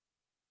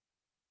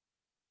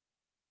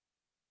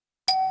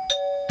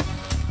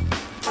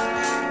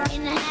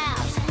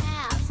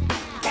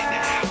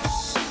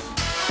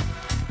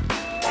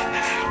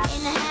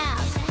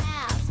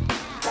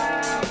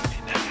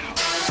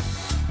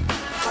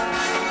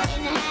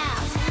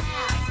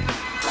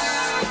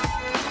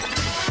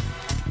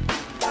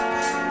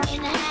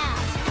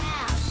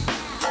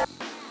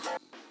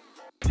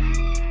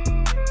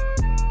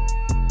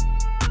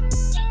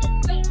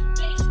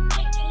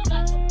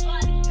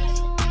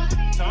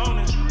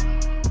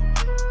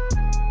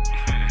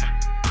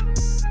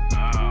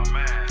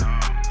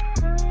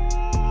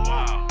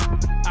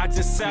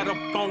sat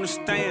up on the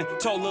stand,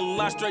 told a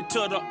lie straight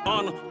to the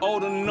honor.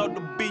 Old enough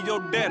to be your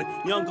daddy,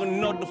 young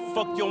enough to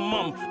fuck your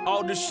mama.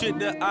 All the shit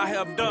that I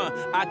have done,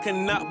 I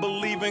cannot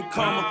believe in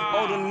karma.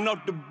 Old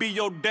enough to be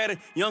your daddy,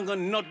 young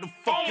enough to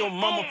fuck your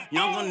mama.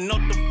 Young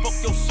enough to fuck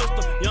your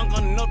sister, young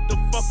enough to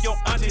fuck your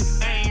auntie.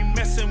 I ain't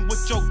messing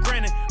with your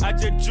granny, I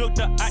just drug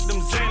the item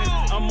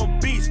Xanax. I'm a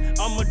beast,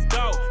 I'm a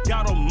dog,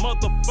 got a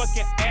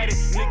motherfucking addict.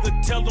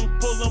 Nigga tell them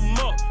pull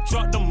them up,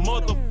 drop the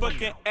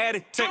motherfucking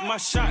addict. Take my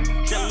shot,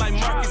 just like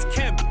Marcus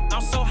Camby.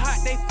 I'm so hot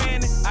they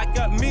fanning. I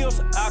got meals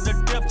out the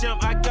Def Jam,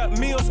 I got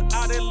meals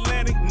out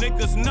Atlantic.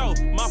 Niggas know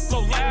my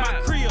flow like my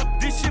crib.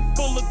 This shit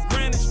full of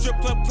granite. Strip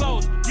club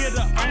clothes, get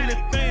a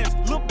OnlyFans.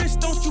 Little bitch,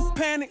 don't you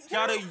panic.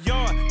 Got a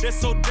yard that's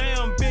so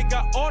damn big,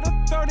 I ordered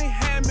 30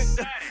 hammocks.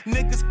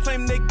 Niggas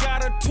claim they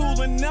got a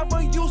tool and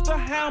never used a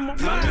hammer.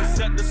 I've been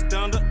set the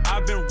standard,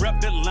 I've been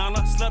repped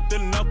Atlanta. Slept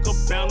in a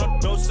cabana,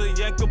 Dolce &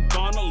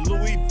 Gabbana,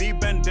 Louis V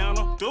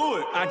bandana. Do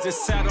it. I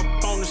just sat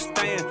up on the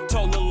stand,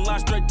 told a lie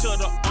straight to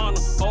the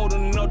honor. Old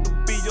enough to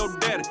be your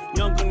daddy,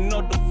 young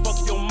enough to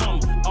fuck your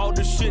mama. All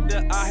the shit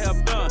that I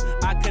have done,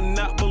 I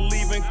cannot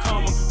believe in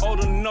karma.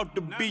 Old enough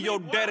to be your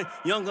daddy,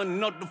 young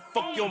enough to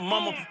fuck your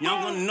mama.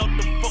 Young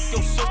enough to fuck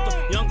your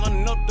sister, young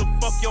enough to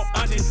fuck your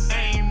auntie.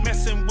 I ain't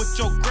messing with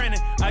your granny,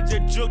 I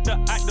just drug the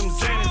item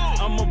Xanax.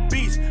 I'm a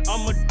beast,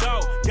 I'm a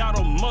dog, got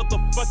a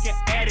motherfucking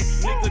addict.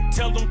 Nigga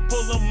tell them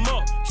pull them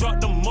up, drop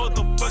the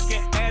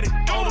motherfucking addict.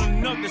 Old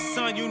enough to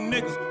sign you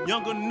niggas,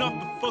 young enough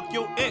to fuck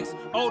your ex.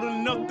 Old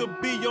enough to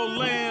be your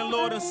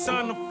landlord and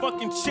sign the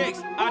fucking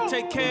checks. I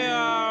take care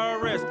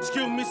of IRS,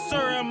 excuse me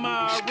sir, am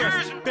I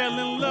arrest? Fell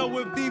in love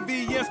with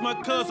VVS, my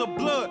cousin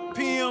blood,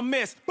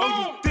 PMS. Oh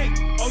you thick,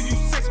 oh you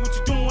sex, what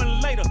you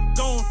doing later?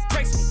 Gon'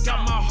 text me, got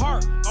my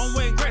heart on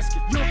Wayne Gretzky.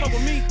 You don't fuck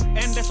with me,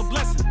 and that's a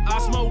blessing. I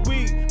smoke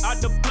weed, out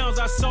the pounds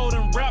I sold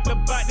and rap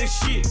about this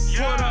shit.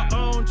 Put her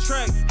on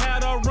track,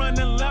 had her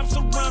running laps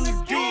around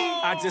the gig.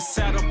 I just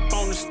sat up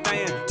on the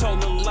stand,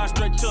 told a lie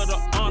straight to the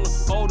honor.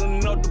 Old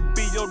enough to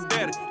be your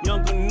daddy,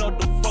 young enough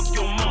to fuck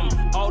your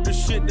mama. All the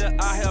shit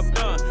that I have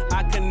done,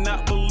 I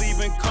cannot believe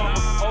in karma.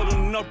 Old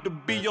enough to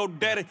be your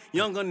daddy,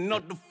 young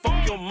enough to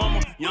fuck your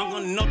mama. Young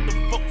enough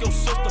to fuck your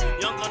sister,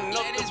 young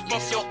enough to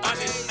fuck your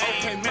auntie.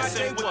 Okay,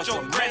 messing with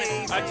your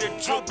granny, I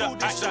just drug the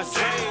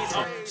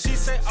ice. She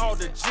say all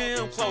the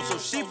gym clothes, so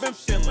she been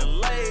feeling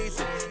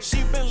lazy.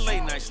 She been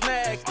late night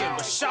snacking,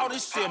 but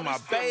shawty's still my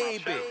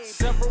baby.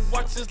 Several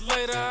watches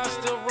later, I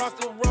still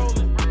rock and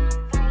rollin'.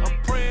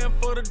 I'm praying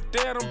for the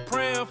dead, I'm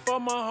praying for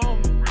my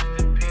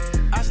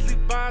homie. I sleep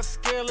by a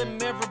scale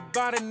and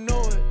everybody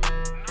know it.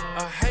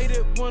 I hate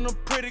it when a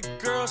pretty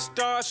girl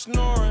starts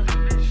snoring.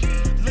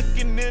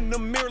 Looking in the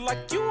mirror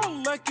like you a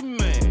lucky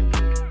man.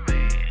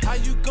 How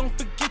you gon'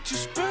 forget you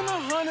spent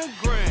 100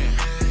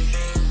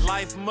 grand?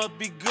 Life must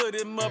be good,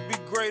 it must be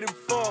great and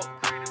fuck.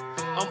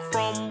 I'm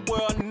from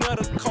where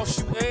another cost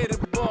you 80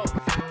 bucks.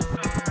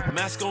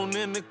 Mask on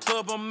in the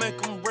club, I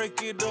make him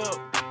break it up.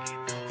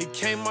 He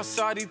came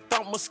outside, he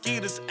thought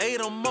mosquitoes ate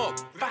him up.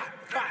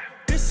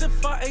 This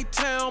if I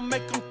A-Town,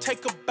 make him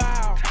take a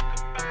bow.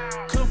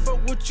 Comfort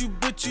with you,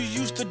 bitch, you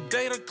used to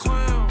date a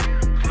clown.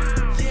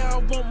 Yeah, I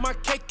want my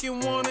cake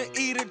and wanna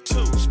eat it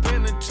too.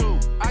 Spend it too.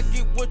 I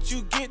get what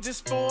you get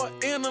just for an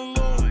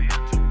interlude.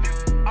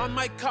 I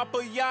might cop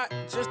a yacht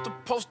just to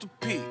post a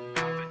pic.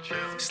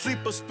 Sleep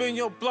or spin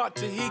your block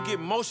till he get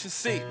motion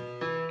sick.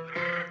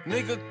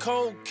 Nigga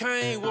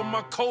cocaine with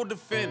my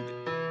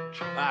co-defendant.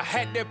 I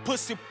had that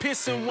pussy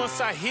pissing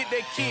once I hit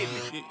that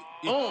kidney.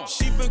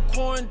 She been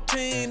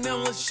quarantined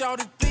and let's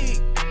shout it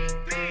thick.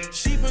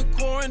 She been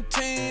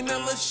quarantined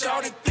and let's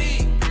shout it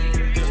thick.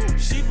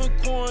 She been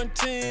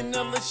quarantined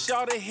and let's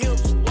shout it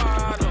hips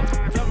wide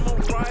up. Got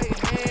my right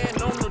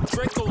hand on the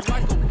Draco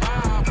like a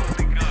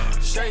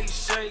Bible. Shake,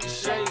 shake,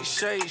 shake,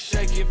 shake,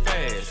 shake it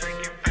fast.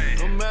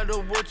 No matter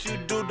what you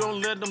do,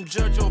 don't let them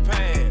judge your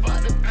past.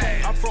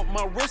 I broke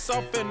my wrist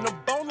off in the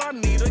bowl, I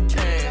need a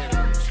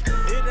cash.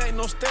 It ain't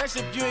no stash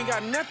if you ain't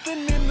got nothing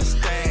in the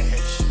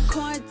stash.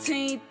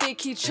 Quarantine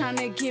thick, he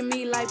tryna give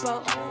me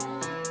lipo.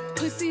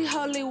 Pussy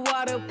holy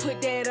water,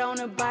 put that on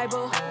the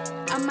Bible.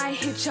 I might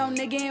hit your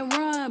nigga and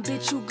run,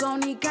 bitch, you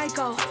gon' need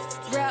Geico.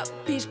 Rap,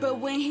 bitch, but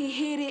when he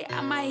hit it,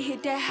 I might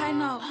hit that high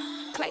note.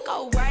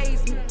 Clayco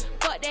raised me,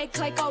 fuck that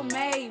Clayco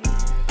made me.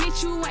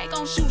 Bitch, you ain't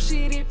gon' shoot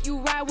shit if you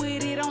ride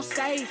with it on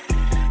safe.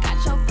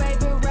 Got your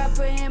favorite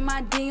rapper in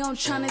my DM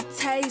tryna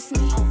taste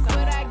me.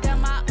 But I got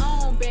my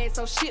own bag,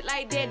 so shit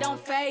like that don't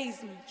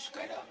faze me.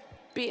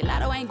 Big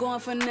Lotto ain't going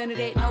for none of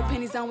that. No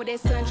pennies on with that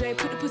sundray.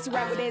 Put the pussy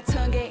right with that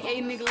tongue at. Yeah,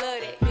 you nigga love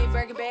that. Big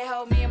Birkin bag,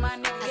 hold me and my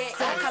nigga get.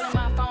 I callin'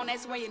 my phone,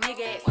 that's where your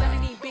nigga at. Some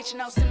of these bitches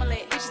no similar.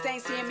 Bitches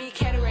ain't seeing me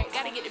cataract.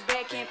 Gotta get the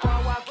back end, throw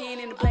a walk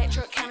in the black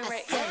truck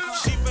counteract.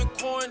 She been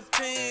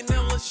quarantined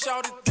and let's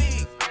shout it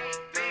thick.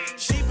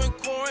 She been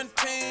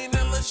quarantined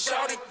and let's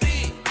shout it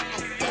thick.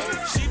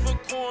 She been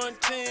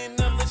quarantined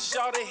and let's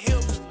shout it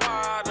hips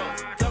wide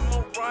up. Got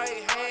my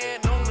right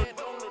hand on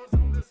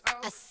the.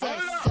 I said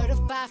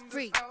certified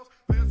free.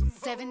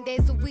 7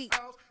 days a week.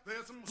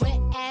 Wet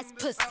ass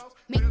pussy.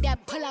 Make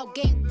that pull out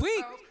game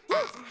weak.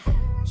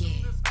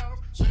 Yeah,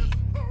 yeah.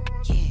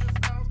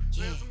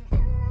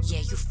 Yeah,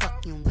 you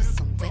fucking with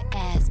some wet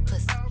ass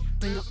pussy.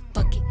 Bring a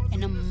bucket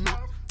and a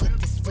mop for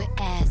this wet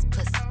ass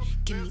pussy.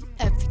 Give me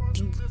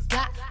everything you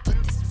got for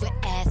this wet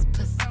ass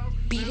pussy.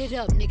 Beat it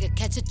up, nigga,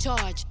 catch a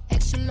charge.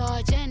 Extra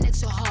large and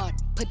extra hard.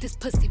 Put this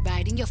pussy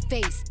right in your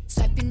face.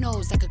 Swipe your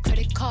nose like a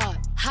credit card.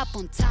 Hop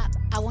on top,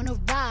 I wanna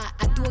ride.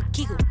 I do a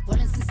giggle,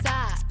 what is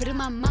inside? Spit in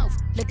my mouth,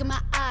 look in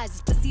my eyes.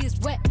 This pussy is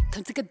wet,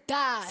 come take a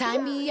dive. Tie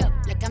me up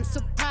like I'm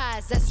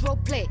surprised, that's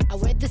roleplay. I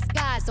wear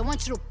disguise, I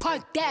want you to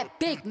park that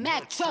Big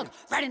Mac truck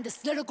right in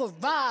this little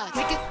garage.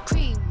 Make it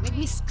cream, make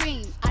me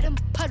scream. Out in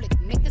public,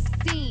 make a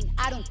scene.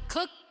 I don't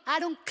cook, I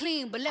don't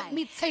clean, but let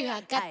me tell you,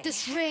 I got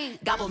this ring.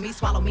 Gobble me,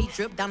 swallow me,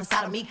 drip down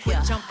inside of me. Quick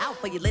jump out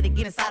for you, let it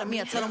get inside of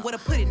me. I tell them where to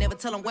put it, never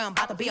tell them where I'm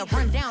about to be. I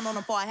run down on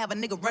them before I have a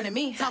nigga running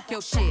me. Talk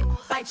your shit,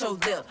 bite your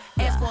lip.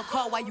 Ask for a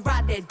call while you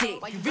ride that dick.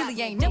 You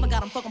really ain't never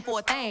got him fucking for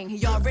a thing.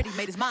 He already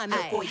made his mind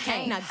up before he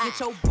came. Now get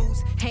your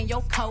boots, hang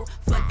your coat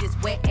for this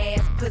wet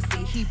ass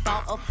pussy. He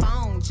bought a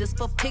phone just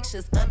for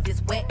pictures of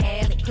this wet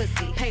ass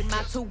pussy. Pay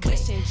my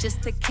tuition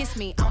just to kiss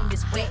me on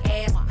this wet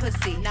ass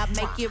pussy. Now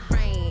make it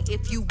rain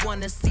if you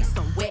wanna see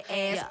some wet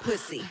ass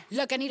pussy.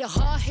 Look, I need a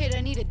hard hit,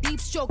 I need a deep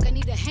stroke, I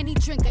need a Henny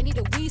drink, I need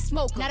a weed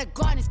smoke. Not a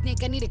garden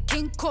snake, I need a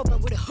king cobra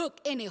with a hook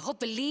in it,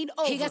 hope it lean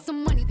over. He got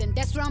some money, then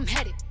that's where I'm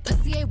headed.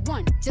 Pussy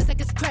A1, just like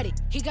his credit.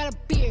 He got a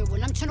beard,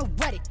 well I'm tryna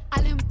wet it. I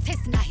let him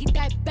taste it, now he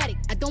diabetic.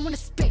 I don't wanna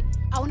spit,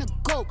 I wanna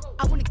go,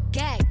 I wanna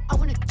gag, I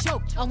wanna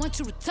choke. I want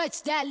you to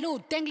touch that little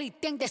dangly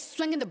thing that's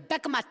swinging the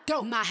back of my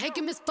throat. My head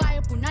game is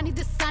fire, Brunani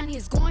the sunny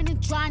is going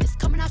and drying, it's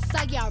coming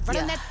outside. Yeah, I run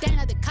on that thing,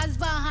 the cuz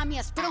behind me.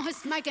 I spit on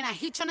his mic and I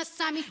he tryna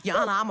sign me. Your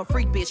Honor, I'm a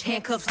freak bitch,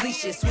 handcuffs,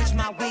 leashes. Switch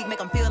my wig, make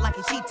him feel like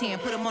he cheating.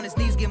 Put him on his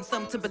knees, give him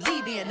something to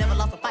believe in. Never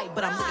lost a fight,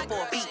 but I'm looking for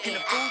a beat. In the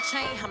food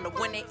chain, I'm the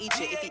one that eat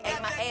you. If he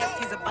ate my ass,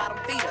 he's a bottom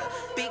feeder.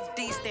 Big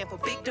D stand for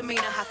big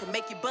demeanor. I can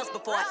make you bust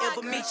before I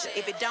ever meet you.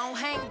 If it don't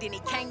hang, then he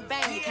can't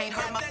bang. You can't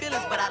hurt my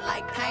feelings, but I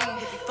like pain.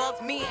 If you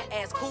fuck me and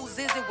ask who's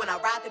is it when I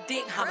ride the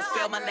dick, I'ma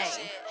spell my name.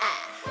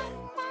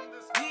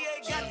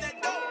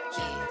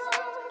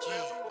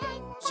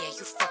 Yeah,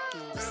 you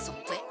fucking with some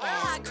wet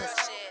ass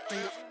pussy.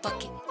 Bring a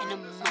bucket and a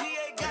mop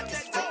for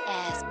this wet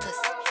ass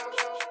pussy.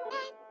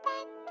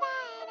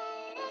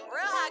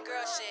 Real hot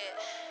girl shit.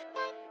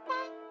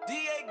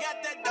 DA got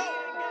that dope.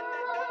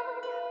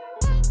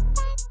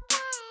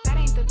 That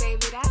ain't the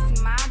baby,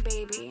 that's my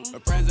baby. Her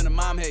friends and her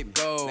mom hate me.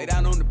 Go. Lay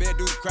down on the bed,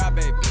 do the cry,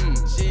 baby.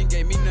 She ain't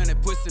gave me none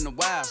that pussy in a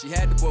while. She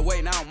had the boy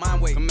waiting, I don't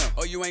mind waiting. Come here.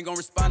 Oh, you ain't gon'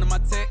 respond to my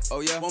text? Oh,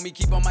 yeah. Want me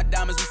keep on my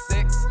diamonds with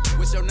sex?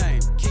 What's your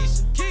name?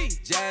 Keisha, Key,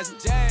 Jasmine,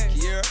 Jazz,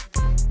 Kiera,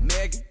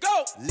 Megan,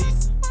 Go,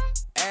 Lisa,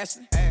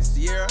 Ashley,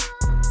 Sierra,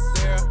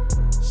 Sarah.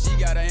 She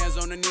got her hands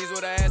on her knees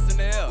with her ass in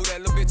the air. Who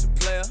that little bitch a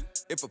player?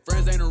 If her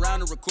friends ain't around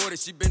to record it,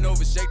 she been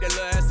over, shake that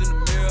little ass in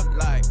the mirror.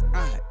 Like,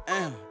 I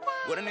am.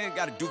 What a nigga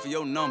gotta do for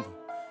your number?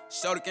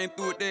 Shorty came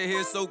through with that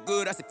hair so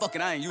good, I said, fuck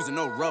it, I ain't using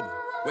no rubber.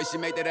 Way she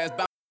make that ass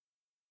bounce.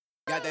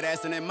 Got that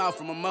ass in that mouth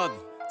from her mother.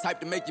 Type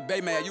to make you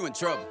bae mad, you in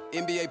trouble.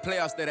 NBA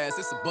playoffs, that ass,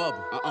 it's a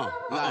bubble.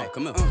 Like,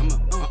 come here, throw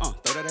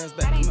that ass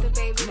back. That ain't the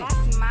baby,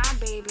 that's my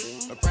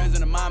baby. Her friends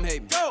and her mom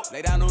hate me. Go.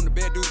 Lay down on the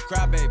bed, do the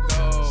cry, baby.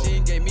 Go. She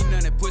ain't gave me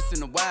none that pussy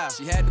in a while.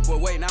 She had the boy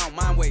waiting, I don't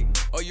mind waiting.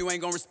 Oh, you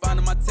ain't gon' respond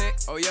to my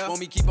text? Oh, yeah? Want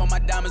me keep on my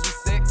diamonds with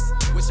sex?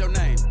 What's your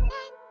name?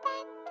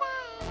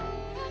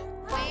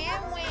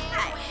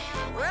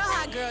 Real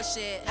hot girl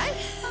shit.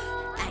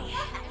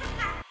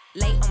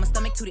 Lay on my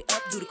stomach, toot it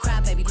up, do the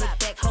cry, baby. Look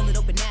back, hold it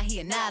open, now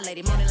he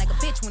annihilated. Moaning like a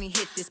bitch when he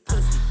hit this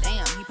pussy.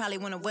 Damn, he probably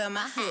wanna wear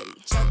my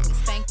hoodie. Choke me,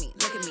 spank me,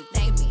 look at me,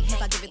 thank me.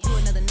 If I give it to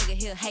another nigga,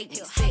 he'll hate me.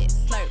 Spit,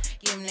 slurp,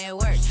 give him that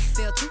work.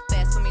 Feel too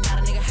fast for me, not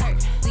a nigga hurt.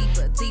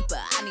 Deeper, deeper,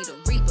 I need a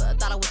reaper.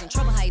 Thought I was in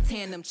trouble, how you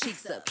tearing them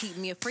cheeks up. Keep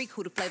me a freak,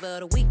 who the flavor of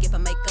the week. If I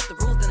make up the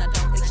rules, then I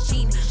don't think it's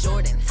cheating.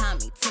 Jordan,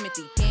 Tommy,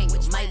 Timothy,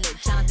 Daniel, might let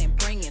Jonathan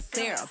bring in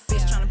Sarah.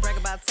 Bitch tryna brag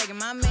about taking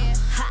my man.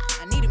 Ha,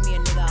 I needed me a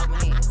nigga off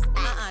my hands.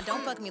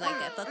 Don't fuck me like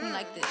that, fuck me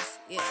like this,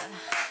 yeah.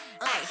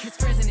 Like, his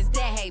friends and his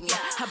dad hate me.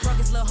 I broke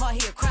his little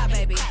heart, he a cry,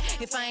 baby.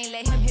 If I ain't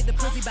let him hit the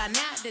pussy by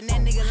now, then that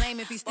nigga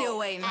lame if he still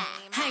waiting.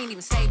 I ain't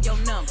even saved your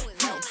number,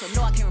 no, so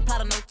no, I can't reply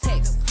to no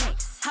text.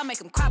 I make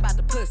him cry about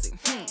the pussy,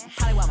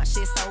 probably why my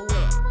shit so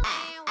wet.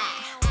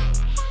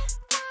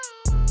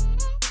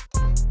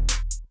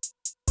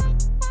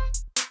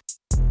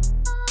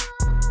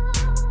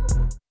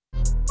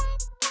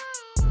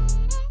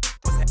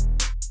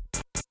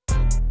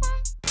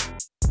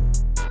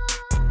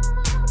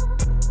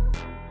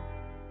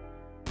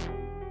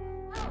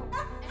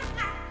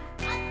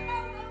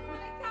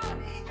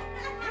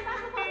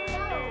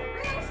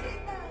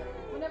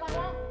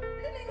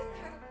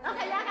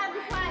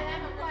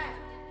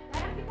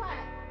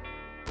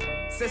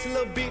 Sexy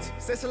little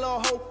bitch, sexy little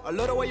hoe. I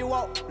love the way you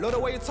walk, love the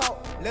way you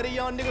talk. Let a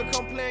young nigga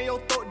come play in your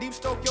throat, deep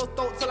stroke your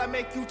throat till I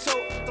make you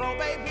choke. Throw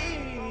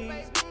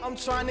babies, I'm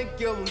trying to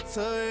give them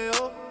to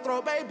you.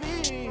 Throw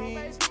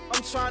babies,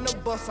 I'm trying to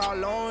bust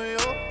all on you.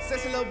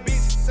 Sexy little bitch,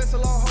 sexy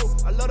little hoe.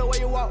 I love the way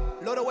you walk,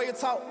 love the way you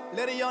talk.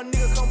 Let a young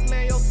nigga come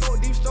play in your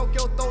throat, deep stroke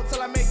your throat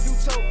till I make you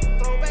choke.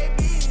 Throw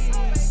babies,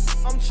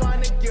 I'm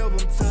trying to give them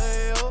to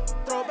you.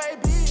 Throw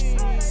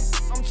babies,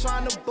 I'm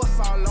trying to bust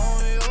all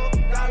on you.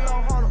 Got a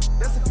little Honda,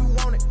 that's if you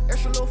want it.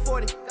 Extra little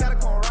 40, gotta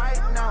come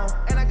right now.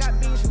 And I got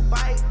beans, you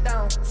bite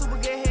down. Super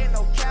good head,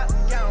 no cap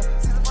gown.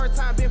 Since the first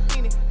time been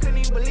fiending, couldn't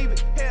even believe it.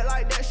 Head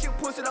like that, shit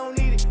pussy don't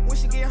need it. When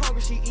she get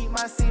hungry, she eat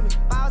my semen.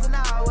 1,000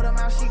 hours with her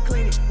mouth, she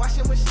clean it. Wash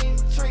your machine,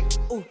 trick,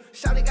 ooh.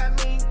 Shawty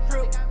got mean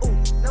grip, ooh.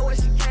 Know what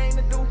she came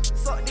to do.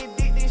 Suck this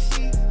dick, then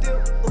she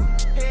dip, ooh.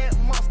 Head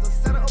monster,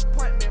 set an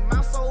appointment.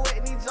 Mouth so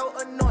wet, need your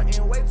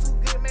anointing. Way too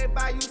good, may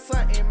buy you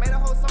something. Made a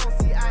whole song,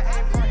 see I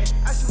ain't frontin'.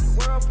 I shoot the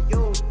world for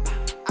you,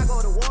 I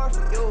go to war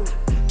for you.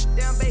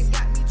 Damn, babe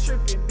got me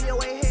trippin'.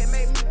 BOA head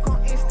make me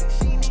come instant.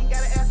 She ain't even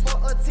gotta ask for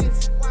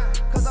attention.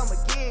 Cause I'ma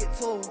give it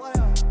to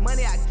her.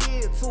 Money I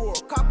give to her.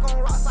 Cock on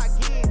rocks I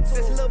give to her.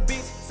 Sexy little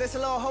bitch, sexy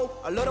little hoe.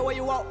 I love the way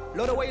you walk,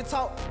 love the way you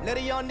talk. Let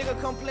a young nigga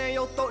come play in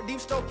your throat. Deep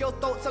stroke your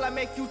throat till I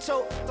make you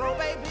choke. Throw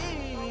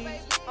baby,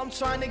 I'm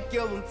trying to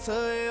give them to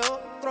you.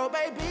 Throw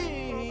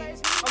baby,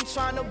 I'm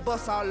trying to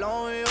bust all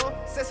on you.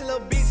 Sexy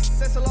little bitch,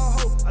 sexy little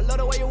hoe. I love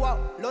the way you walk,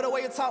 love the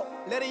way you talk.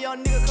 Let a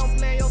young nigga come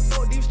play in your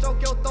throat. Deep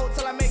stroke your throat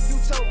till I make you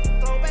choke.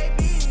 Throw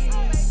baby,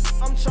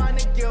 I'm trying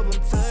to give them to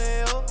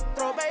you.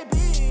 Throw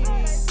baby,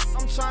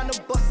 I'm trying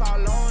to bust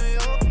all on you.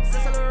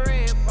 Sexy little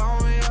red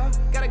bone, yeah.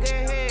 Got a good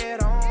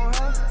head on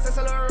her.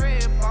 Sexy little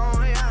red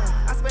bone,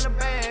 yeah. I spend a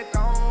bag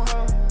on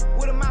her.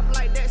 With a mouth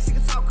like that, she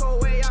can talk her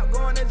way out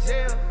going to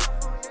jail.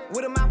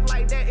 With a mouth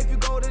like that, if you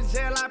go to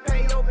jail, I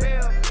pay your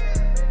bill.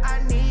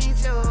 I need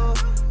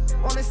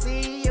you, wanna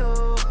see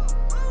you.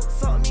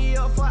 Suck me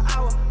up for an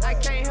hour, I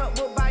can't help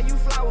but buy you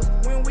flowers.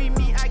 When we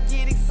meet, I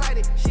get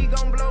excited. She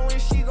gon' blow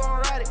and she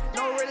gon' ride it.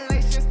 No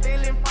relation,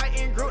 still in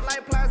fighting. Group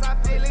like plies, I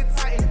feel it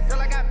tight. Girl,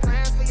 I got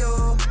plans for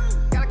you.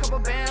 Got a couple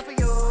bands for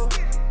you.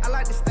 I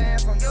like the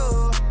stance on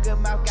you. Good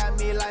mouth got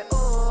me like,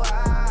 ooh,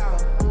 ah,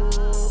 ooh,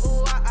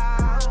 ooh,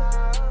 ah,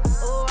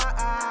 ooh,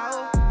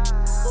 ah,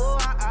 ooh,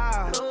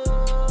 ah,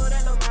 ooh,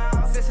 that little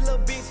mouth. Sexy little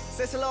bitch,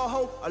 sexy little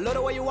hoe. I love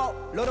the way you walk,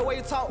 love the way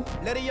you talk.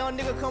 Let a young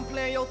nigga come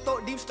play in your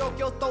throat. Deep stroke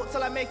your throat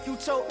till I make you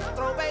choke.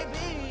 Throw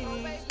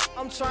baby,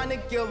 I'm trying to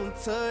give them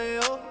to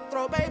you.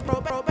 Throw baby,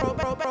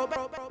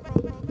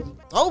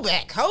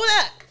 Throwback, hold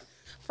up.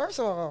 First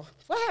of all,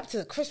 what happened to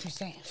the Christmas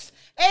jams?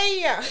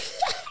 Hey,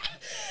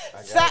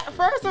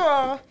 first of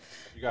all,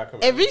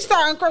 if we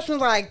starting Christmas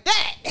like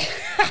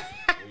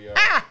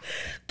that,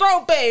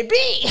 throw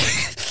baby,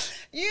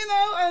 you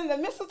know, and the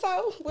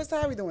mistletoe. What's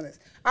how we doing this?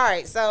 All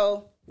right,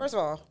 so first of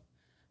all,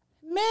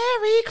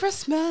 Merry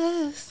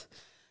Christmas.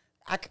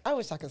 I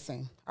wish I could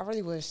sing. I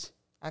really wish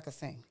I could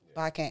sing,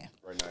 but I can't.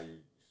 Right now, you.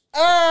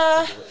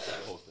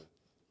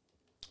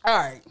 All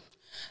right.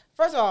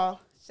 First of all,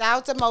 shout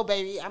out to Mo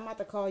Baby. I'm about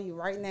to call you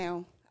right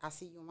now. I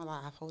see you on my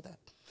live. Hold up.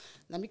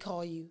 Let me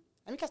call you.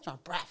 Let me catch my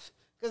breath.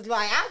 Because,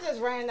 like, I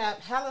just ran up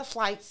hella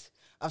flights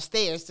of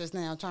stairs just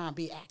now trying to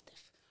be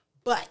active.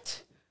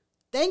 But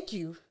thank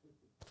you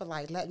for,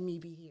 like, letting me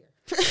be here.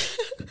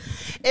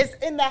 It's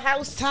in the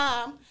house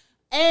time,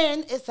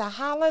 and it's a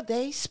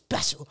holiday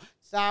special.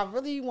 So I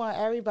really want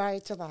everybody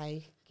to,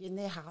 like, get in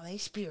their holiday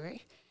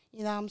spirit.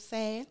 You know what I'm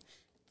saying?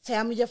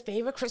 Tell me your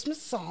favorite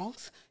Christmas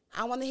songs.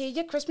 I want to hear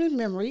your Christmas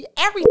memory,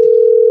 everything.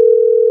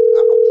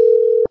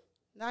 Oh.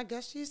 Now I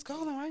guess she's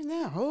calling right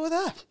now. Hold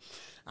up.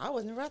 I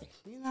wasn't ready.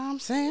 You know what I'm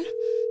saying?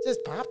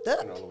 Just popped up.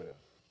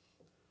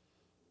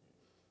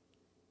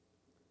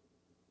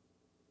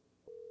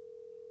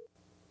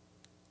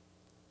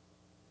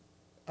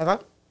 Hello?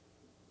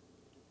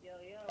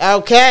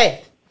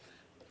 Okay.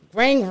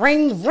 Ring,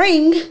 ring,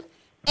 ring.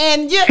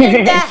 And you're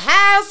in the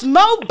house,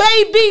 Mo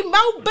Baby,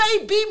 Mo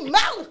Baby,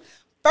 Mo.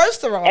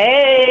 First of all,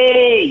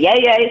 hey,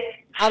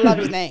 yay. I love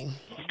your name.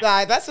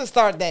 Like, let's just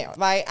start there.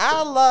 Like,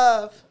 I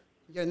love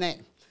your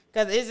name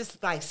because it's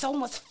just like so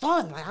much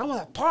fun. Like, I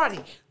want to party.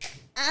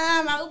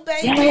 I'm Mo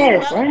Baby,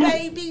 yes, Mo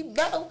right. Baby,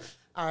 Mo.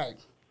 All right.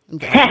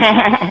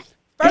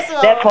 First of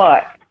all, that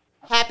part.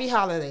 Happy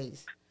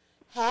holidays.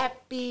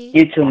 Happy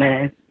You too,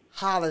 man.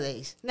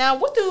 holidays. Now,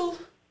 what do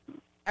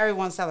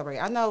everyone celebrate?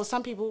 I know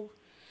some people.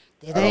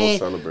 I don't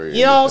celebrate.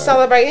 You don't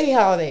celebrate any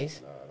holidays,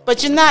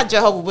 but you're not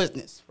Jehovah's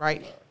Witness,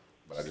 right?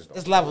 But I just don't.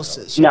 It's levels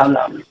to shit.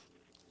 No.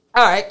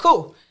 All right,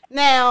 cool.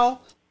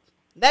 Now,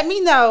 let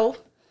me know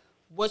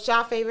what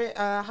y'all favorite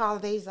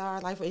holidays are.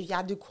 Like, if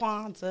y'all do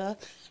Kwanzaa,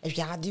 if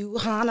y'all do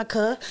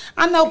Hanukkah.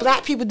 I know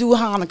black people do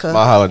Hanukkah.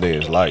 My holiday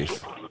is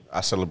life.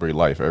 I celebrate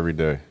life every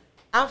day.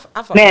 I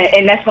fuck Man, with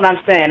and that's what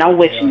I'm saying. I'm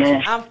with you,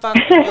 man. I'm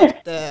fucking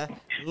with the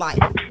life.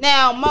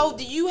 Now, Mo,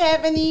 do you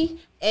have any?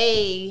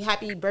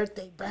 Happy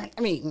birthday,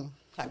 Bernie.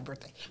 Happy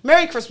birthday.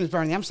 Merry Christmas,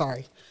 Bernie. I'm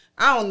sorry.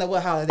 I don't know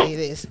what holiday it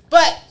is,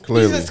 but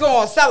Clearly. we just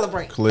going to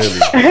celebrate. Clearly.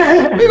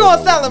 We're going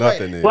to celebrate.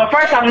 Nothing is. Well,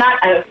 first of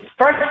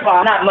all,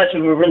 I'm not much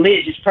of a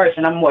religious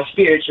person. I'm more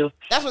spiritual.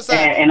 That's what's up.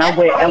 And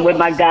I'm with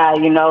my guy,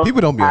 you know.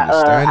 People don't be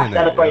understanding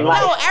I celebrate that.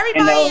 life. No,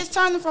 everybody you know? is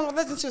turning from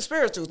religion to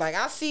spiritual. Like,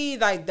 I see,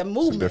 like, the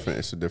movement.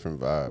 It's a different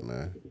vibe,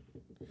 man.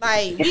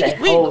 Like,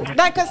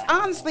 because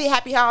honestly,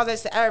 happy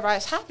holidays to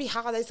everybody. Happy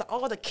holidays to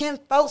all the Ken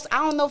folks. I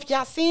don't know if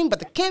y'all seen, but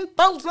the Ken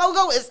folks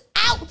logo is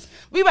out.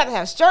 We about to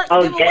have shirts,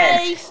 giveaways.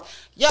 Yes.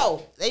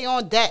 Yo, they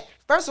on that.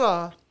 First of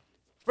all,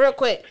 real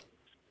quick,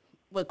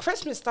 when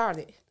Christmas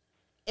started,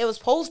 it was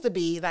supposed to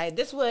be like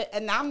this would,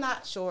 and I'm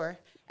not sure.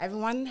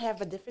 Everyone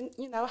have a different,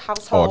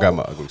 household. Oh, I got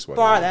my ugly sweater.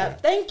 Brought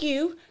up. Thank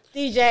you,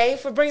 DJ,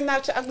 for bringing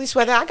out your ugly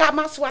sweater. I got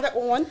my sweater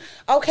on.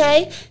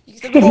 Okay, you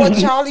the little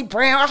Charlie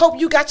Brown. I hope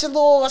you got your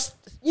little,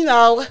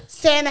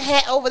 Santa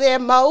hat over there,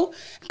 Mo.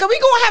 Cause we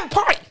gonna have a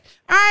party.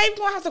 All right, we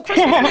gonna have some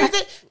Christmas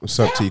music. What's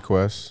up,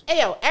 T-Quest? Hey,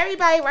 yo,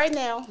 everybody right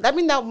now, let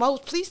me know, Mo,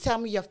 please tell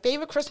me your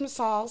favorite Christmas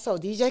song so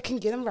DJ can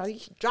get them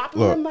ready. Drop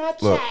them in my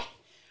chat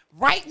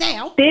right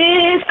now.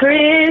 This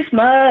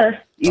Christmas.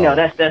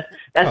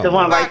 That's the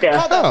one right there.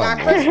 By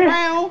Chris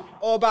Brown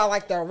or by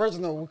like the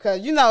original? Because,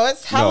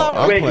 it's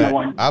hella original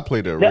one. I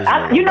played the original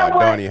by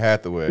Donny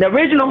Hathaway. The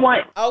original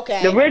one.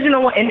 Okay. The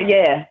original one, and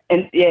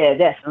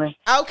definitely.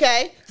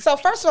 Okay. So,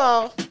 first of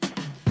all,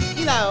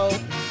 are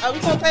we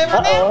going to play it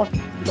right now? We're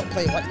going to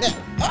play it right now.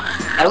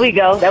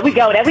 There we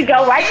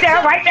go. Right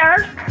there.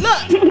 Look,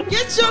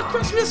 get your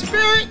Christmas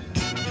spirit.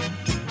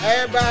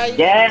 Everybody.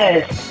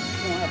 Yes.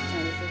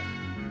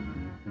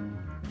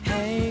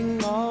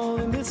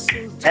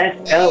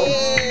 Let's go.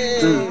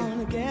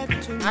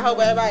 I hope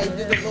everybody do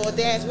the little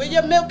dance with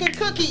your milk and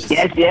cookies.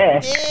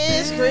 Yes.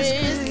 It's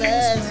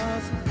Christmas.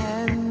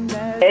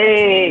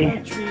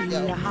 Hey. Yo,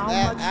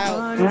 that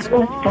out. What's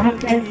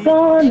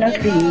gonna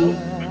be?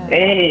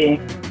 Hey.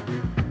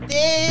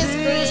 This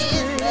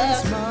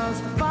Christmas.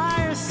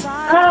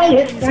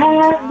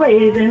 Fire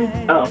raising.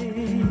 Oh.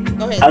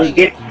 Go ahead.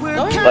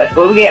 Go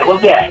ahead. What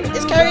we got?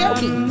 It's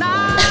karaoke.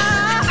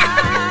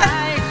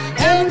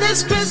 And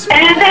this Christmas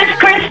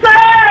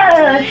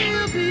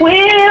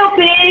will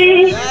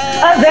be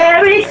a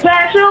very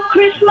special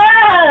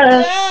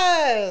Christmas.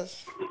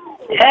 Yes.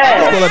 I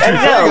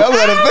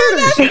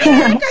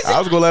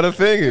was gonna let her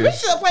finish. We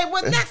should have played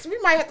what next. We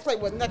might have to play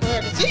what next.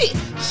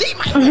 She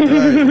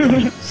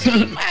might.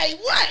 She might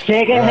what?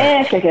 Shake a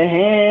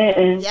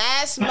hand.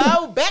 Yes,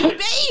 Mo,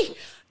 baby.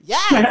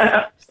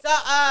 Yes. So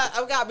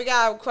we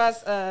got a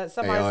request.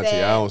 Somebody Hey, Auntie,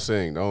 said, I don't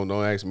sing. Don't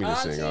ask me to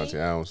sing, Auntie.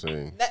 I don't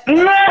sing. Let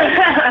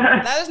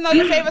us know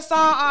your favorite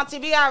song, Auntie.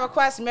 We got a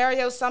request.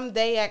 Mario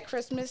Someday at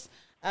Christmas.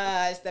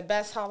 It's the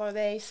best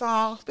holiday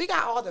song. We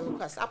got all the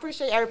requests. I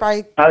appreciate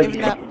everybody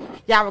giving up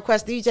y'all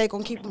requests. DJ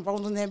gonna keep them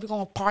rolling in. We're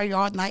gonna party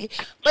all night.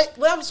 But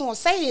what I was gonna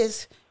say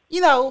is,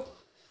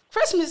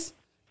 Christmas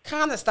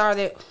kind of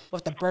started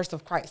with the birth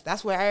of Christ.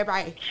 That's where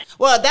everybody.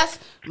 Well, that's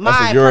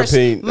my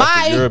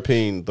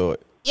European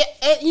thought. Yeah,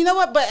 and you know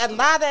what? But a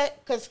lot of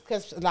because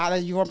a lot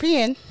of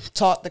European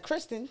taught the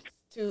Christians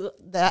to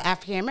the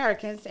African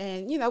Americans,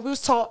 and we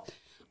was taught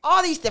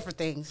all these different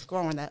things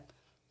growing up.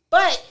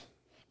 But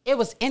it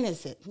was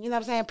innocent. You know what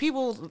I'm saying?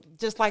 People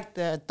just like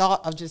the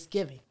thought of just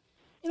giving.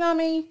 You know what I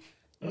mean?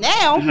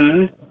 Now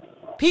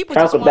people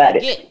just want to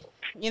get.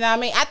 You know what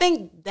I mean? I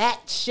think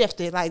that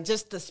shifted, like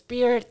just the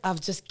spirit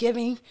of just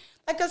giving.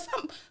 Like, cause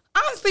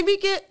honestly, we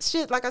get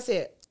shit. Like I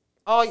said,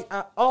 all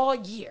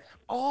year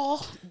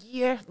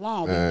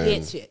long, we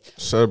get shit.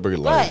 Celebrate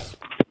life.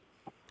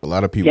 A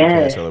lot of people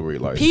can't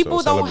celebrate life.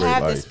 People don't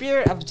have the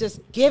spirit of just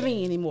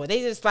giving anymore. They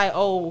just like,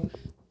 what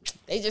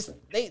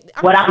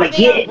I'm gonna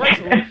get?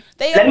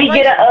 Let me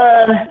get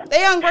a.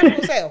 They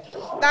ungrateful self.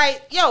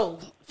 Like, yo,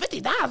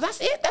 $50. That's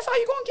it. That's all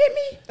you gonna get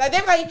me? Like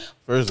they're like.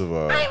 First of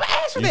all, I ain't even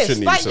asked for you this.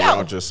 shouldn't even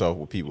surround yourself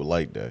with people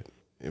like that.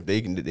 If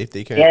they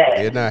can't,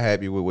 they're not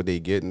happy with what they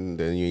getting,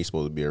 then you ain't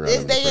supposed to be around.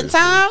 This day and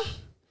time,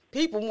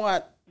 people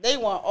want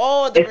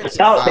all the riches. It's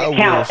thoughts that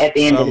count at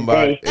the end of the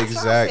day.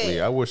 Exactly.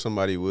 I wish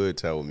somebody would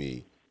tell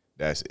me.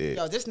 That's it.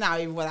 Yo, this not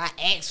even what I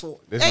asked for.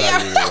 This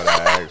not even what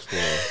I asked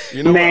for.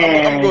 You know what?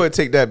 I'm going to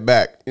take that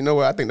back. You know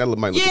what? I think that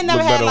might look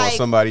better on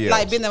somebody else.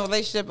 Like been in a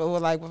relationship or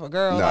like with a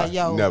girl. Nah, like,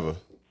 yo.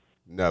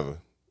 Never.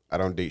 I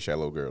don't date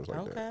shallow girls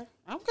like that.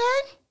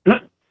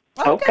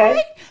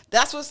 Okay.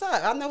 That's what's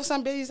up. I know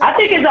some bitches. I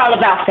think it's all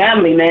about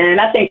family, man.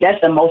 I think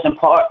that's the most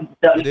important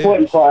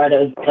part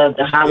of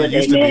the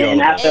holiday,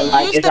 man. I feel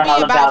like it's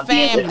all about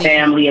being with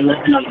family and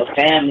living on your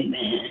family,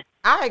 man.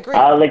 I agree.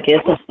 All the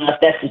gifts and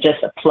stuff, that's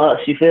just a plus.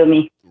 You feel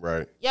me?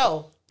 Right.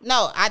 Yo,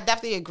 no, I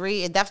definitely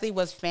agree. It definitely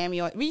was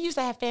family. We used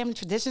to have family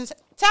traditions.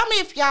 Tell me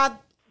if y'all,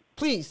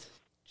 please,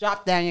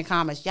 drop down in your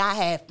comments. Y'all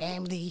have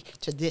family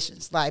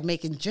traditions, like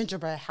making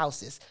gingerbread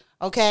houses.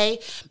 Okay,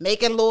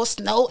 making little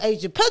snow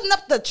angel, putting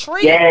up the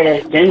tree.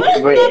 Yes,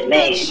 gingerbread,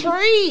 man. The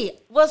tree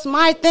was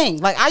my thing.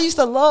 Like I used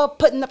to love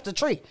putting up the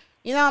tree.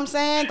 You know what I'm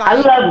saying? Like, I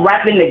love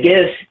wrapping the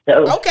gifts,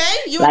 though. Okay,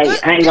 you like, good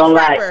I ain't gonna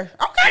lie.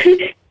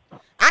 Okay.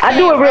 I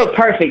do it real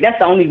perfect. That's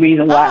the only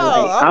reason why.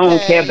 I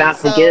don't care about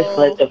the gifts,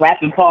 but the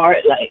wrapping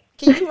part, like.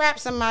 Can you wrap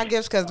some of my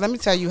gifts? Because let me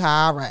tell you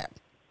how I wrap.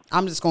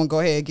 I'm just gonna go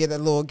ahead and get a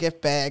little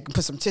gift bag and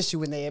put some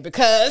tissue in there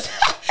because.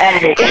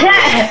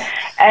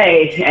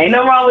 Hey, ain't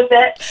no wrong with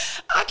that.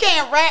 I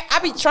can't rap. I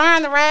be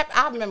trying to rap.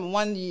 I remember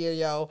one year,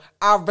 yo,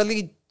 I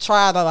really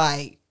try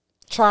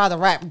to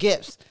rap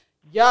gifts.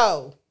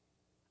 Yo,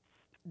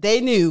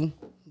 they knew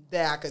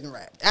that I couldn't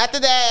rap. After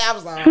that, I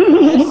was like,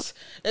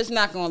 it's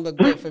not gonna look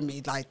good for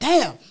me. Like,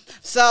 damn.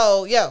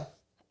 So, yo,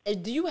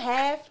 do you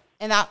have?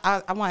 And I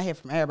want to hear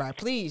from everybody,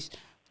 please.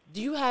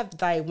 Do you have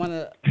like one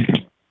of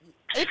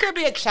It could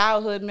be a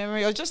childhood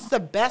memory or just the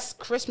best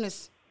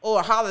Christmas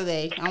or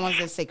holiday. I want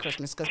to say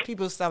Christmas because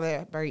people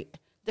celebrate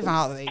different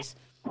holidays.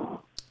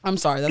 I'm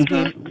sorry,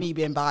 that's me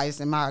being biased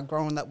in my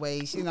growing up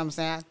ways. You know what I'm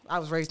saying? I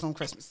was raised on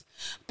Christmas.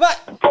 But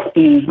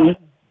do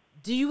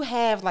you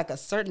have like a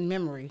certain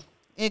memory?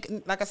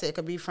 Like I said, it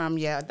could be from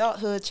your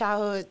adulthood,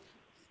 childhood,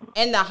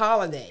 and the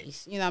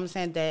holidays. You know what I'm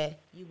saying? That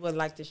you would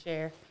like to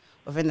share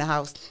within the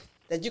house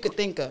that you could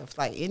think of,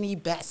 like any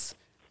best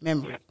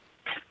memory.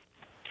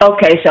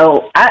 Okay,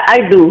 so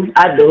I do.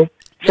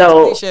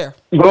 So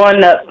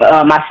growing up,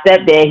 my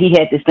stepdad, he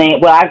had this thing.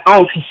 Well, I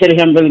don't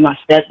consider him really my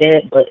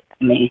stepdad, but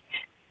I mean,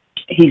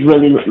 he's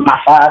really my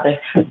father.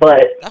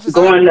 But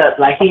growing up,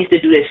 like he used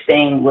to do this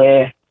thing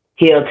where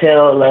he'll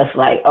tell us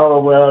like,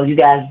 "Oh, well, you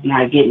guys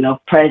not getting no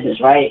presents,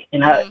 right?"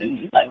 And I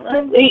like,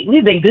 well,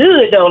 we've been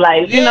good though,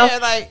 like you know.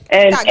 Like,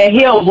 and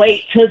he'll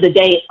wait till the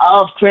day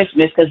of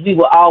Christmas because we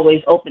were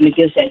always open the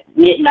gifts at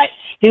midnight.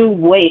 He'll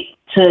wait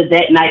till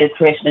that night of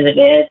Christmas and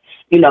then,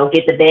 you know,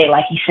 get the bag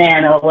like he's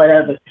Santa or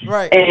whatever.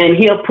 Right. And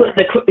he'll put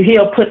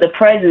the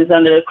presents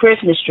under the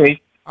Christmas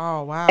tree.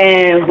 Oh wow!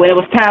 And when it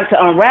was time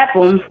to unwrap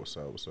them, what's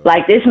up?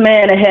 Like this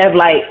man would have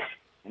like,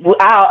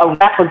 I'll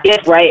unwrap a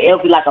gift, right?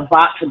 It'll be like a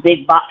box, a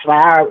big box.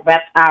 Like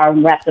I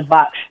unwrap the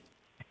box,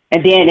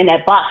 and then in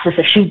that box is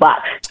a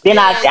shoebox. Then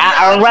I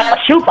unwrap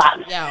a shoebox.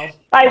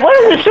 Like, what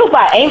is a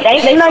shoebox? Ain't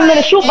nothing in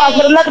a shoebox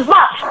but another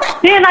box.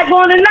 Then I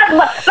go in another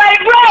box. Like,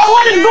 bro,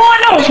 what is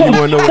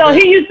going on? So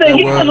he used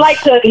to like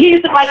to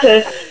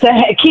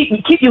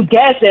keep you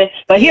guessing,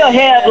 but he'll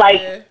have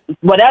like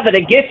whatever the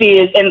gift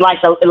is in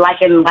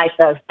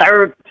the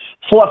third,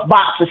 fourth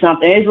box or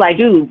something. It's like,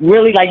 dude,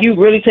 really, like you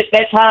really took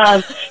that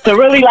time to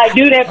really like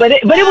do that. But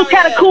it was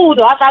kind of cool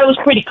though. I thought it was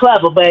pretty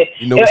clever, but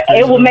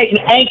it would make me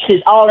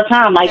anxious all the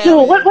time. Like,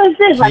 dude, what is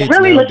this? Like,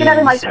 really looking at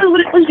him like,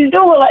 dude, what you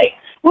doing? Like,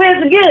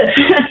 where's the gift?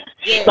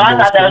 So I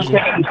thought that was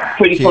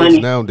pretty funny.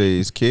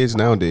 Kids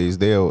nowadays,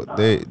 they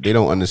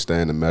don't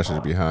understand the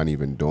message behind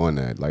even doing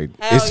that. Like,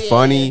 it's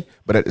funny,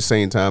 but at the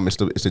same time, it's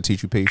to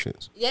teach you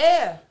patience.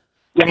 Yeah.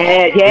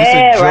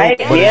 Yeah, right.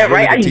 Yeah,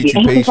 right. I used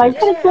to be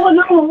like, what's going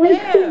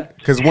on?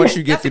 Because once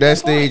you get to that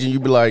stage and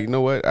you be like, you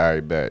know what? All right,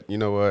 bet. You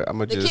know what? I'm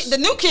going to just... The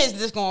new kids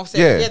just going to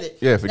forget it.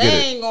 Yeah, forget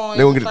it. They going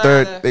to get the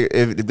third...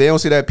 If they don't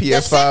see that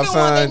PS5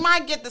 sign... They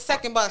might get the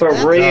second box.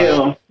 For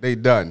real. They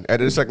done.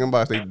 After the second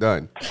box, they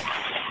done.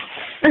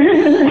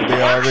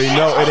 They already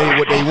know it ain't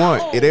what they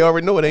want. They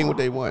already know it ain't what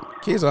they want.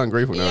 Kids are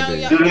ungrateful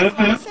nowadays. That's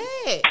what I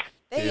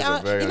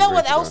said. You know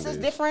what else is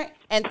different?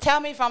 And tell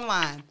me if I'm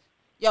lying.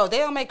 Yo, they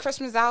don't make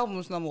Christmas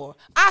albums no more.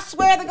 I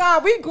swear to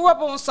God, we grew up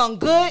on some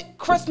good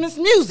Christmas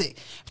music.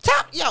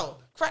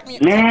 Crack me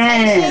up.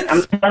 Man,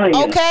 I'm telling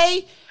you.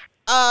 Okay.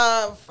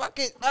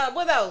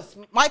 What else?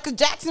 Michael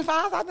Jackson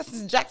 5? I listen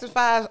to Jackson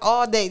 5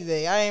 all day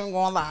today. I ain't even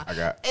gonna lie.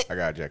 I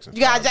got Jackson 5.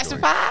 You got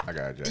Jackson 5? I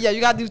got Jackson. Yeah,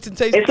 you gotta do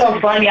Temptation. It's so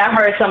funny. I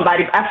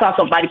saw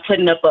somebody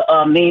putting up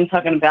a meme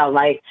talking about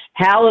like,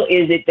 how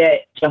is it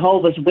that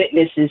Jehovah's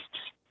Witnesses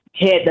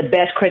had the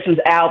best Christmas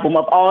album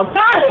of all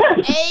time?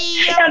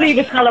 They don't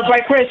even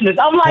celebrate Christmas.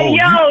 I'm like,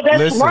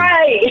 that's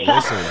right.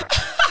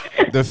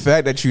 Listen, the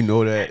fact that you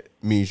know that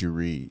means you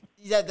read.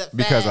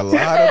 Because a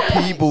lot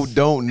of people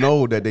don't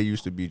know that they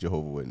used to be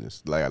Jehovah's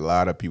Witness. Like, a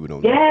lot of people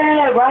don't know.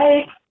 Yeah,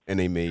 right. And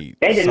they made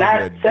did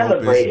not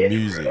celebrate it.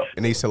 Music.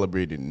 And they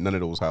celebrated none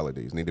of those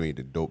holidays. And they made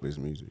the dopest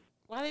music.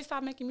 Why they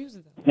stop making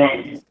music though?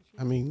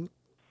 I mean,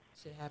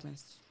 shit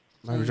happens.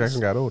 Michael Jackson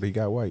got old. He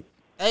got white.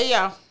 Hey,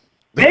 y'all.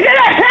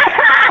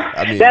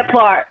 I mean, that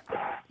part.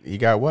 He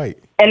got white.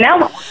 And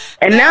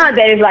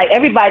nowadays, like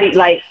everybody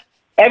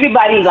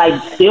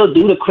still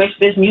do the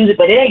Christmas music,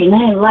 but it ain't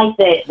nothing like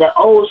that. The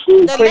old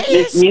school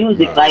Christmas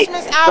music, like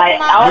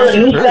all the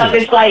new stuff.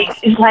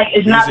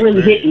 It's not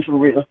really hitting for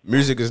real.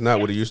 Music is not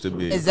what it used to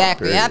be.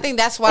 Exactly. And I think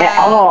that's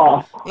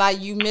why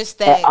like you missed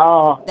that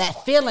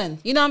feeling.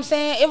 You know what I'm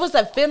saying? It was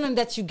a feeling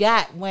that you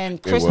got when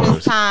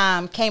Christmas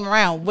time came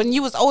around, when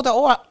you was older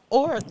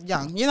or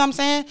young. You know what I'm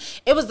saying?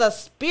 It was a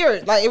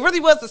spirit. Like, it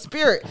really was a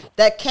spirit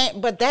that came,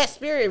 but that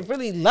spirit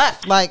really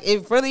left. Like,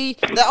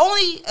 the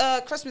only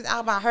Christmas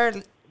album I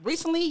heard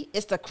recently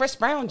is the Chris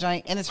Brown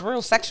joint, and it's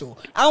real sexual.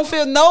 I don't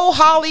feel no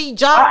Holly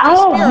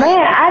Johnson spirit. Man,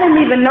 I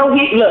didn't even know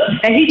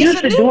he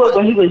used to do it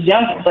when he was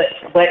younger,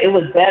 but it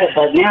was better.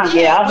 But now,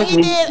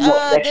 obviously, he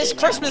did this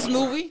Christmas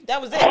movie.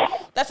 That was it.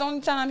 That's the only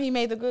time he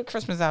made the good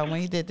Christmas album,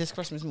 when he did this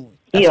Christmas movie.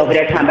 He over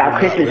there talking about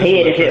Christmas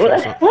head and shit.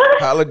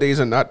 What? Holidays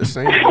are not the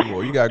same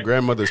anymore. You got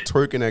grandmothers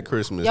twerking at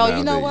Christmas nowadays.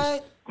 You know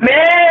what?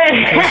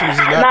 Man, Christmas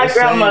is not the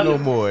same no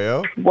more,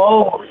 yo.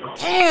 Whoa.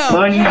 Damn,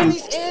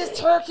 Granny's is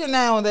twerking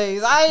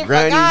nowadays. I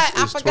forgot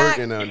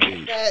twerking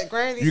nowadays.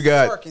 Granny's you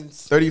got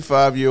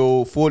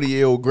 35-year-old,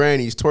 40-year-old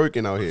grannies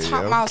twerking out here,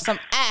 talking about some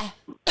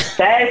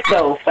Fast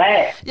though,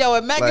 fast. Yo,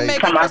 if Megan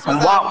make a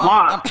Christmas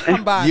album,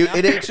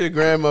 it ain't your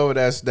grandmother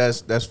that's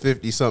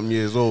 50-something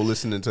years old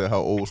listening to her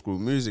old school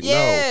music.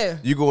 Yeah. No,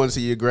 you going to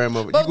see your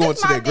grandmother. You going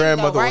to their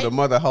grandmother or the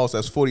mother house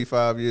that's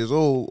 45 years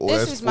old or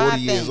that's 40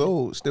 years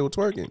old, still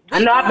twerking. I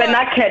know. I better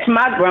not catch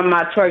my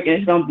grandma twerking.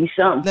 It's gonna be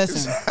something.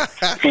 Listen,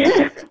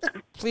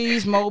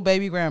 Please, Mo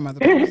baby grandmother,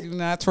 please do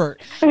not twerk.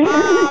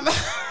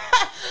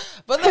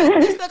 But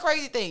look, this is the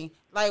crazy thing.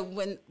 Like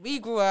when we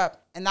grew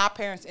up and our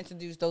parents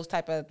introduced those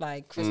type of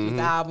like Christmas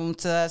album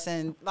to us,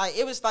 and like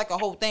it was like a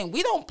whole thing.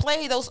 We don't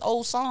play those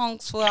old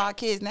songs for our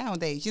kids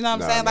nowadays. You know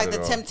what I'm saying? Like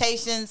the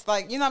Temptations,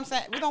 like you know what I'm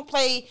saying? We don't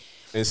play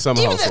in some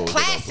even households, the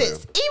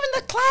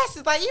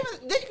classics. Like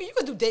even you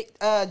could do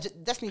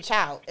Destiny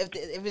Child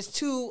if it's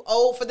too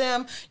old for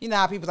them. You know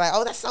how people are like,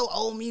 oh, that's so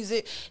old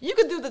music. You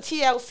could do the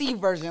TLC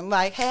version,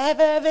 like have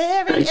a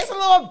very. It's a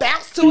little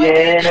bounce to it.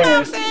 Yeah. You know what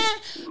I'm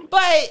saying?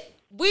 But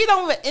we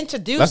don't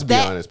introduce Let's be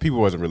honest. People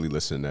wasn't really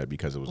listening to that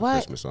because it was a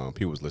Christmas song.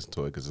 People was listening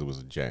to it because it was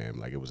a jam.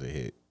 Like, it was a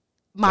hit.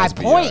 Let's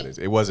point.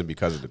 It wasn't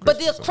because of the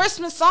Christmas songs. But the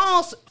Christmas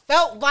songs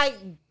felt like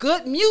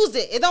good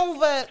music. It don't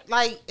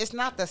it's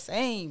not the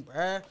same,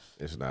 bruh.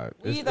 It's not.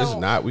 It's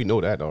not. We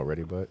know that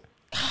already, but.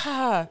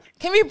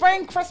 Can we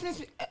bring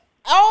Christmas...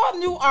 All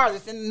new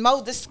artists, and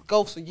Mo, this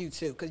goes for you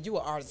too, because you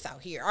are artists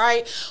out here. All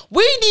right,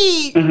 we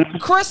need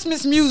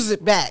Christmas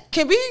music back.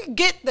 Can we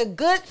get the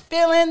good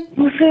feeling?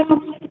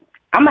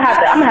 I'm gonna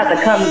have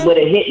to come with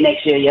a hit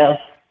next year, yo.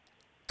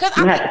 I'm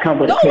gonna have to come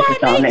with a Christmas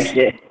song next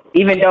year.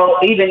 Even though,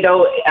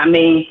 I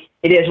mean,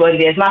 it is what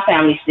it is. My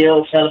family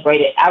still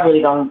celebrate it. I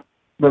really don't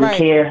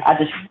care. I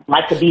just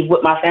like to be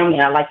with my family,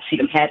 and I like to see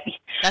them happy.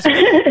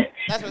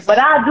 But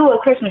I'll do a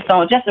Christmas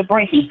song just to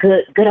bring some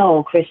good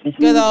old Christmas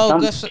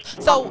music.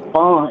 So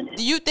fun.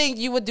 Do you think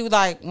you would do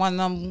like one of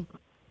them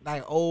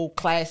like old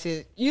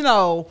classic, you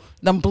know,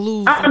 them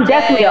blues? I'm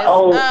definitely an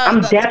old.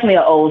 I'm definitely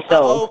an old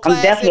soul.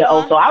 I'm definitely an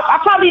old soul. I'll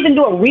probably even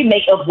do a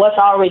remake of what's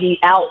already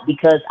out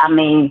because I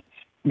mean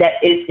that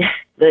is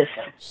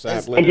listen.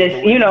 And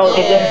just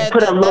just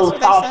put a little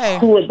sauce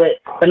to it,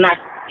 but not.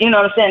 You know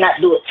what I'm saying?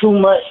 Not do it too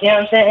much. You know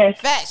what I'm saying?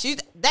 Facts. You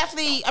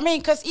definitely. I mean,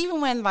 because even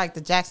when like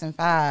the Jackson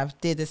 5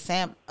 did the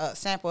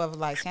sample of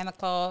like Santa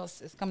Claus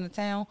is coming to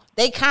town,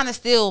 they kind of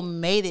still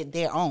made it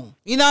their own.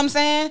 You know what I'm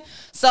saying?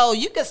 So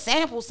you could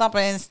sample something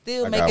and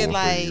still make it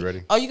like. You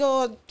ready? Oh, you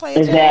gonna play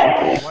a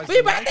jam? We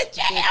about to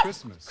jam.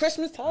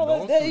 Christmas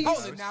holidays.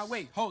 Hold it now.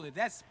 Wait. Hold it.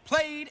 That's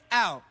played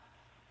out.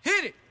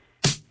 Hit it.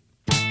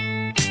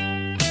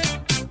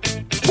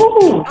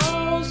 Woo.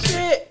 Oh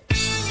shit.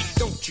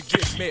 Don't you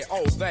give me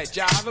all that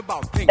jive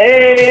about pink.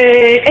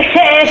 Hey.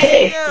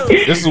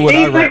 This is what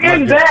I rap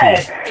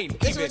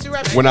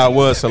to when I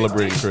was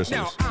celebrating Christmas.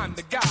 Now I'm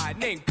the guy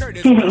named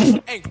Curtis,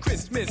 and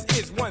Christmas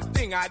is one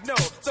thing I know.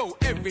 So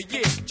every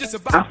year, just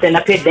about I'm sitting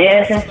up here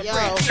dancing. Yo.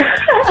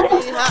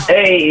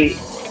 Hey.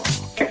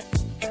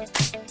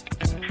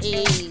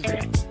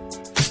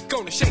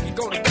 Gonna shake it,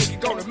 gonna bake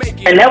it, gonna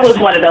make it. And that was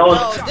one of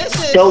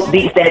those dope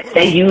beats that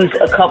they used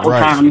a couple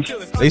times.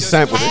 They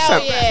sampled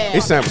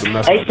the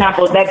mess. They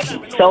sampled that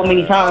so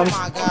many times. Oh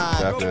my god.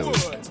 Definitely.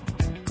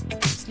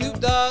 Snoop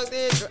Dogg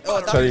did.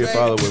 Tell your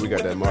father where we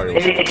got that Mario.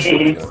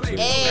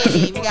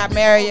 Hey, we got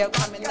Mario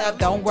coming up.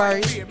 Don't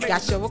worry.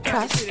 Got your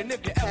request.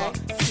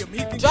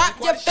 Okay.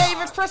 Drop your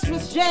favorite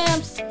Christmas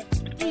jams.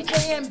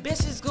 DJ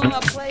Ambitious gonna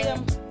play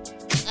them.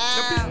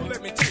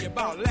 Let me tell you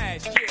about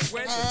last year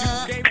when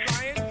the dude came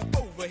flying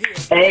over here.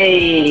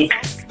 Hey.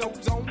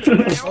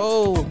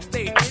 Oh.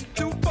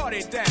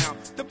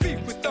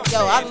 Yo,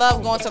 I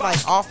love going to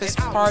like office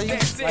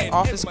parties, like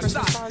office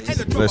Christmas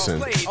parties.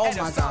 Listen. Oh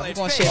my god, we're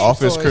gonna share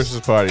office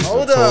Christmas parties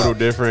are total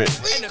different.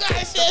 We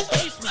gotta share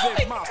stories. All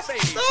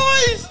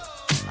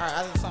right,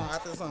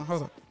 after the song,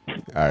 hold on. All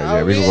right,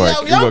 yeah, we're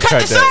gonna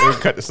cut that. We're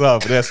gonna cut the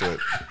song for this one.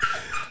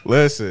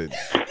 Listen.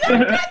 Cut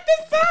the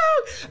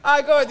song. All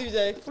right, go ahead,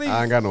 DJ, please.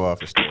 I ain't got no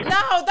office story.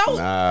 No, don't.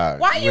 Nah,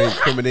 why you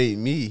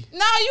incriminating me? No,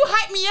 you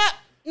hype me up.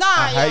 Nah,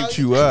 I hyped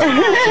you up so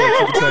you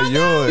can tell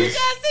yours.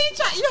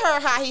 You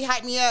heard how he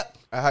hyped me up.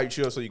 I hyped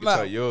you up so you can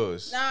tell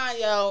yours. Nah,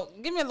 yo,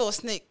 give me a little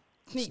sneak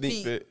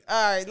peek.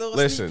 All right,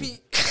 Listen,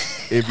 sneak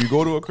peek. If you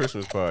go to a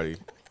Christmas party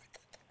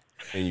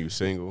and you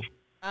single,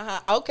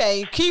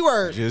 okay,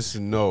 keyword. Just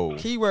know,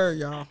 keyword,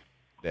 y'all,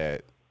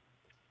 that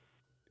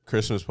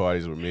Christmas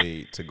parties were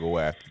made to go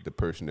after the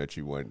person that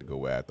you wanted to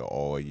go after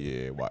all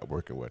year while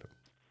working with them.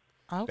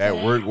 Okay.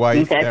 That work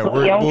wife,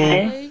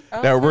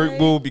 that work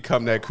boo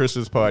become that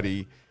Christmas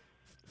party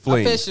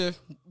fling. Fisher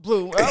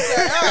blue. Okay, all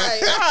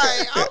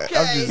right, okay.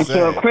 I'm just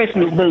saying.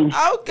 Christmas boo.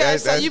 Okay,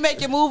 so you make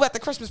your move at the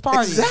Christmas party.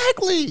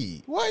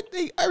 Exactly. What?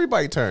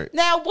 Everybody turn.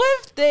 Now, what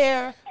if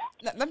they're...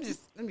 Let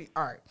me.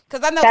 All right.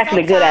 Because I know that's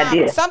a good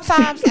idea.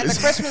 Sometimes at the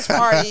Christmas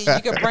party,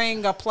 you can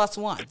bring a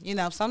 +1. You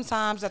know,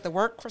 sometimes at the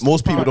work Christmas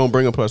most people don't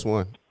bring a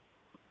 +1.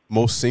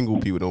 Most single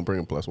people don't bring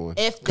a +1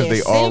 because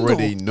they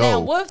already know. Now,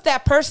 what if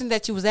that person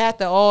that you was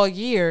after all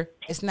year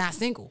is not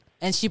single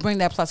and she bring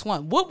that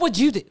 +1? What would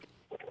you do?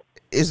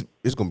 It's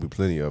gonna be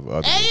plenty of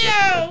other.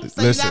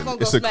 So listen,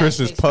 it's a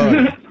Christmas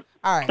party.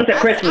 All right, it's a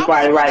Christmas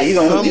party, right?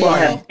 You're gonna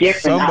have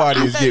different.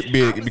 Somebody is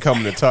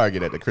becoming a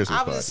target at the Christmas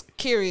party. I was just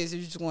curious if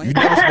you just want. You're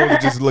never supposed to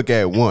just look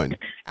at one.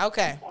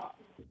 Okay,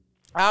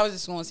 I was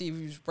just going to see if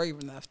you was brave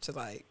enough to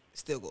like.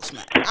 Still go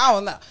smack. I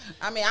don't know.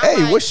 I mean,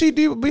 what she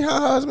did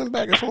behind her husband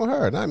back is on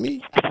her, not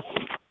me.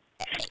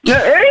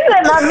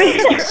 Not me.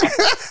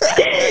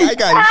 I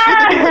got shit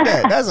to do with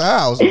that. That's her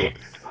house.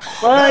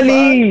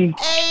 funny.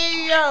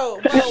 Hey, yo.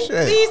 Well,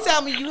 please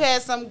tell me you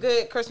had some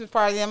good Christmas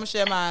parties. I'm going to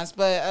share mine.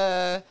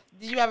 But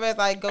did you ever,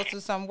 like, go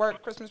to some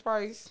work Christmas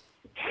parties?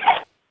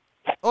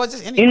 Or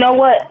just any? You know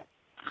what?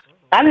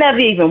 I never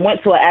even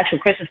went to an actual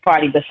Christmas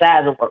party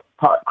besides a work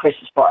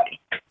Christmas party.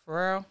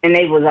 For real? And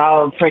they was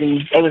all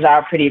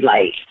pretty,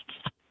 like,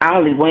 I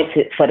only went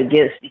for the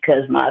gifts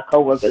because my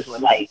coworkers were,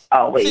 like,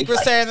 always Secret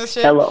Santa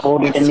shit? hella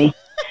older than me.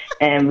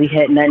 And we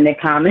had nothing in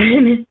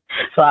common.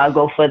 So I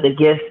go for the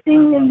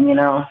gifting and, you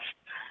know,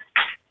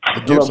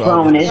 the gifts little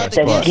bonus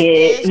to the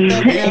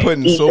kid.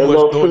 Putting so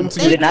much thought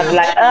into it. And I be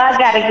like, oh, I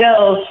gotta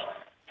go.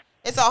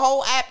 It's a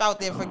whole app out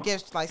there for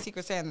gifts, like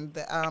Secret Santa,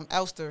 the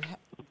Elster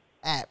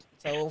app.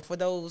 So for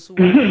those who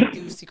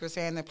do Secret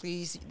Santa,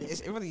 please,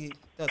 it really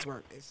does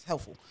work. It's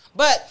helpful.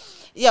 But,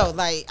 yo,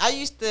 like, I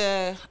used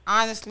to,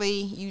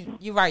 honestly,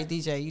 you're right,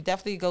 DJ. You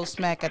definitely go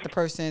smack at the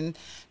person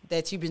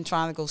that you've been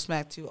trying to go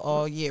smack to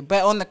all year.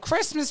 But on the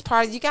Christmas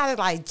party, you got to,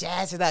 like,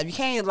 jazz it up. You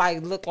can't,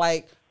 like, look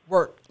like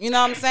work. You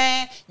know what I'm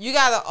saying? You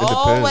got to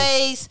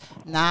always,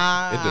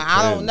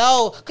 I don't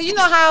know. Because you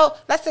know how,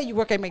 let's say you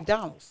work at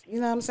McDonald's. You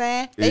know what I'm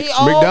saying?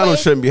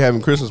 McDonald's shouldn't be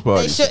having Christmas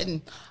parties. They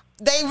shouldn't.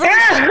 They really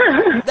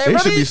shouldn't. They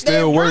should be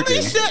still working.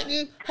 They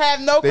shouldn't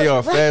have no. They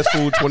are fast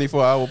food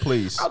 24-hour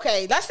place.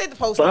 Okay, let's say the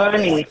post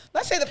office.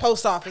 Let's say the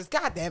post office.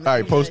 God damn it. All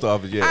right, post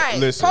office. Yeah, all right,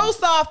 listen.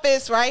 Post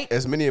office, right?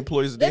 As many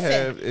employees as they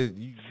have,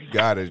 you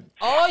got it.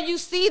 All you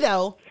see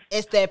though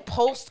is that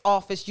post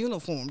office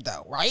uniform,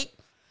 though, right?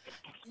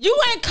 You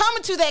ain't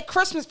coming to that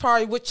Christmas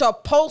party with your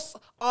post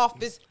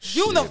office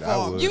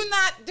uniform. You're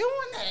not doing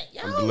that.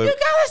 Yo, you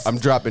gotta. I'm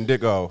dropping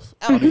dick off.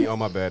 I mean, oh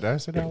my bad. Did I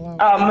say that out loud?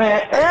 Oh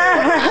man,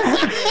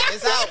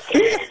 it's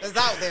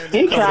out there.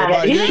 He's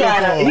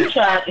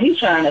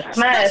trying to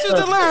smash. Special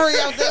delivery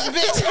of this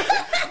bitch.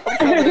 I'm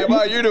coming in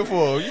my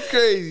uniform. You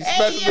crazy?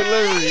 Special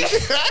delivery.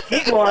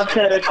 He going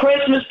to the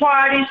Christmas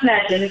party,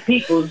 snatching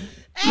people's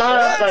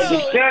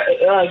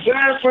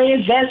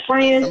girlfriends, best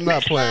friends. I'm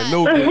not playing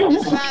no games.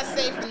 It's not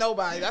safe for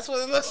nobody. That's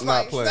what it looks I'm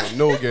like. not playing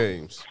no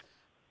games.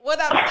 What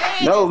I'm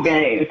saying? No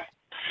games.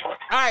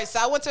 All right,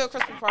 so I went to a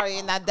Christmas party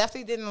and I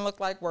definitely didn't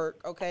look like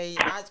work. Okay,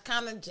 I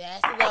kind of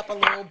jazzed it up a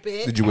little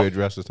bit. Did you wear a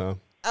dress this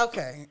time?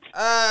 Okay.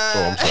 Oh,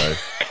 I'm sorry.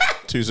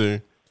 Too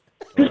soon.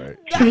 All right.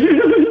 I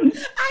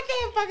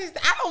can't fucking.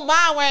 I don't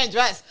mind wearing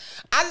dress.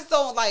 I just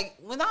don't like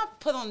when I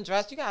put on a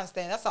dress. You gotta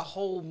understand that's a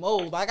whole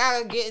mode. Like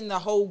I gotta get in the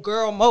whole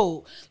girl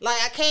mode. Like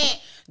I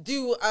can't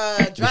do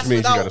dress. Which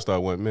means you gotta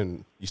start wanting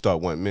men. You start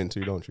wanting men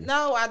too, don't you?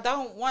 No, I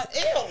don't want.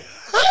 Ew.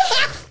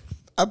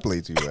 I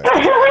play too much.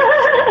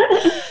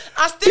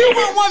 I still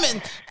want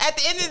women. At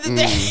the end of the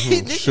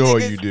day, sure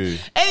you do.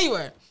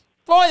 Anyway,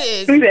 point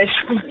is,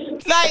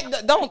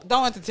 like, don't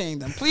entertain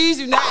them. Please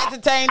do not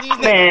entertain these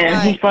niggas. Man,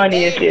 like, he's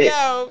funny as shit.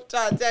 Yo,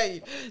 trying to tell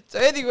you. So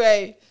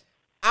anyway,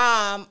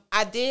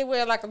 I did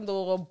wear like a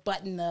little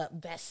button-up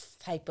vest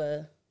type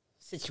of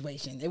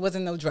situation. It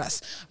wasn't no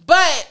dress,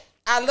 but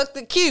I looked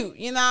cute.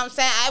 You know what I'm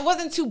saying? I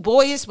wasn't too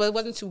boyish, but it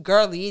wasn't too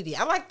girly either.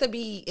 I like to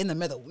be in the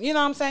middle. You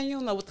know what I'm saying? You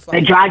don't know what the fuck.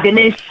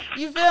 Androgynous.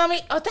 You feel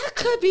me? Oh, that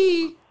could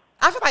be.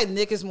 I feel like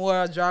Nick is more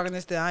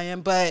androgynous than I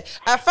am, but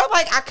I felt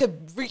like I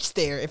could reach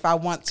there if I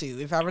want to,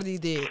 if I really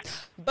did.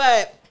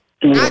 But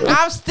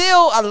I'm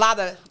still a lot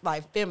of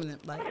like feminine.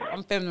 Like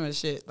I'm feminine as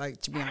shit. Like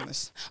to be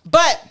honest.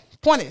 But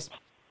point is,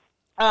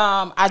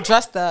 I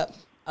dressed up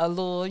a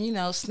little,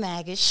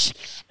 snaggish,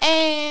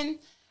 and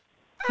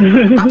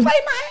I played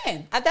my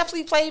hand. I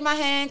definitely played my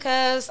hand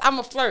because I'm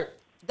a flirt.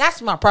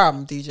 That's my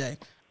problem, DJ.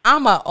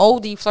 I'm an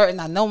oldie flirt,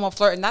 and I know I'm a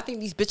flirt, and I think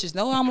these bitches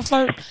know I'm a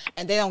flirt,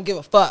 and they don't give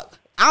a fuck.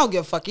 I don't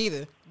give a fuck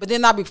either. But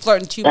then I'll be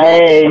flirting too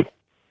much,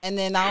 and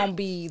then I don't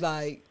be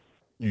like...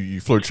 You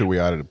flirt your way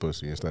out of the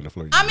pussy instead of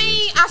flirting. I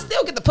mean, I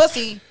still get the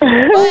pussy, but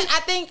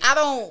I think I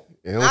don't...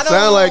 It don't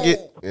sound like it.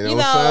 It don't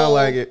sound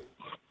like it.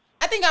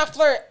 I think I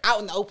flirt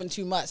out in the open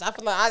too much. I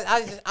feel like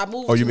I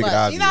move too you make much. It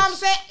obvious. You know what I'm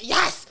saying?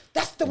 Yes,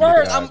 that's the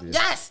word.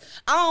 Yes,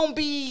 I don't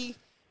be.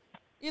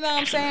 You know what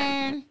I'm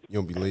saying? You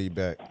don't be laid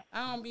back.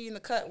 I don't be in the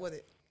cut with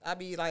it. I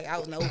be like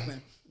out in the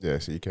open. Yeah,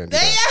 so you can't do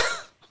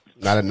that.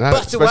 Not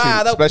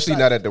especially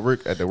not at the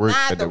work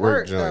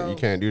joint. You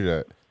can't do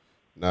that.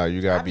 No,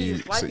 you gotta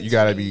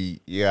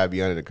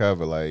be under the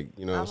cover, like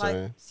what I'm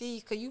saying.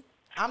 See,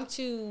 I'm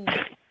too.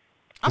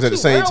 Because at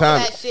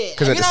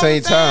the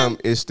same time,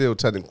 it's still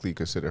technically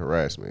considered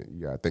harassment.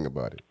 You gotta think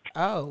about it.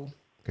 Oh.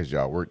 Because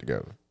y'all work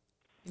together.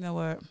 You know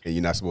what? And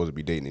you're not supposed to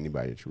be dating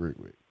anybody that you work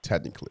with,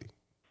 technically.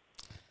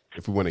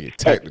 If we want to get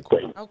technical.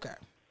 Okay.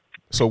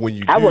 So when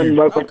you I wouldn't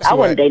work with, I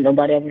wouldn't date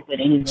nobody ever with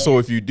anybody. So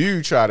if you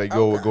do try to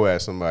go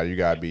at somebody, you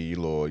gotta be a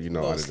little,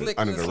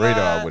 under the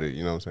radar with it.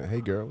 You know what I'm saying?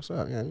 Hey girl, what's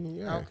up? Yeah.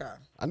 Okay.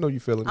 I know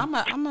you feeling it. I'm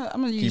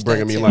gonna use Keep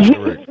bringing me lunch to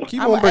work.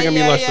 Keep on bringing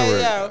me lunch to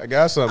work. I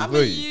got something for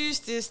you. I'm gonna use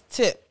this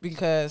tip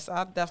because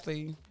I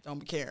definitely don't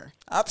be caring.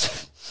 I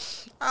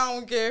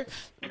don't care.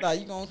 Like,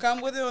 you gonna come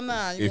with it or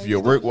not? If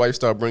your work wife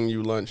start bringing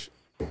you lunch,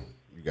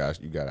 you got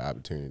an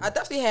opportunity. I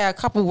definitely had a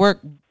couple work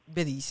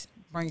biddies.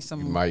 Bring some.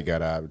 You might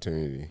got an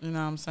opportunity. You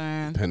know what I'm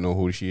saying? Depending on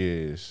who she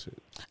is.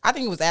 I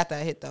think it was after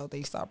I hit though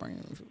they stopped bringing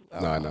me food.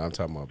 No, I'm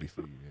talking about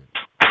before you did.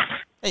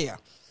 Yeah.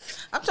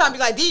 I'm trying to be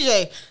like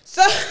DJ.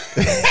 So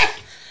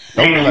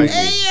don't be like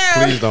me.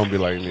 Please don't be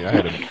like me.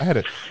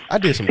 I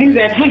did some. He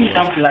said, please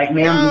don't be like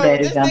me. I'm a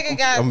bad example.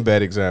 I'm a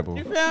bad example.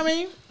 You feel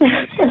me?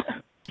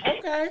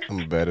 Okay.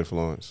 I'm a bad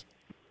influence.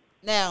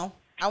 Now,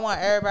 I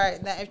want everybody.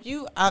 Now, if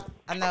you, I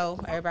know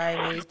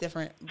everybody is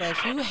different, but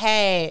if you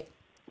had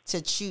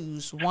to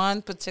choose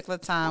one particular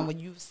time when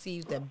you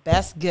received the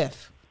best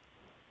gift,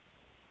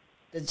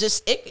 it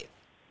didn't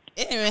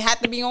even have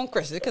to be on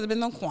Christmas. It could have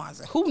been on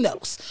Kwanzaa. Who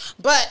knows?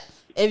 But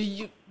if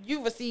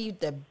you received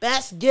the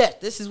best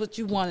gift, this is what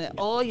you wanted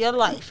all your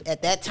life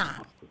at that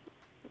time.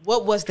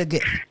 What was the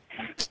gift?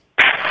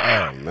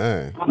 Oh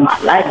man, my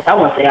life. I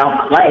won't say all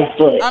my life,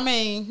 but I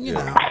mean, you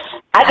know.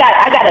 I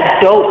got a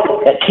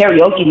dope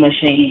karaoke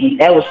machine.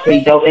 That was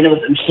pretty dope, and it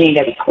was a machine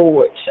that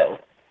records. So,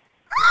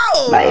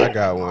 I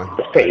got one.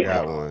 I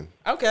got one.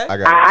 Okay.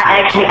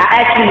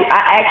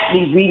 I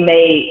actually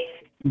remade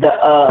the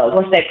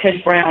what's that Chris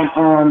Brown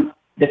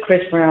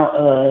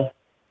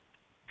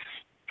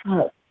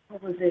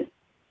what was it?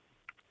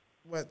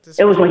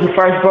 It was when he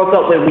first broke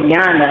up with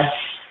Rihanna.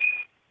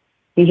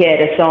 He had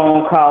a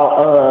song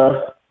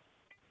called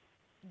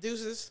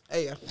Deuces.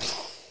 Hey, yeah.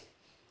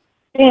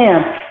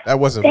 Damn. That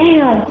wasn't.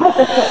 Damn. What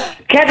the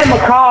fuck? Kevin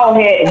McCall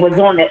was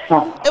on that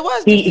song. It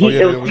was.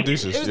 It was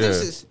Deuces. It was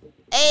Deuces.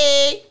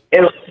 Hey.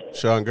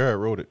 Sean Garrett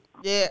wrote it.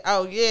 Yeah.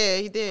 Oh yeah,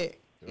 he did.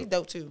 He's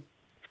dope too.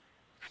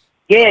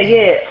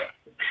 Yeah.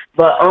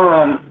 But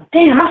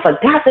damn, I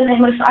forgot the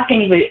name of the song. I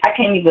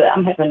can't even.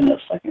 I'm having a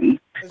fucking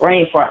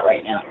brain fart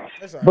right now.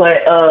 Right.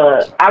 But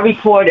I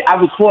recorded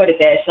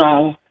that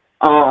song.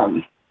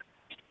 On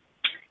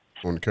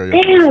the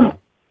karaoke. Damn.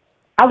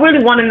 I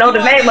really want to know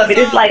the name of it.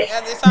 It's like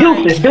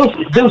Deuces. Yeah,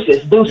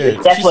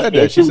 that's what it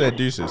is. She said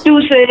Deuces.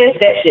 Deuces,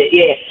 that shit,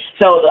 yeah.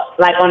 So,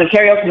 like on the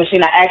karaoke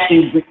machine, I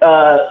actually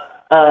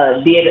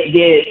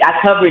I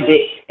covered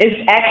it.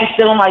 It's actually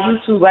still on my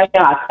YouTube right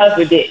now. I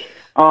covered it.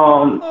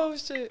 Oh,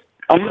 shit.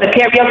 On the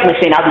karaoke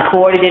machine, I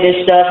recorded it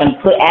and stuff and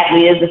put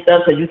ad-libs and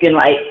stuff so you can,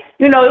 like,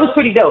 you know, it was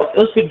pretty dope. It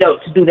was pretty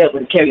dope to do that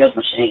with the karaoke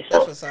machine.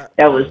 So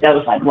that was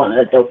like one of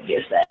the dope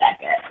gifts that I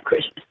got for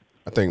Christmas.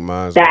 I think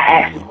mine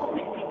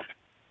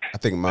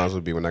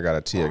would be when I got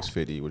a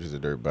TX50, which is a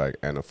dirt bike,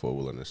 and a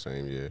 4-wheeler in the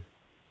same year.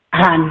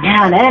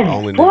 Now that's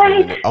only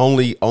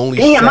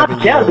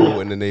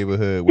 7-year-old in the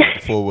neighborhood with a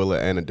 4-wheeler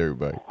and a dirt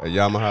bike, a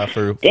Yamaha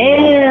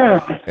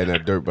 4-wheeler and a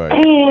dirt bike.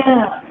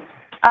 Damn,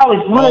 I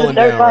was one of the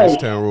dirt bikes.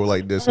 Town road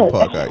like this in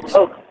Park Heights.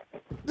 And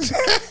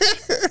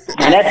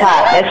that's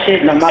hot. That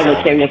shit in my little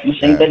karaoke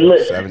machine. But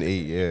look, 7,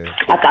 8, yeah.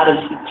 I thought it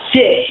was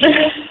shit.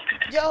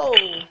 Yo,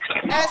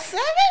 at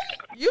 7,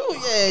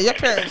 your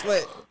parents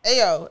lit. Hey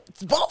yo,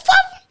 it's both of them.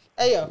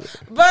 Hey yo,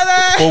 but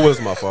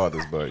 4-wheeler's my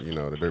father's, but you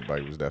know the dirt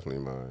bike was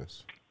definitely mine.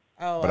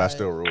 Oh, but I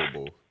still rode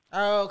both.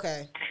 Oh,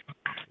 okay.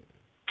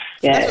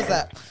 Yeah. That's what's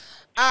up.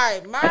 All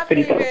right, my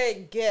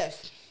favorite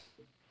gift.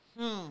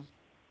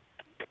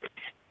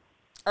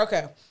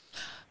 Okay.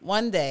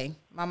 One day,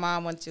 my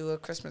mom went to a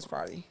Christmas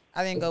party.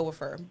 I didn't go with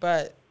her,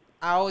 but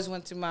I always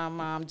went to my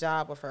mom's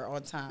job with her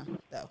on time,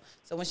 though.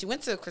 So when she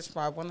went to the Christmas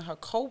party, one of her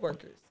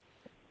coworkers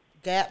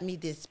got me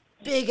this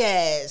big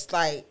ass,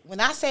 like,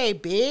 when I say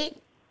big,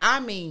 I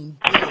mean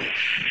big.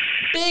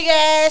 Big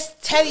ass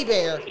teddy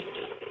bear.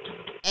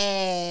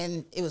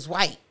 And it was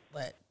white,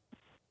 but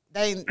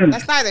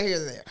that's neither here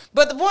nor there.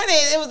 But the point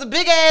is, it was a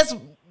big ass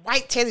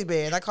white teddy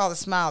bear, and I call it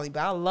Smiley,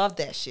 but I love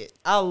that shit.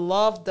 I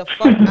love the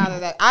fuck out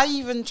of that. I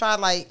even tried,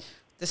 like,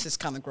 this is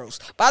kind of gross,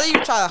 but I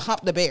even tried to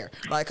hump the bear,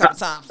 like, a couple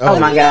times. Oh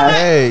my God.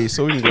 Hey,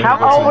 so we can go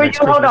How old were you?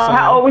 Hold on.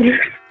 How old were you?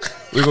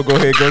 We're going to go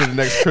ahead and go to the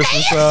next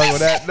Christmas song with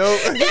that note.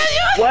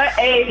 What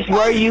age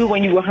were you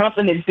when you were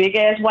humping this big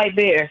ass white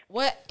bear?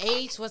 What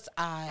age was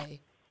I?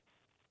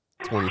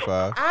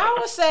 25. I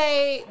would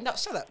say, no,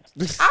 shut up.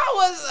 I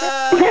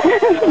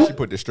was, She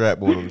put the strap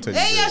on the teddy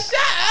bear. Hey,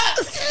 shut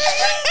up.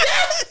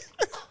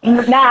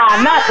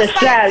 Nah, not the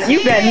strap.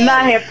 You better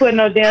not have put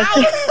no damn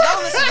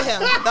Don't listen to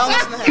him. Don't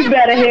listen to him.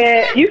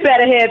 You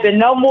better have been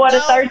no more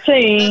than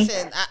 13.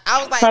 Listen,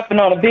 I was like, humping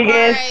on a big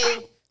ass.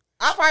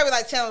 I probably was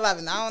like 10,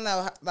 11. I don't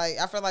know. Like,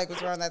 I feel like it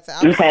was around that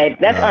time. Okay,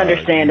 that's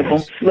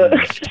understandable. Look,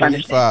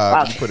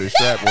 25. You put a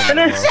strap on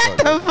that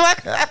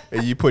motherfucker.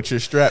 And you put your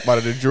strap out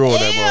of the drawer of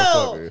that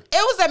motherfucker. It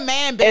was a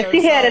man bear. If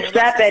she had a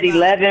strap at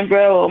 11,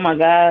 bro, oh my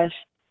gosh.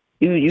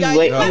 You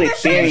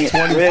experienced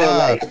 25. Real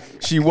life.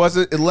 She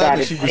wasn't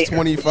 11. She was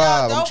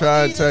 25. I'm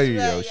trying to tell you,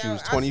 yo. She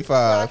was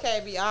 25. I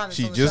can't be honest.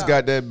 She just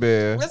got that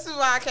bear. This is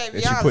why I can't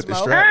be honest. And she put the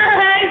strap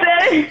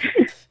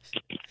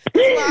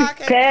on.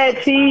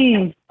 Bad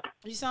team.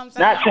 You see what I'm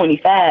saying? Not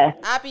 25.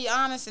 I be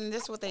honest, and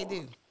this is what they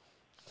do.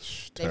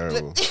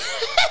 Terrible. So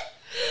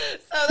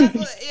that's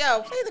what,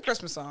 play the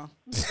Christmas song.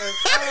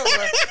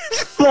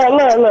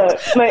 Look.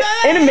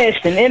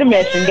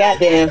 Intermission,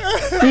 goddamn.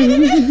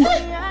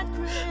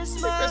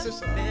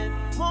 Christmas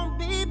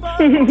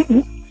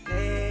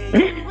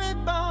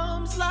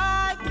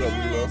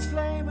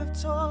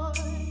song.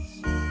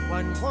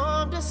 One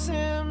warm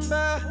December,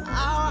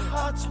 our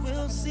hearts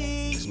will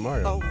see It's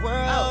Mario. a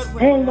world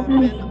where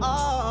women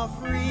are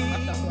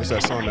free. It's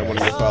that song that one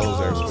of your followers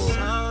asked for.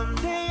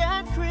 Someday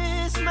at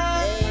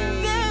Christmas,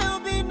 there'll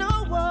be no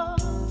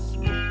wars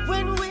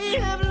when we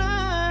have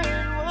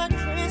learned what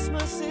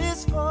Christmas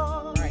is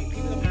for.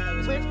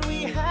 When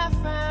we have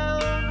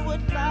found what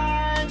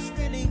life's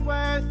really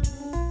worth,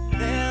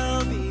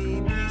 there'll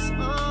be peace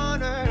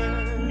on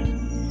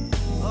earth.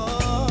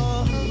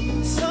 Oh,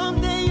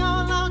 someday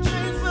all our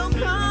dreams will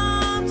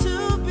come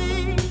to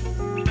be.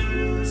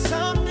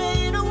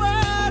 Someday in a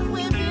world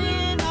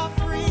women are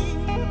free.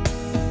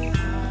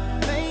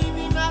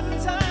 Maybe not in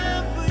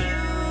time for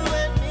you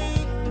and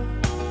me,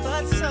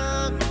 but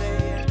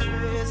someday at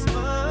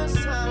Christmas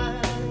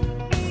time.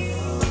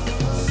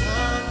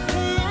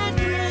 Someday at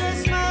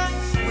Christmas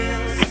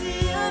we'll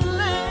see a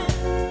land,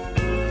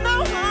 no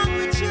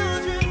hungry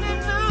children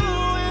and no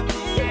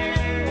empty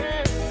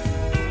hands.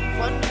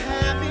 One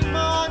happy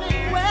morning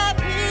where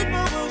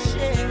people will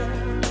share,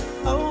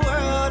 a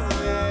world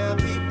where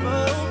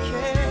people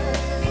care.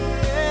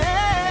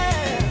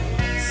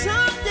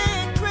 Someday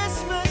at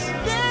Christmas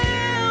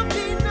there'll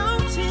be no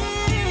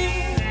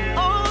tears.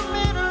 All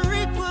men are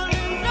equal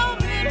and no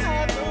men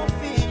have no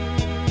fear.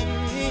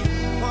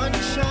 One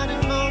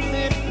shining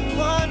moment,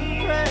 one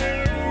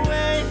prayer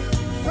away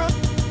from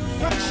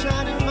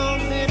shining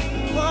moment,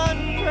 one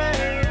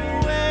prayer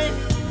away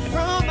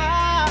from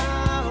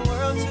our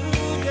world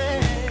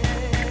today.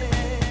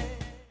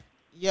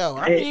 Yo,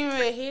 I didn't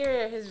even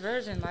hear his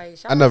version. Like,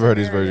 I never heard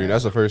his version.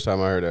 That's the first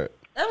time I heard that.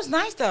 That was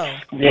nice though.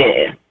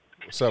 Yeah,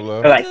 What's up,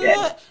 love? I like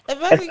that. It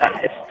really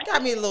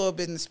got me a little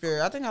bit in the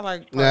spirit. I think I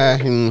like Nah,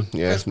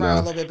 Chris Brown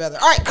a nah. little bit better.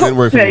 All right, cool. Didn't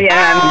work for me.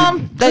 Yeah,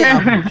 There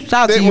you go. Shout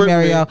out to Didn't you, work for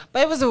me. Mario.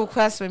 But it was a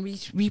request, and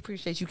we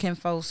appreciate you, Kim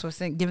Foles,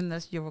 for giving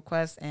us your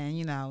request. And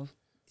you know,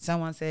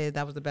 someone said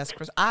that was the best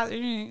Chris.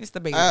 It's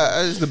debatable.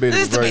 It's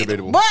debatable. It's Very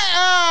debatable. debatable.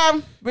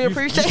 But we You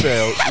appreciate.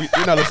 failed.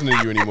 We're not listening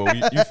to you anymore.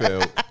 You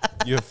failed.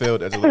 You have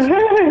failed as a listener.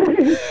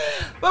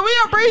 But we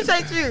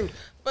appreciate you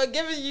for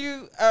giving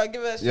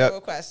us Yep. your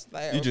request.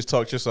 Like, You just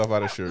talked yourself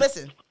out of shirt.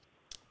 listen.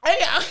 Hey,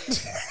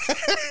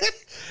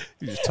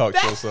 You just talked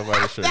yourself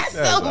out of shirt. That's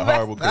That's so a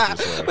horrible messed up.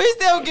 Christmas song. We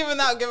still giving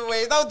out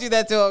giveaways. Don't do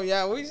that to him,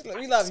 yo.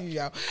 We love you,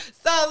 yo.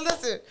 So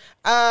listen,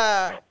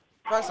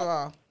 first of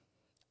all,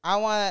 I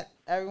want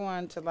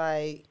everyone to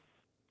like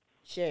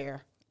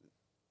share,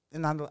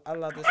 and I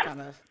love this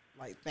kind of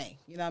like thing.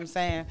 You know what I'm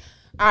saying?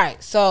 All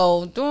right.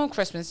 So during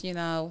Christmas, you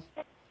know,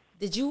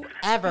 did you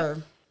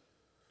ever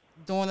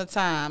during the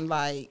time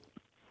like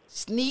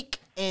sneak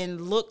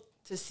and look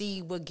to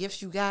see what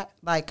gifts you got?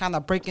 Like kind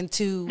of break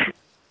into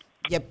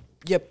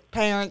your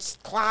parents'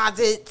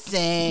 closets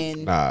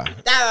and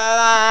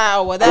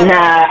or whatever.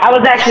 Nah, I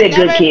was actually a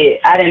good kid.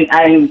 I didn't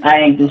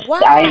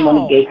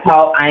want to get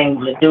caught. I didn't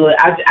want to do it.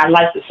 I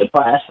like the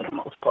surprise for the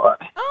most part.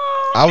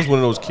 I was one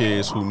of those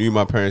kids who knew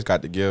my parents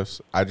got the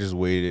gifts. I just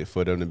waited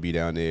for them to be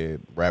down there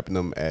wrapping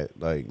them at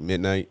like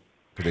midnight.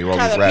 Because they were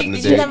always wrapping the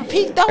Did you day. never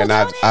peek those And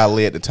I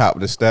lay at the top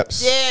of the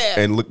steps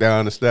and look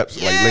down the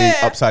steps, like lay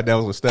upside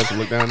down on the steps and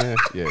look down there.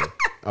 Yeah,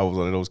 I was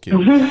one of those kids.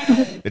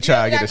 They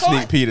try to get a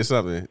sneak peek or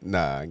something.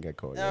 Nah, I ain't got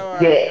caught yet. All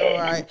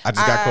right. I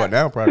just got caught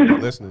now, probably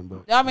not listening.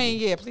 But I mean,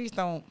 yeah, please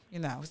don't,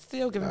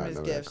 still give him his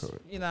never gifts. got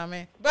caught. You know what I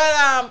mean? But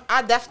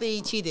I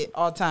definitely cheated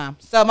all the time.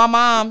 So my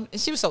mom, and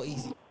she was so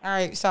easy. All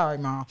right, sorry,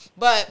 Mom.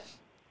 But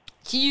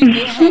she used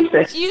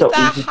to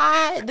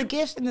hide the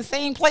gifts in the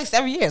same place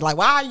every year. Like,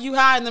 why are you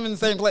hiding them in the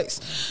same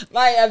place?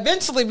 Like,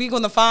 eventually we're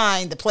going to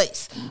find the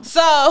place.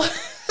 So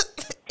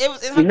it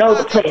was in her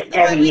the place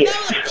every year.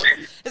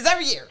 It's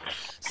every year.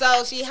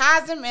 So she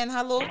hides them in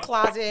her little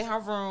closet in her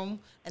room.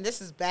 And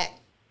this is back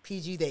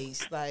PG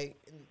days. Like,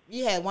 we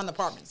had one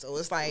apartment. So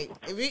it's like,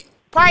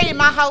 probably in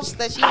my house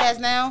that she has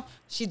now,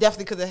 she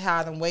definitely could have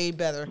hid them way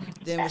better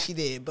than what she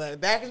did. But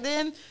back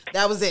then,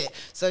 that was it.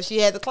 So she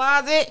had the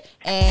closet,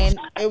 and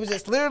it was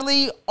just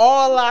literally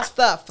all our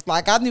stuff.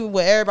 Like, I knew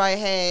what everybody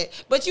had.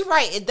 But you're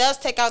right. It does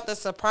take out the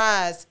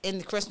surprise in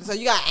the Christmas. So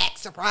you got to act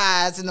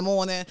surprised in the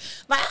morning.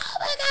 Like, oh,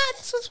 my God,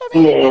 this was for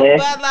me. Yeah.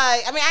 But,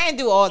 like, I mean, I didn't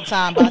do it all the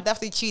time, but I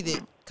definitely cheated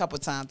a couple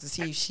of times to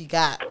see if she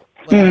got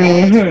what I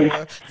asked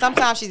for.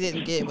 Sometimes she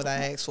didn't get what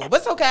I asked for. But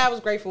it's okay. I was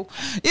grateful.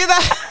 You know?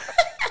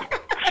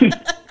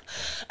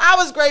 I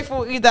was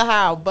grateful either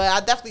how, but I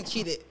definitely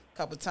cheated a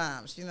couple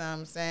times. You know what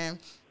I'm saying?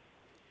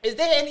 Is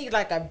there any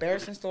like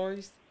embarrassing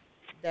stories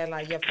that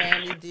like your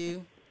family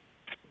do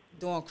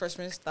during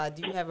Christmas? Like,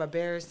 do you have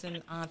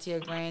embarrassing auntie or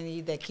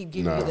granny that keep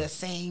giving you the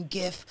same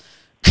gift?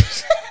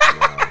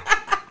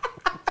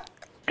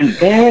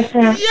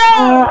 Embarrassing?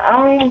 Yeah.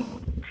 I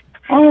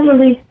don't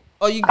really.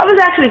 Oh, you? I was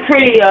actually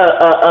pretty.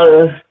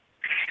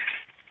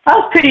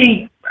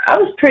 I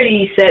was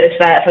pretty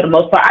satisfied for the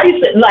most part.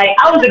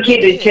 I was a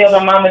kid to tell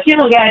my mom, if you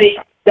don't got it,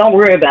 don't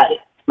worry about it.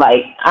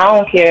 Like, I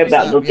don't care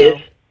about no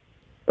gifts.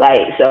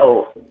 Like,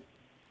 so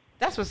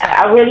That's what's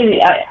I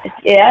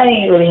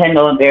ain't really had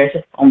no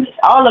embarrassing moments.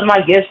 All of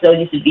my gifts though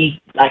used to be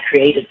like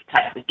creative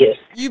type of gifts.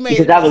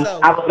 Because I was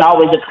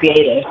always a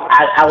creator.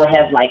 I would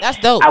have like that's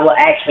dope. I would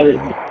actually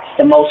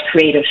the most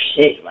creative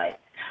shit like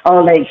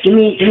give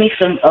me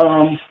some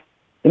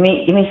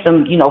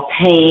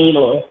paint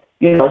or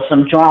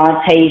some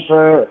drawn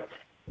paper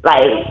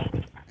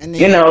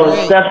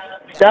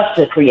stuff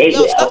to create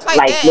with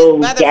like little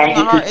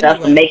gadgets and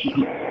stuff to make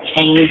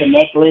chains and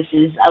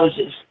necklaces. I was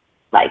just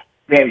like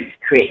very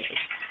creative.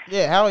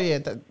 Yeah, hell yeah.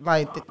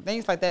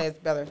 Things like that is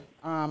better,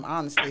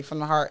 honestly, from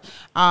the heart.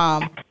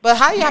 But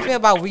how do y'all feel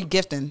about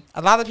regifting?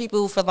 A lot of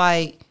people feel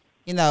like,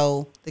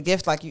 the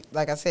gift,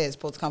 like I said, is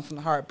supposed to come from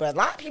the heart. But a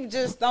lot of people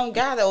just don't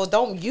got it or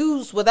don't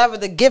use whatever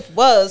the gift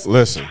was.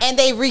 Listen. And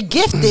they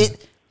regift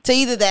it to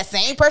either that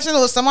same person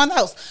or someone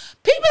else.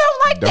 People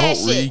don't like that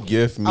shit. Don't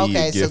re-gift me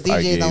a gift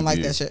I gave don't like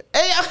you. that shit.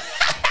 Hey,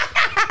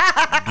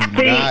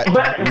 Do not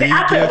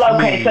re-gift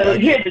me. So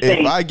here's the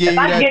thing. If I give you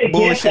that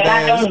bullshit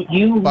ass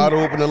bottle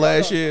opener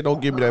last year,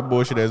 don't give me that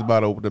bullshit ass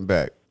bottle opener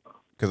back.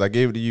 Because I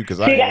gave it to you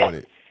because I didn't want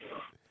it.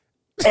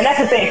 And that's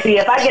the thing. See,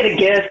 if I get a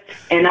gift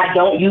and I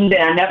don't use it,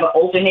 I never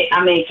open it,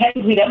 I mean,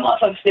 technically that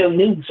motherfucker's still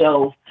new,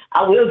 so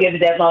I will give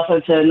that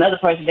motherfucker to another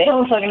person. They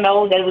don't fucking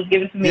know that it was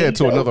given to me. Yeah,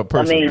 to another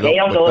person. I mean, they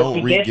don't know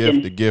it's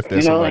re-gift the gift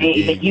that somebody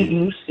gave you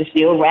used to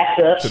still wrap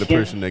up to the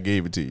person that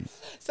gave it to you.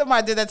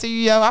 Somebody did that to you,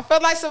 yo. I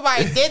felt like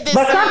somebody did this.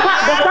 But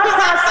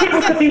sometimes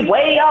people could be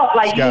way off.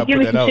 Like, you give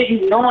me some shit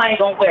you know I ain't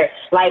gonna wear.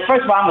 Like,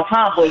 first of all, I'm a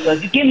tomboy, so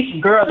you give me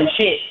some girly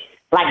shit,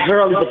 like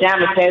girly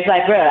pajamas, it's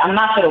like, bro, I'm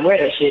not gonna wear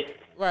that shit.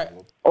 Right.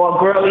 Or a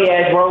girly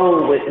ass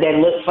robe that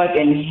looks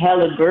fucking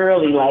hella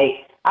girly.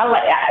 Like,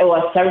 or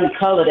a certain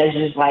color that's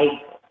just like,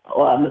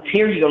 or a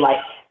material, like,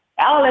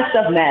 all that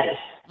stuff matters.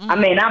 I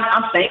mean,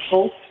 I'm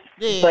thankful.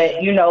 Yeah,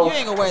 but, you ain't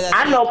gonna wear that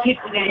I know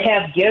people that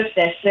have gifts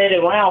that sit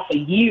around for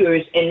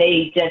years and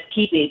they just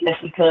keep it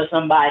just because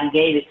somebody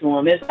gave it to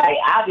them. It's like,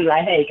 I'll be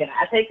like, hey, can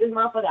I take this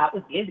motherfucker? I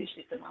would give this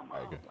shit to my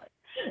mom.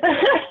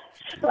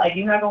 Like,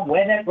 you're not gonna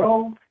wear that,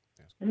 bro?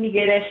 Let me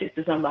get that shit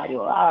to somebody.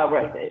 Well, I'll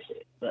write that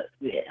shit. But,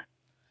 yeah.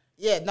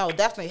 Yeah, no,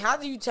 definitely. How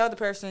do you tell the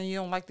person you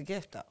don't like the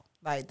gift, though?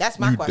 Like, that's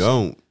my question. You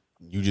don't.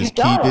 You just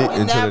keep it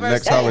until the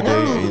next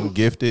holiday and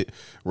gift it,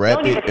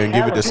 wrap it, and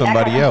give it to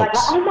somebody else. Like,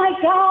 oh my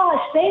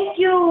gosh, thank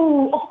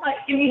you. Oh my,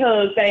 give me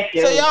hugs, thank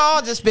you. So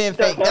y'all just being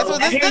fake. That's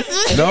what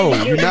this is. No,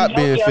 you're not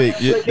being fake.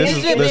 This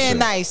is being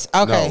nice.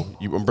 Okay.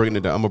 No, I'm breaking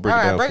it down. I'm gonna break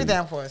it down. Break it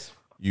down for us.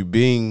 You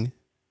being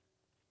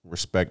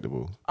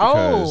respectable.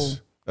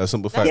 Because a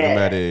simple fact of the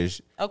matter is,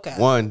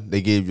 one,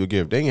 they gave you a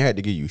gift. They ain't had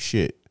to give you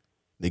shit.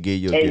 They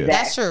gave you a gift.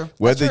 That's true.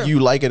 Whether you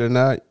like it or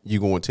not,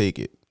 you're gonna take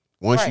it.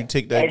 Once you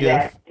take that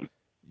gift,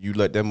 you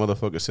let that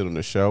motherfucker sit on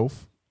the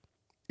shelf.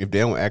 If they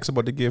don't ask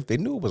about the gift, they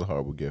knew it was a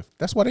horrible gift.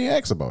 That's why they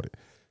asked about it.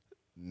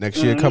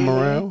 Next year come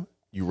around,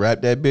 you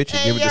wrap that bitch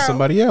and give it to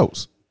somebody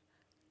else.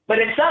 But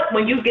it sucks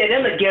when you get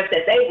them a gift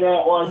that they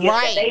want or a gift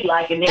that they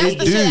like, and then that's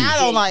the shit I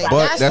don't like.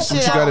 But that's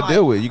what you got to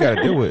deal with. You got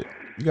to deal with.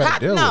 You got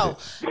to deal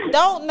with it.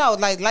 Don't know.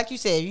 Like you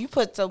said, you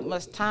put so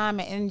much time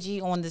and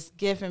energy on this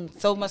gift and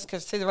so much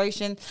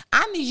consideration.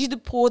 I need you to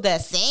pour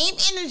that same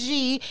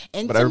energy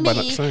into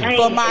me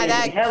for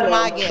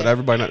my gift. But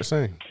everybody not the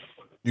same.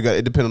 You got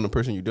it depends on the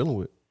person you're dealing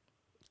with.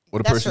 Or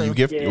the person you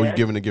gift or you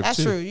giving a gift to.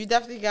 That's true. You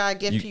definitely gotta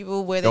give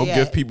people where they at. Don't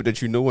give people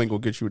that you know ain't gonna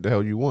get you what the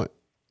hell you want.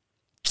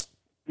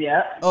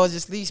 Yeah. Or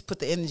just at least put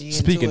the energy into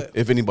it. Speaking,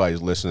 if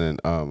anybody's listening,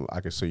 I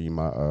can show you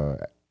my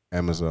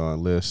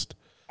Amazon list.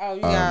 Oh,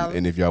 yeah.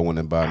 And if y'all want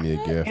to buy me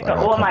a gift, I got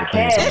all my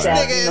cash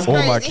app.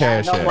 All my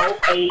cash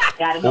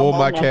app. All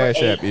my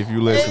cash app. If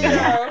you listen,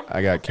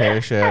 I got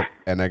Cash App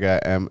and I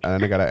got an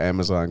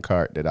Amazon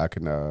cart that I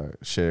can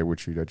share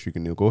with you that you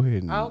can go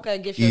ahead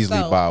and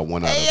easily buy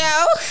one out of.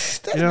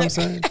 You know what I'm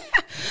saying?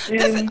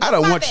 I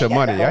don't want your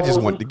money. I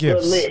just want the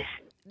gifts.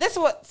 This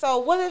what? So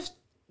what if,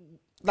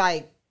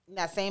 like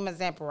that same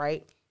example,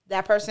 right?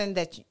 That person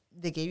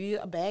they gave you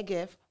a bad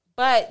gift.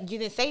 But you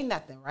didn't say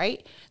nothing,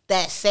 right?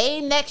 That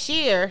same next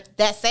year,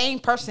 that same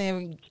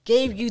person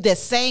gave you the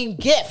same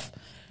gift.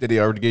 Did they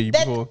already give you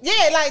before?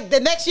 Yeah, like the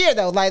next year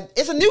though. Like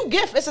it's a new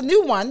gift. It's a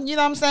new one. You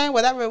know what I'm saying?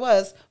 Whatever it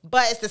was.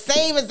 But it's the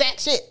same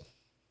exact shit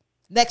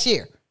next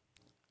year.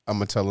 I'm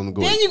going to tell them to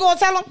go. Then you going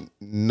to tell them?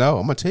 No,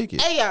 I'm going to take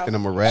it. And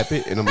I'm going to wrap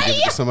it and I'm going to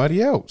give it to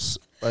somebody else.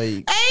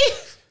 Like,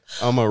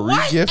 I'm going to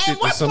re-gift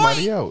it to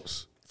somebody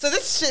else. So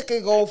this shit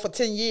can go for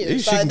 10 years.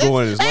 This shit can go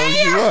on as long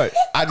as you want.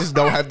 I just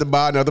don't have to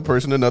buy another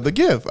person another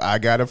gift. I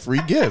got a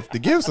free gift to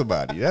give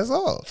somebody. That's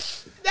all.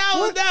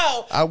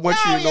 No. I want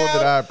you to know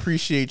that I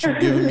appreciate you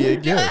giving me a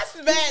gift. That's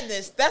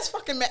madness. That's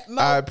fucking madness.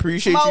 I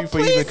appreciate you for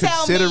even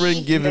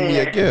considering giving me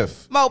a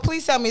gift. Mo,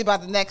 please tell me about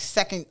the next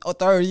second or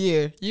third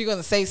year. You're going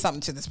to say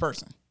something to this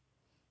person.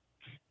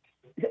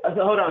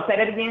 So hold on. Say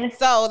that again.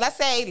 So let's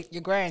say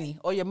your granny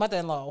or your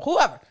mother-in-law,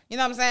 whoever. You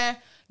know what I'm saying?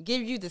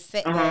 Give you the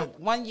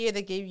 1 year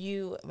they gave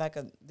you like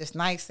this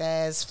nice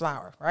ass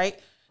flower, right?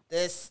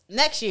 this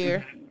next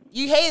year,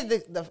 you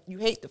hated you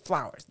hate the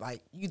flowers.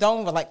 Like, you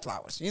don't even like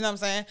flowers. You know what I'm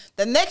saying?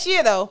 The next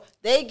year, though,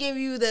 they give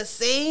you the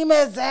same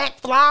exact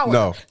flower.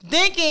 No.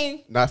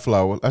 Thinking. Not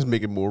flower. Let's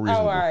make it more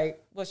reasonable. All right.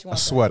 What you want?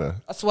 A sweater.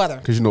 A sweater.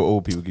 Because you know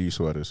old people give you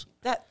sweaters.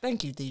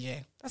 Thank you,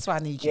 DJ. That's why I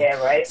need you.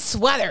 Yeah, right.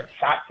 Sweater.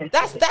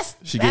 That's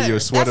She better. gives you a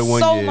sweater that's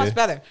one so year. much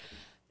better.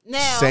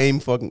 Now Same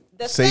fucking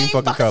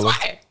color.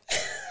 Sweater.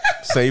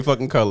 Same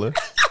fucking color.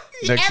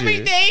 Next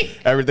year.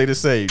 Everything the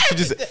same. She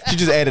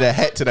just added a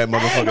hat to that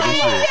motherfucker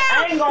this year.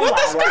 I ain't gonna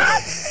lie.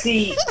 Right?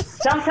 See,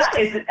 sometimes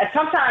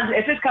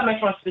if it's coming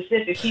from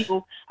specific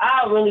people,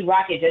 I'll really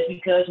rock it just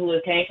because who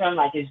it came from,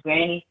 like his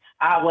granny.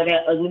 I'll wear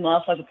that ugly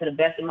motherfucker to the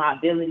best of my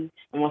ability.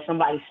 And when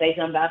somebody say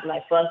something about it,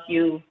 like, fuck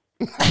you,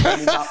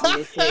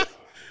 this shit.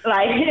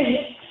 Like,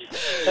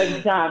 what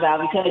you talking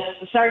about? Because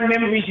certain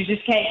memories you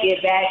just can't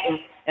get back.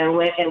 And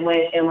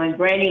when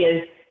granny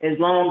is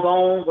long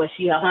gone, when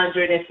she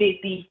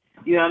 150,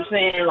 you know what I'm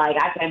saying? Like,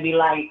 I can be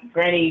like,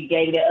 granny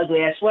gave me that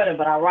ugly ass sweater,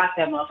 but I rock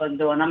that motherfucker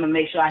door, and I'm gonna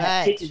make sure I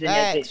have pictures in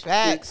that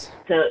bitch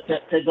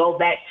to go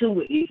back to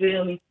it. You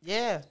feel me?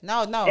 Yeah.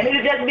 No. And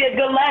it'll just be a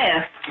good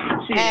laugh.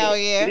 Shit. Hell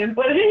yeah.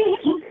 But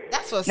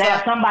that's what's now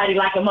up. somebody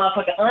like a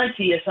motherfucking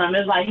auntie or something,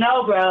 it's like,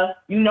 no, bro,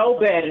 you know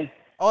better.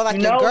 Or like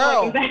you your know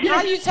girl. better.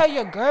 How do you tell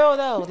your girl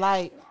though?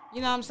 Like,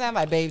 you know what I'm saying?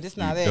 Like, babe, this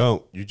not it.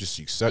 Don't. You just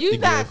accept You the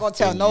not gift gonna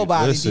tell and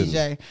nobody, listen,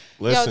 DJ.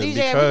 Listen, Yo, DJ, we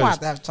because gonna have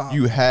to have talk.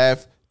 you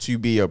have to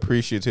be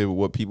appreciative of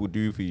what people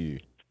do for you.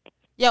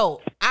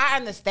 Yo, I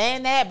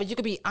understand that, but you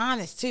can be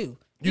honest too.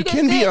 You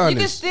can be honest. You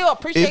can still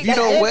appreciate if you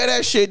don't wear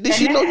that shit, then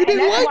she know you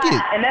didn't like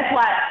it. And that's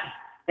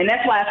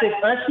why if it's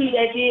auntie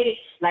that did it,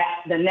 like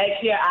the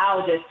next year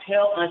I'll just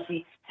tell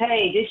auntie,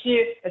 hey, this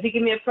year if you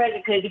give me a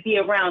present, could it be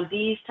around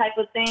these type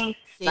of things?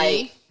 See?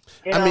 Like,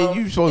 you I know, mean,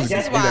 you supposed to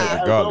do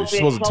that regardless.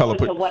 You're supposed to tell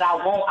her. What I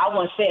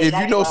want to say. If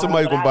you know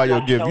somebody's gonna buy you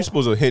a gift, you're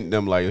supposed to hint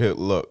them like, hey,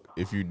 look,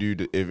 if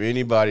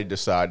anybody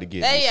decide to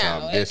get me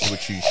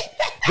something,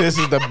 this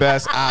is the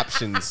best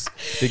options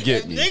to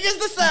get me.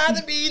 Niggas decide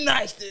to be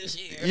nice this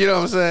year. You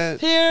know what I'm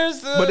saying?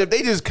 But if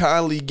they just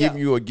kindly give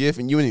you a gift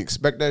and you didn't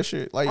expect that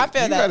shit, like,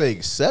 you gotta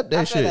accept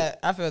that shit.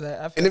 I feel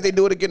that. And if they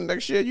do it again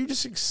next year, you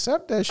just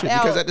accept that shit.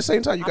 Because at the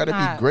same time, you gotta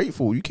be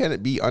grateful. You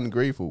can't be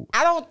ungrateful.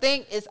 I don't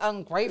think it's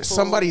ungrateful.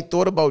 Somebody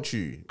thought about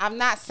you. I'm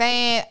not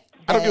saying.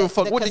 I don't give a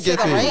fuck what the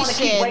gift is. I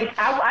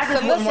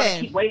just wouldn't want to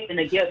keep wasting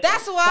the gift.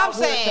 That's what I'm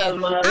saying.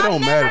 It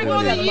don't matter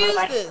what it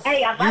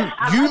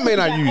is. You may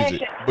not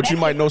use it, but you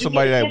might know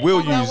somebody that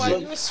will use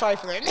it. You was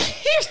trifling.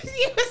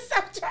 He was so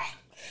trifling.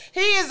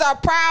 He is a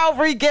proud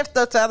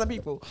regifter to other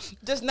people.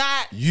 Just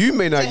not. You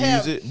may not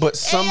use it, but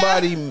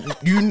somebody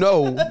you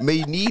know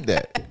may need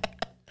that.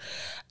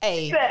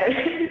 Hey,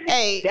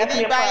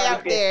 anybody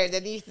out there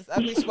that needs this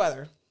ugly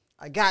sweater,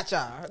 I got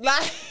y'all.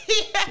 Like,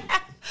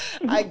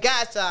 I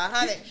got y'all,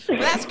 honey. But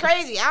that's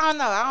crazy. I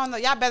don't know.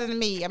 Y'all better than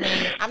me. I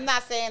mean, I'm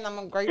not saying I'm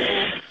ungrateful,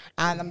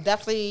 and I'm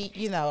definitely,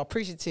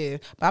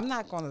 appreciative. But I'm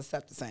not going to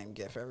accept the same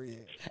gift every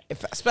year,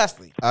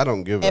 especially. I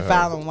don't give a if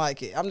I don't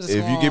like it. I'm just.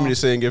 If you give me the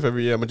same gift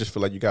every year, I'm gonna just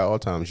feel like you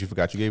got Alzheimer's. You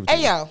forgot you gave it to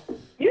me. Hey yo,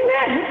 you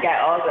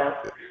got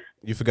Alzheimer's.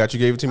 You forgot you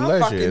gave it to me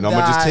last year, and I'm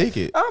gonna just take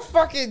it. I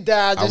fucking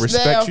died. I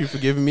respect you for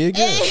giving me a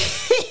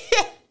gift.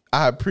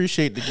 I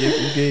appreciate the gift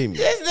you gave me.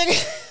 This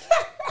nigga.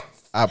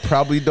 I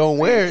probably don't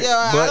wear it.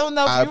 Yo, but I don't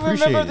know if you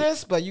remember it.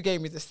 this, but you gave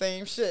me the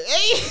same shit.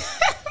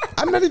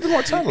 I'm not even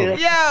gonna tell him.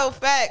 Yo,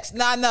 facts.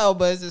 Nah, no,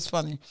 but it's just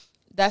funny.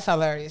 That's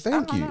hilarious.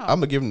 Thank you. I'm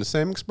gonna give him the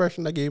same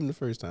expression I gave him the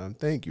first time.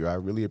 Thank you. I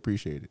really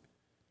appreciate it.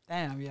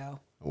 Damn, yo.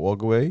 I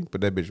walk away,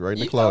 put that bitch right in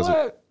the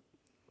closet.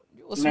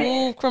 You a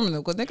smooth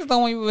criminal, because niggas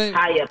don't even.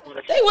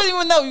 They wouldn't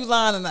even know you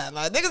lying or not.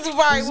 Like niggas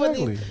probably wouldn't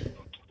even.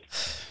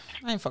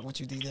 I ain't fucking with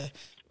you, DJ.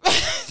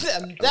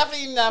 I'm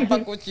definitely not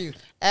fucking with you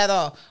at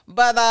all.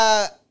 But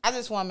I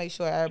just want to make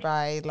sure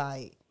everybody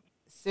like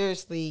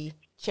seriously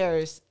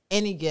cherish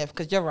any gift,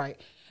 because you're right.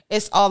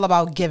 It's all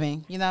about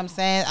giving. You know what I'm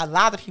saying? A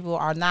lot of people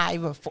are not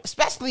even,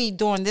 especially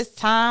during this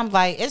time.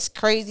 Like it's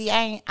crazy.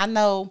 I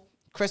know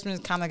Christmas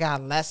kind of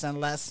got less and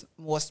less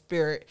more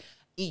spirit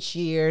each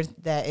year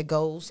that it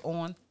goes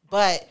on,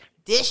 but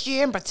this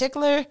year in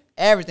particular,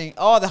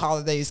 all the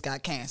holidays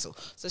got canceled.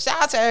 So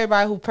shout out to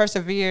everybody who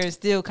persevered,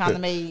 still kind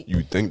of made.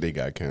 You think they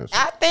got canceled?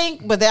 I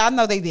think, but I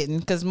know they didn't,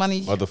 because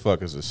money.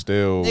 Motherfuckers are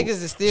still.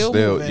 Niggas is still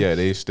moving. Yeah,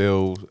 they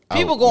still.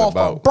 People going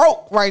for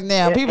broke right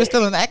now. Yeah, people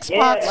still in Xbox.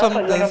 Yeah,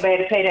 they're gonna be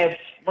able to pay that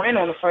rent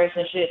on the first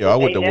and shit. Yo, I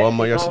went to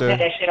Walmart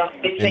yesterday,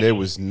 and there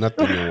was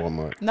nothing in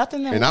Walmart.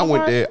 Nothing in Walmart? And I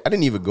went there. I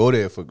didn't even go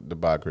there to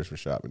buy Christmas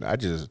shopping. I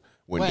just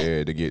went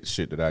there to get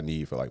shit that I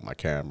need for like my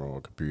camera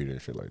or computer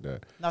and shit like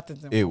that. Nothing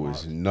in Walmart. It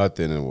was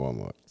nothing in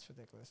Walmart. It's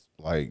ridiculous.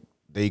 Like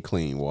they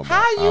clean Walmart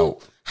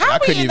out. How I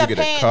couldn't even get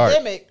a cart.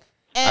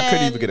 I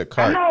couldn't even get a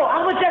cart. No,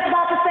 I was just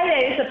about to say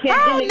that it's a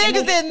pandemic. How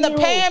niggas in the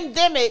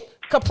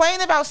pandemic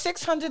complain about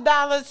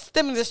 $600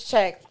 stimulus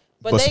check,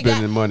 but they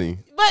spending got money.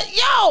 But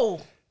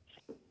yo.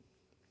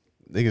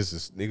 Niggas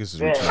is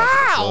reaching out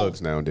to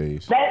plugs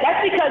nowadays.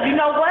 That's because you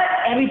know what?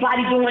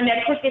 Everybody doing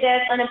that crooked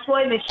ass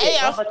unemployment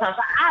shit all the time.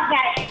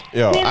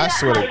 So I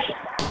swear to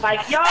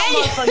Like y'all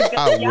motherfuckers,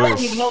 y'all don't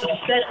even know what to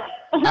say.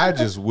 I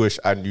just wish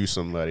I knew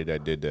somebody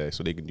that did that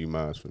so they can do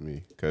mine for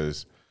me.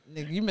 Because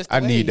I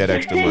need that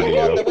extra money,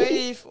 yo.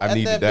 I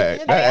need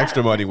that. That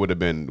extra money would have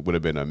been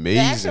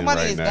amazing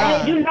right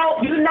now. You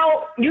know,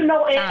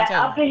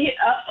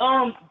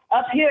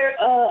 up here,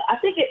 I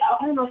think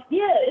I don't know,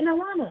 in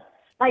Atlanta,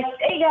 like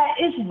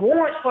it's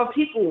warrants for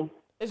people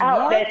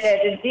out that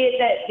did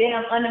that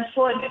damn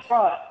unemployment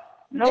fraud.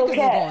 No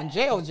cap. Going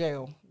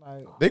jail.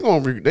 Like, but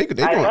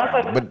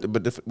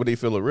what they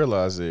fail to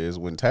realize is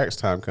when tax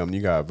time comes,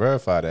 you gotta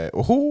verify that.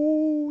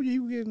 Oh,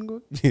 you getting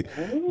good? You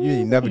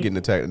ain't never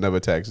getting another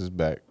taxes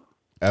back,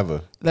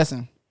 ever.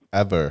 Listen,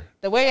 ever.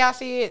 The way I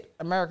see it,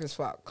 America's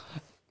fucked.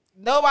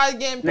 Nobody's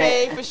getting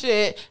paid for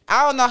shit.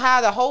 I don't know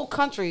how the whole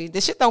country.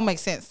 This shit don't make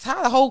sense.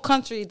 How the whole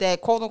country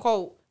that quote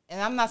unquote,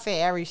 and I'm not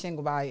saying every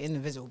single body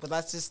individual, but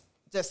that's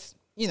just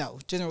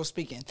general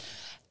speaking,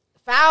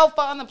 file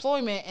for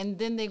unemployment, and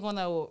then they're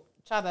gonna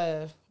try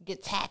to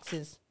get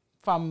taxes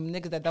from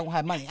niggas that don't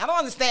have money. I don't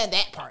understand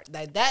that part.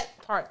 Like that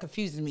part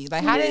confuses me.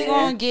 Like how they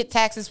gonna get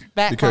taxes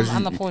back from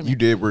unemployment? You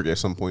did work at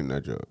some point in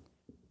that job.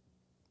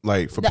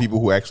 Like for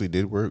people who actually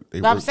did work, they.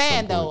 But I'm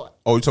saying though.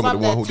 Oh, you talking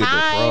about the one who did the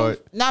fraud?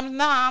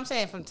 No, I'm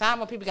saying from the time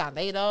when people got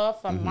laid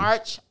off from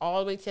March all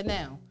the way to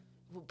now.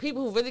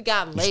 People who really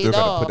got laid off. You still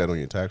got to put that on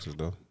your taxes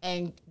though.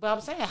 But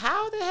I'm saying,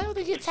 how the hell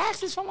they get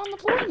taxes from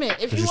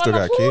unemployment if you still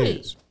unemployed? Got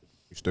kids.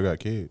 You still got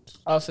kids.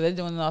 Oh, so they're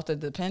doing it off the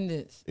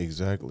dependents.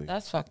 Exactly.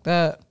 That's fucked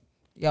up.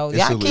 Yo,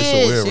 y'all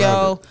kids,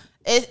 yo.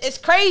 It's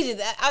crazy.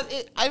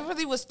 I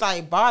really was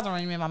like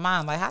bothering me in my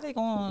mind. Like, how they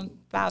going to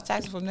file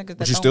taxes for niggas that don't got money?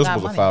 But you're still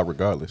supposed to file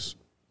regardless.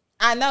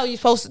 I know you're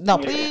supposed to. No,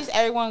 please,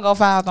 everyone go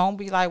file. Don't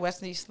be like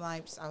Wesley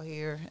Snipes out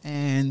here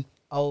and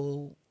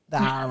the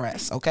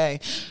IRS, okay?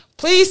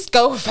 Please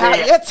go file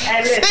your taxes.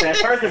 Hey, listen,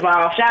 first of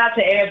all, shout out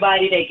to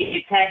everybody that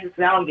get taxes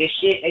and I don't get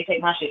shit. They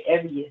take my shit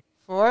every year.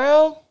 For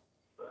real?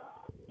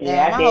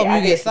 Yeah, I hope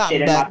you get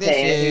something back this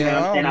year. You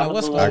know what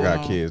I'm saying? I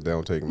got kids that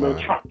don't take mine.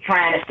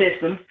 Trying to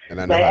system. And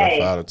I know how to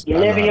file it. You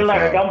live and you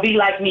learn. Don't be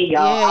like me,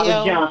 y'all. I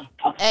was young.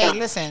 Hey,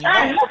 listen.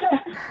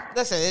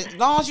 Listen, as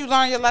long as you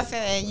learn your lesson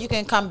and you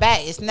can come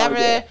back, it's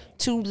never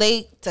too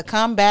late to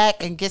come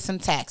back and get some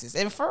taxes.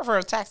 And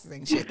for taxes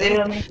and shit,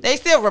 they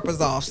still rip us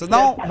off. So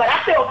don't. But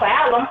I still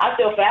file them.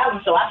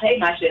 So I pay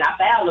my shit. I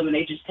file them and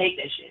they just take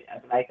that shit. I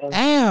be like,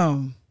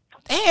 damn.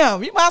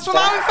 You might as well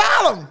not even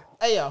file them.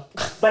 Hey yo.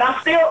 But I'm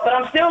still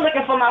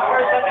looking for my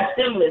first fucking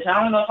stimulus.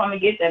 I don't know if I'm gonna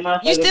get that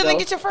motherfucker. You still didn't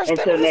get your first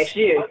until stimulus next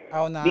year.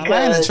 Oh no.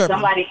 Because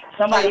somebody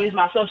used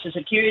my social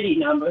security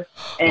number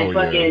and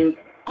fucking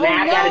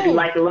I gotta do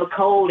like a little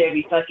code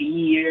every fucking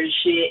year and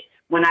shit.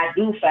 When I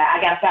do file,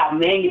 I gotta file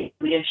manually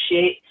and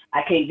shit.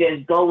 I can't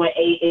just go in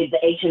the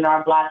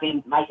H&R block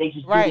and like they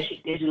just do this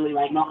shit digitally.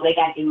 Like no, they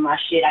gotta give me my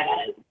shit. I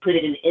gotta put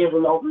it in the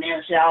envelope and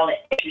shit, all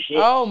that extra shit.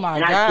 Oh my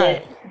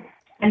god.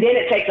 And then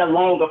it takes a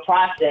longer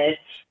process.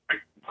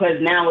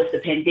 Because now it's the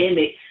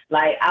pandemic.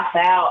 Like,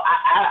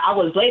 I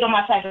was late on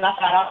my taxes. I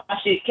filed all my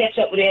shit, catch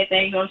up with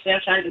everything, you know what I'm saying?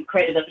 I'm trying to do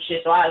credit up and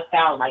shit. So I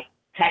filed, like,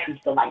 taxes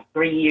for, like,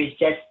 3 years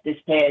just this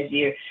past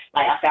year.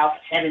 Like, I filed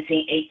for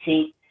 17,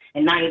 18,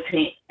 and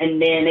 19. And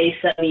then they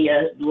sent me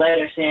a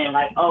letter saying,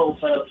 like, oh,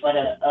 for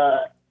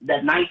the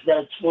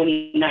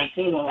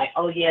 2019 one, like,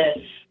 oh, yeah,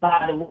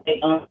 by the way,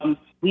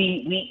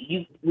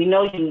 we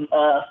know you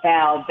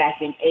filed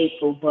back in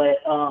April,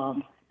 but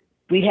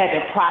we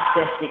haven't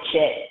processed it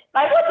yet.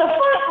 Like, what the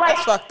fuck? Like,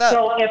 that's fucked up.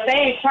 So if they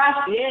ain't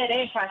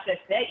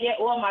processed that yet,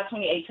 or my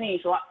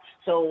 2018.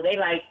 So they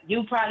like,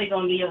 you probably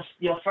gonna get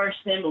your first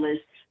stimulus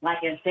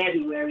like in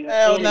February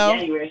or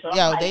January. So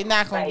yo, they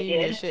not gonna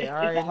give you shit.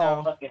 I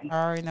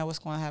already know what's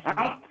gonna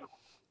happen.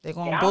 They're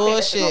gonna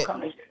bullshit. I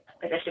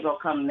think that shit gonna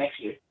come next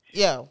year.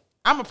 Yo,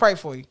 I'm gonna pray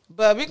for you,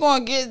 but we're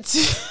gonna get to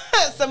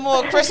some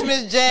more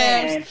Christmas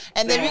jams,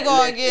 and then we're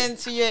gonna get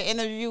into your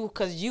interview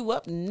because you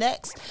up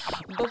next.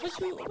 But what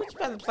you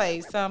better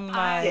play? Some like.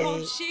 I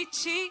hope she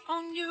cheat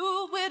on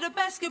you with a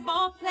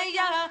basketball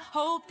player.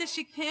 Hope that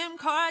she Kim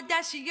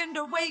Kardashian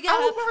the way up.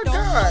 Oh my God!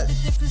 Don't know the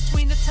difference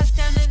between a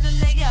touchdown and a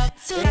layup.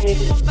 So that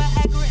you want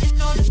Viagra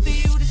in order for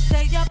you to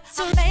stay up.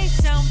 So may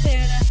sound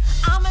better.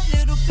 I'm a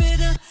little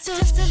bitter,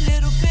 just a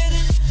little bitter.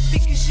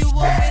 Because you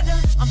were with her.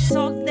 I'm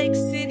Salt Lake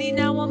City,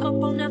 now I'm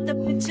up on another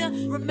picture.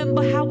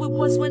 Remember how it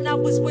was when I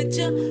was with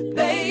you?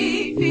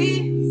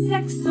 Baby,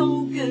 sex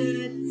so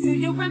good. Do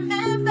you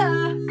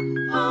remember?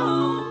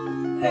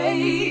 Oh,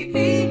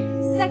 baby,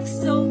 sex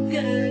so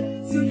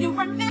good. Do you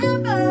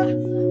remember?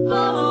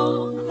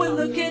 Oh, well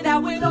look at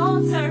how it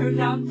all turned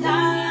out now.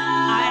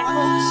 I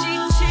hope she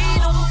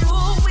cheated on you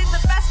with the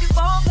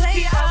basketball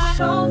player. How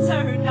it all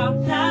turned out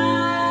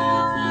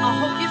now. I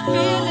hope you're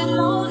feeling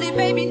lonely,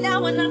 baby,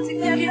 now we're not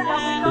together.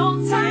 How it all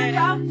turned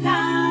out now.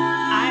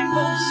 I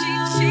hope she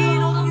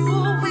cheated on you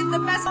with the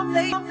best of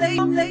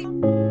play.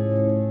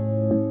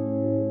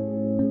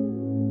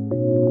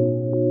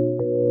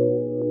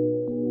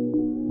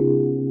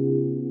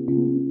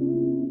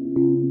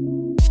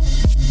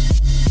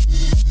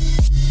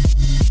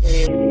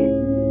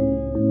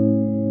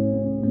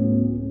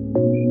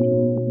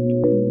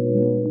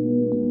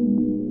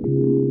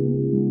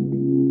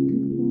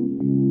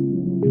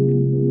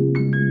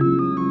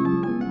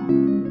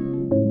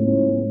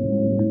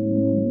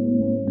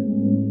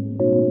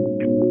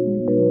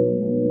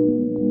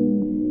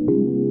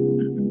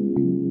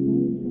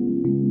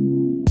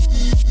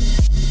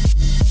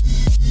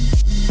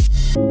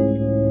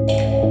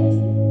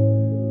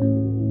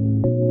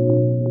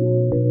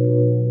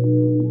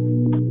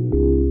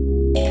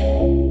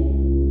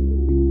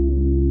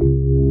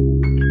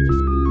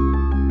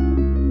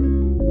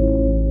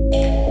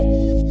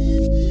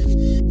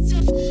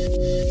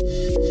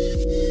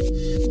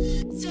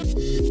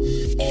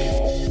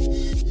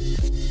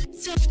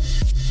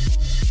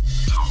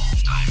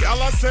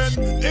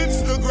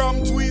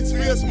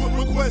 Facebook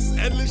requests,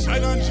 endless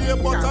shine on J,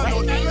 but I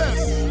know the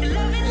less.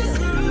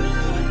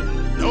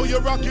 Now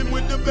you're rocking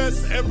with the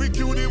best. Every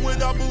cutie with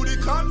a booty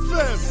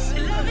confess.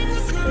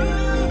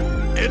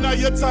 In a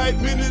your tight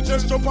mini,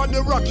 just jump on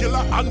the rock killer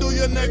and do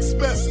your next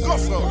best. Go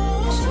so.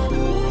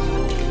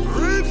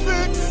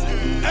 Refix,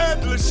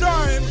 endless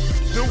shine,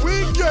 the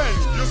weekend.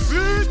 You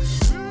see it?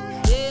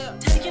 Yeah.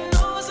 Taking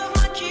notes on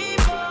my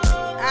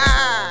keyboard.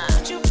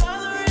 What you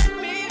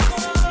bothering me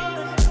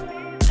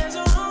for? There's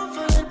a room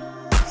for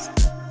us.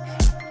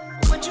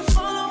 What you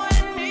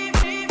following me?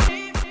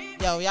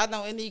 Yo, y'all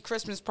know any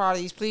Christmas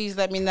parties? Please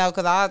let me know,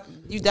 cause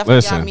you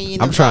definitely got me.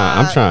 In I'm the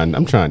trying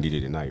vibe.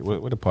 DJ tonight.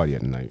 What the party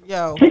at tonight?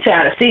 Yo, We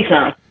trying to see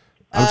something.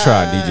 I'm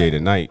trying DJ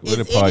tonight. What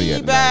the is party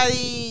at tonight?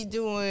 anybody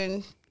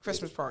doing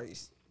Christmas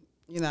parties?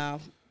 You know,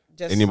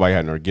 just Anybody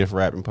had no gift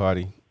wrapping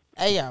party?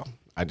 Hey yo,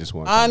 I just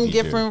want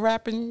ungift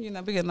wrapping. You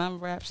know, we can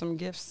unwrap some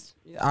gifts.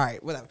 Yeah, all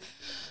right, whatever.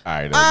 All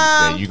right,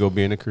 there you go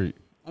being a creep.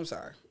 I'm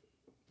sorry,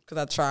 cause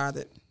I tried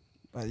it,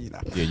 but you know.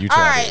 Yeah, you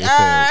tried it.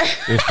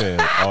 It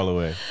failed all the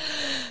way.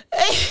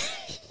 At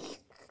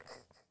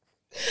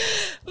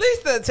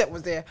least the attempt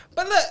was there.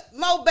 But look,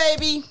 Mo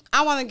baby,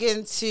 I want to get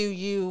into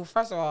you.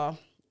 First of all,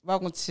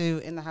 welcome to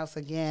In the House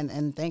again,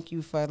 and thank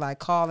you for like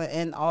calling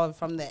in all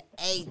from the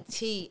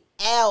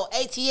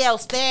ATL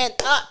stand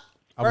up.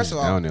 First of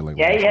all,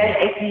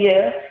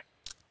 ATL.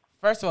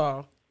 First of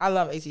all, I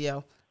love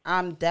ATL.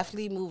 I'm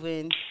definitely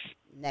moving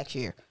next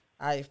year.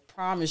 I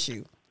promise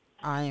you,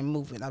 I am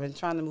moving. I've been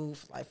trying to move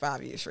for like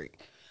 5 years straight,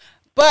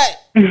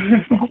 but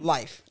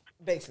life.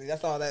 Basically,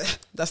 that's all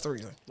that's the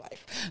reason.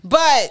 Life.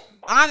 But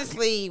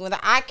honestly, when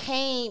I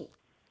came,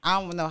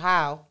 I don't know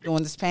how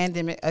during this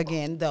pandemic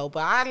again though, but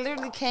I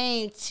literally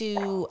came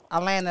to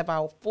Atlanta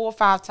about 4 or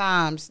 5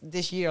 times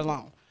this year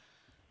alone.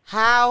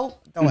 How?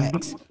 Don't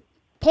ask.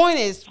 Point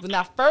is, when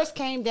I first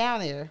came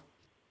down there,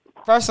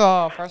 first of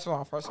all,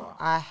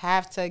 I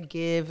have to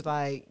give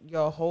like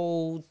your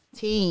whole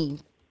team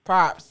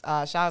props.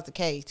 Shout out to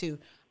Kay too.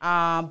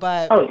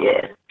 But oh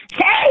yeah,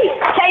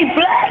 Kay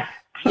Black.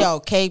 Yo,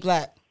 Kay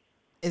Black.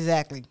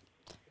 Exactly.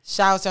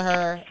 Shout out to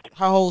her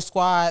whole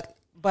squad.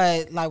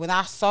 But like when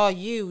I saw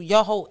you,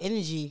 your whole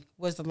energy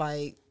was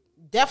like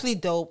definitely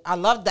dope. I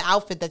loved the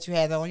outfit that you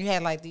had on. You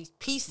had like these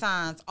peace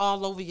signs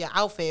all over your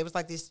outfit. It was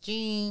like this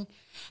jean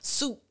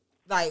suit.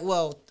 Like,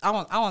 well, I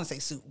want to say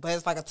suit, but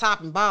it's like a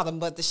top and bottom.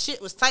 But the shit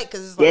was tight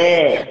because it's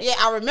like, yeah,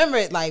 I remember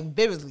it like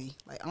vividly,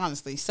 like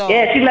honestly. So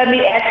yeah, she let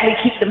me actually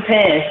keep them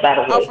pants. By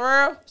the way, oh for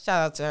real,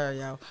 shout out to her,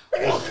 yo.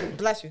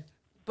 Bless you.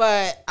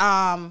 But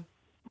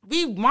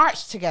we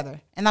marched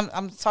together, and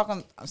I'm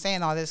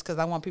saying all this because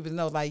I want people to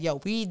know, like, yo,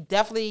 we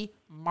definitely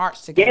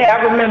marched together. Yeah,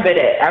 I remember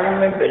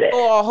that.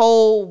 For a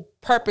whole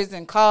purpose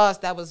and cause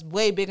that was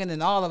way bigger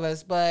than all of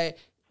us, but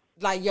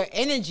like your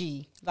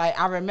energy, like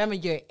I remember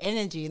your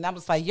energy, and I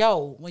was like,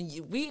 yo,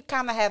 we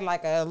kind of had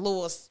like a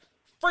little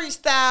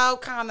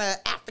freestyle kind of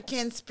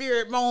African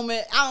spirit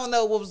moment. I don't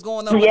know what was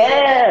going on.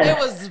 Yeah, it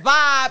was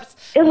vibes.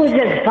 It was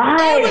just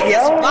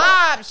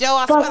vibes. Yo.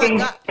 I swear to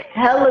God,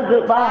 hella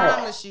good vibes. I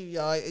promise you,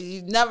 y'all.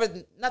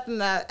 Nothing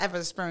that I ever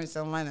experienced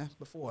in Atlanta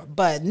before.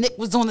 But Nick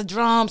was on the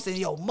drums, and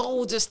yo,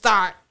 Mo just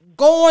started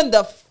going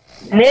Nick,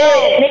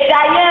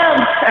 I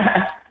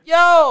am.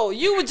 Yo,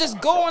 you were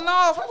just going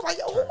off. I was like,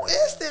 yo, who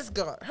is this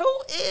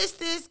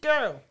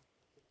girl?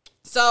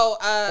 So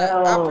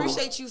I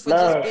appreciate you for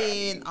just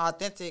being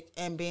authentic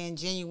and being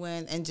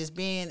genuine and just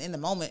being in the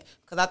moment,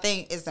 because I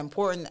think it's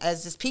important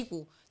as just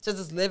people to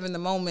just live in the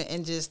moment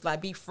and just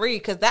like be free,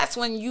 because that's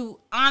when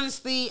you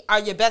honestly are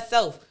your best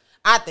self,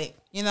 I think.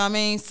 You know what I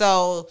mean?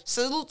 So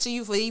salute to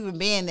you for even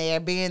being there,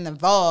 being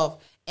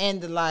involved in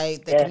the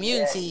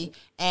community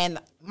and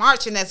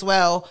marching as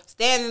well,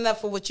 standing up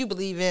for what you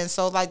believe in.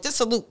 So like just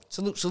salute.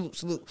 So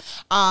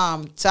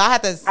I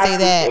had to say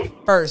that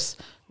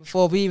first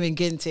before we even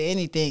get into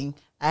anything.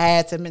 I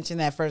had to mention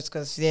that first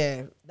because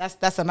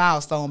that's a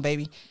milestone,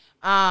 baby.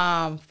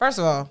 First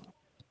of all,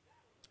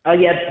 oh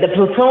yeah, the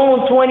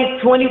platoon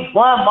 2021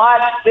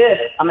 March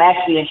 5th. I'm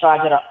actually in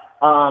charge of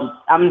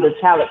I'm the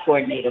talent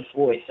coordinator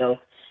for it, so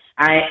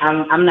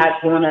I'm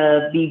not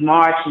gonna be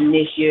marching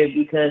this year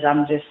because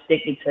I'm just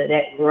sticking to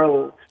that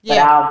road. But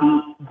I'll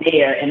be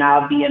there, and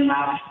I'll be in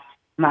my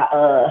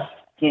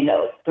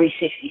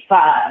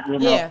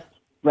 365,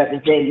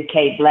 representing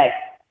Kay Black.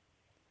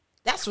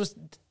 That's what's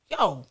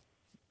shout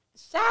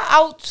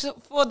out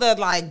for the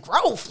like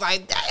growth.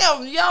 Like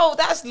damn, yo,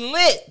 that's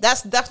lit.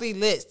 That's definitely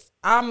lit.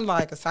 I'm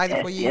like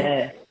excited for you.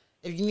 Yeah.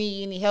 If you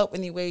need any help,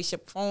 any way,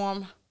 shape,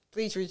 form,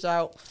 please reach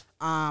out.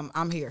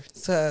 I'm here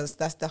because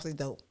that's definitely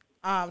dope.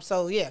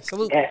 So yeah,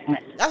 salute.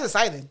 That's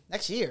exciting.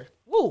 Next year,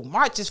 woo!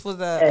 March is for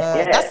the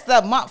that's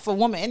the month for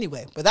women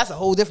anyway, but that's a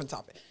whole different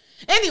topic.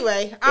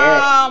 Anyway,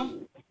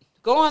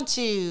 going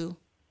to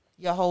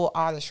your whole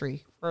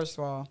artistry. First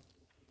of all,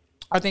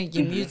 I think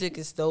your music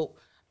is dope.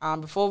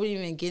 Before we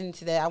even get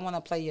into that, I want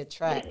to play your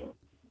track.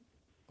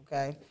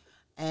 Okay,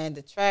 and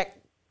the track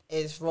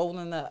is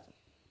Rolling Up.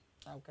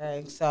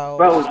 Okay, so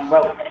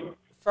rolling.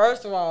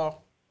 First of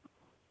all,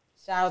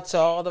 shout out to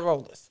all the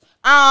rollers.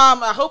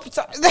 I hope it's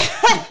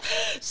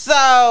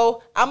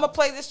so. I'm gonna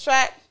play this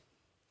track.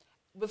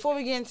 Before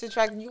we get into the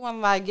track, you want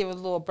to like give a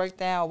little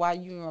breakdown why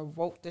you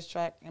wrote this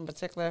track in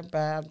particular? But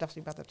I'm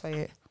definitely about to play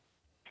it.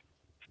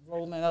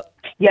 Rolling it up.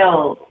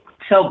 Yo,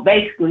 so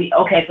basically,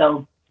 okay,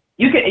 so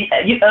you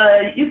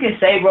can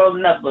say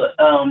rolling up, but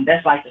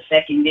that's like the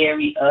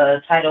secondary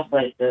title,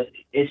 but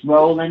it's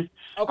rolling.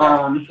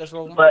 Okay, that's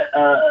rolling. But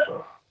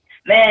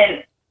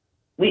man,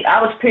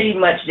 I was pretty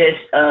much just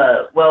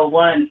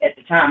one at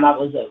the time I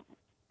was a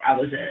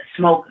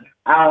smoker.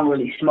 I don't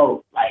really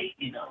smoke, like,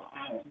 you know,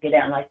 I don't get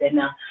out like that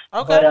now.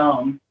 Okay. But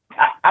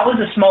I was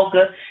a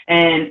smoker,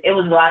 and it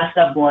was a lot of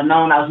stuff going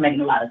on. I was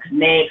making a lot of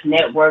connects,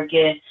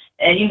 networking,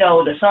 and, you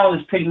know, the song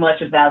is pretty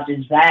much about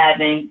just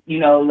vibing, you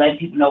know, letting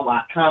people know where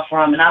I come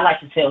from, and I like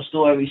to tell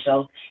stories,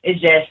 so it's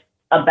just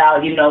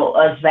about, you know,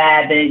 us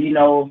vibing, you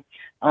know,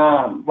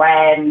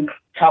 riding,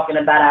 talking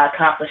about our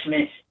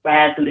accomplishments,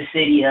 riding through the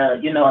city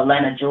of, you know,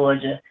 Atlanta,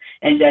 Georgia,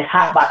 and just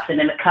hotboxing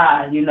in the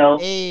car, you know,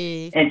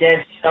 and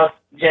just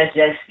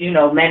you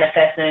know,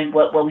 manifesting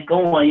what we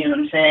going, you know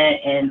what I'm saying?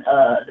 And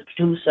the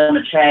producer on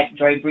the track,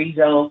 Dre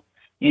Breezo,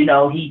 you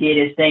know, he did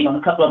his thing on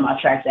a couple of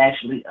my tracks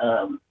actually.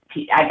 I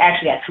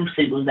actually got 2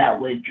 singles out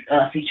with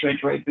featuring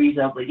Dre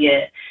Breezo, but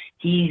yeah,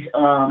 he's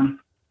on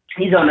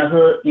the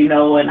hook, you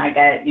know, and I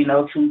got, you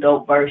know, 2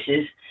 dope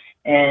verses,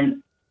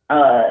 and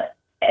I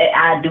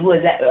do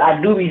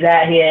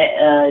reside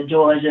here in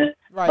Georgia.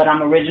 Right. But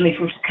I'm originally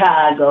from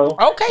Chicago.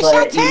 Okay,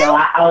 but, you know,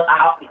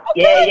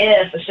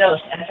 yeah, for sure.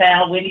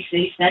 Chi-Town, Windy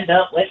City, Stand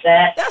Up, what's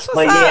that? That's what's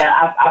but up.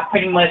 Yeah, I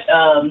pretty much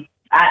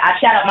I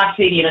shout out my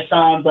city in a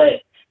song,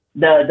 but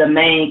the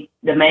main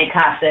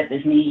concept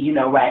is me, you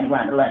know, riding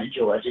around Atlanta,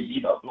 Georgia,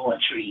 you know, blowing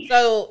trees.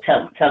 So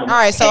tell them. All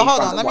right, so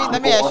hold on. Let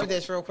me ask you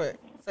this real quick.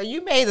 So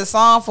you made a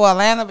song for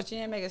Atlanta, but you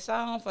didn't make a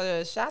song for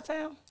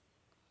Chi-Town?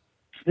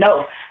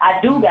 No,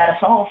 I do got a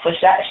song for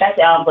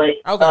Chi-Town, but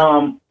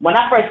okay. When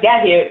I first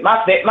got here,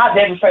 my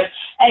very first,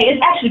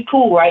 it's actually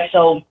cool, right?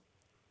 So,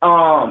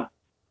 I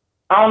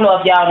don't know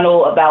if y'all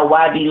know about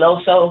YB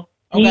Loso.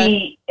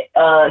 Okay.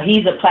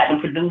 He's a platinum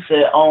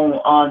producer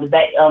on the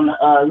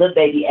Lil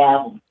Baby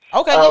album.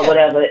 Okay, yeah.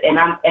 Whatever. And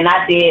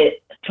I did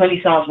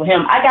 20 songs with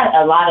him. I got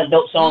a lot of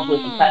dope songs with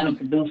some platinum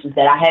producers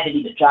that I haven't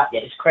even dropped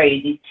yet. It's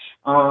crazy.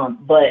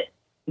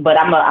 But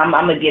I'm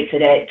gonna get to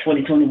that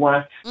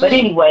 2021. But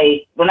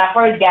anyway, when I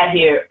first got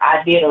here,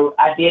 I did a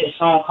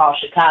song called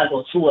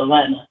Chicago to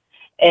Atlanta,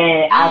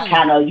 and I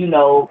kind of, you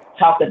know,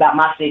 talked about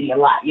my city a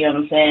lot. You know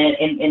what I'm saying?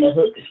 In the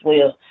hook as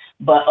well.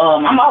 But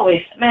I'm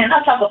always, man,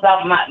 I talk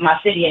about my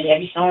city in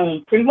every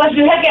song pretty much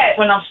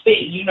when I'm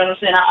spitting. You know what I'm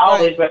saying? I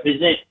always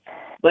represent.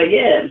 But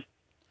yeah,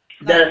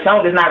 the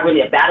song is not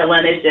really about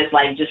Atlanta. It's just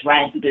like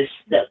riding through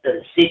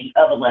the city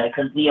of Atlanta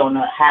because we on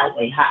the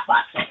highway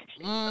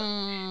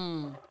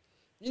hotboxing.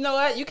 You know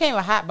what? You can't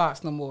even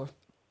hotbox no more.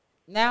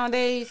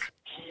 Nowadays,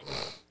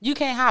 you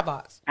can't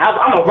hotbox.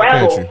 I'm a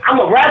rebel. I'm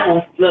a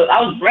rebel. Look, I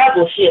was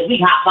rebel. Shit, we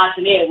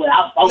hotboxing everywhere. I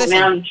was walking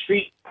down the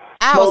street.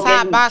 I was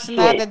hotboxing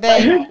the other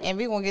day, and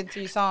we're going to get to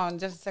your song in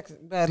just a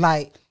second. But,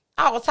 like,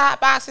 I was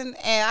hotboxing,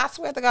 and I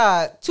swear to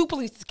God, 2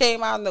 police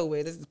came out of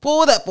nowhere. They just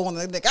pulled up on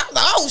the nigga. I was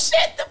like, oh,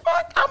 shit, the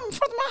fuck? I'm in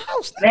front of my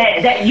house.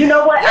 Man, you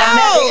know what?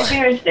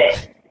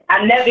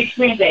 I've never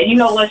experienced that. You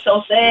know what's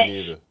so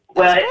sad?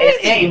 Well,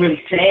 it ain't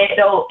really sad,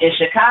 though. In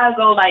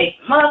Chicago, like,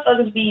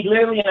 motherfuckers be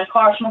literally in a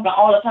car smoking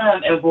all the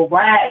time and will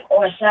ride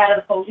on the side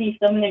of the police.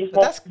 Some niggas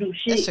won't do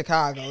shit. That's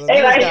Chicago.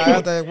 They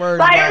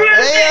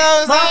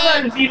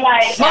motherfuckers be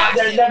like,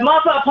 the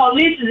motherfucking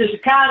police in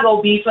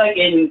Chicago be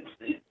fucking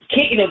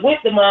kicking it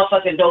with the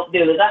motherfucking dope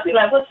dealers. I be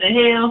like, what the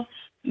hell?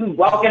 You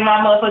walk in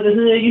my motherfucking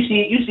hood, you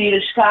see the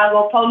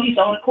Chicago police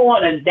on the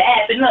corner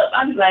dabbing up.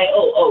 I be like,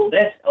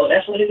 that's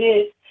what it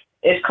is.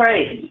 It's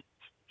crazy.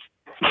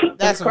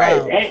 That's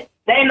crazy.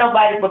 They ain't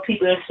nobody but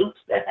people in suits.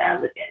 That's how I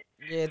look at it.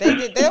 Yeah,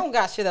 they don't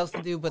got shit else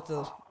to do but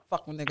to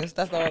fuck with niggas.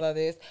 That's all that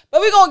is.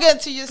 But we gonna get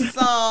into your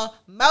song,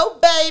 Mo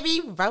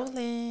Baby,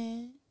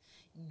 rolling.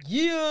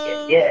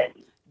 Yeah.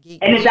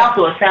 And it's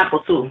also a sample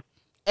too.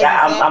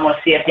 I'm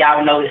gonna see if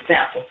y'all know the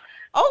sample.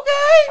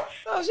 Okay,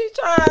 so she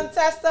trying to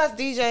test us,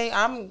 DJ.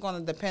 I'm gonna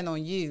depend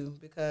on you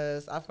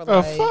because I feel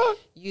like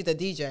you the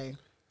DJ,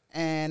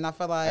 and I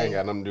feel like I ain't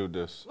got nothing to do with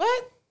this.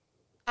 What?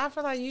 I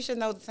feel like you should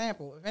know the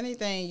sample. If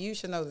anything, you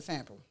should know the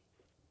sample.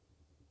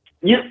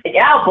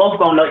 Y'all both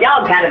gonna know.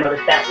 Y'all gotta know the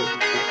sample.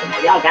 Come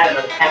on, y'all gotta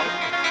know the sample.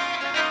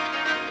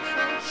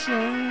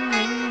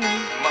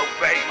 Mo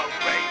Baby.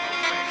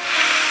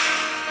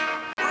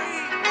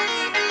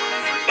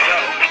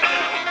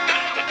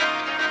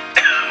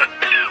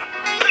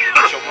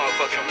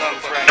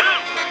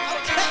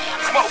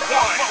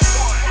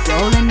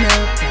 Rolling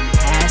up, got me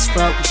high as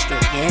fuck, we straight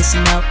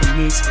gassing up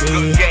in this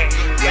bed.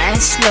 Riding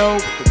slow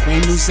with the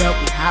windows up,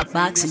 we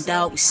hotboxing,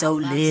 dog, we so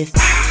lit.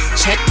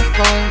 Check the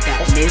phone,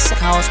 got missed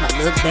calls, my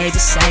little baby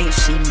saying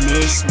she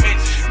miss me.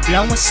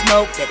 Blowing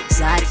smoke, that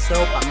exotic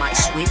dope, I might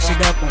switch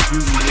it up on you.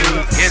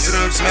 Yes, it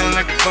up, smelling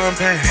like a fun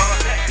pack.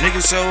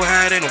 Niggas so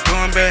high, they don't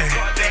come back.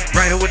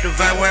 Right here with the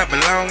vibe where I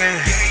belong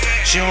at.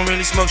 She don't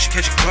really smoke, she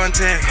catch a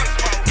contact.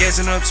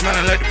 Gassing up,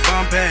 smelling like the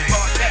bomb bag.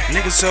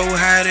 Niggas so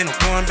high, they no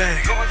going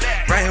back.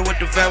 Right here with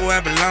the vibe where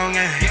I belong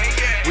at.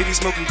 We be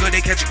smoking good,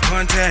 they catch a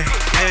contact.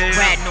 Yeah.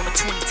 Riding on the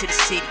 20 to the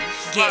city.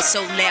 Gas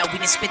so loud, we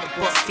done spent the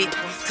 $150.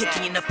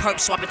 Cookie in the perp,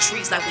 swapping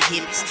trees like we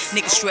hippies.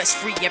 Niggas stress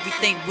free,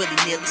 everything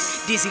willy-nilly.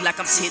 Dizzy like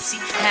I'm tipsy,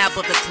 high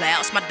above the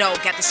clouds. My dog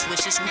got the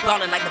swishes, we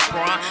ballin' like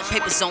LeBron.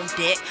 Papers on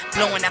deck,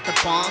 blowing out the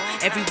bomb.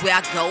 Everywhere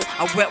I go,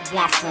 I rep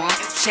where I'm from.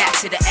 Shout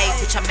to the A,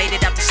 bitch, I made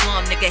it out the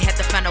slum. Nigga had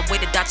to find a way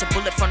to dodge a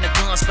bullet from the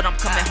guns. But I'm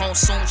coming home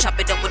soon,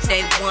 chop it up with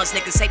day ones.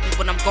 Niggas hate me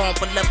when I'm gone,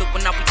 but love it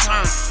when I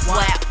return.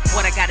 Wow,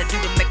 what I gotta do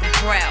to make them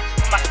proud.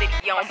 My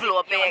city on, blow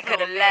a bag, cut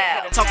it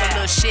loud. Talking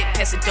little shit,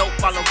 passing dope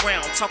all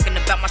around. Talking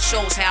about my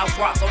shows, how I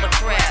rock all the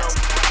crowds.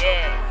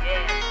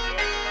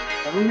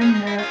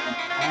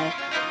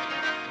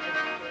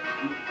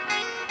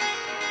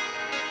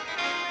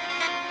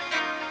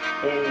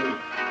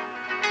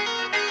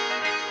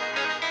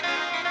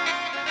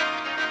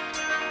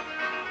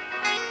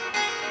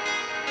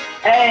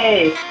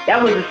 Hey,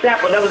 that was a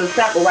sample. That was a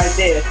sample right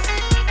there.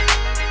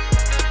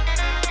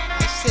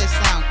 That shit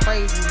sound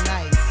crazy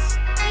nice.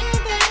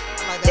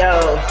 I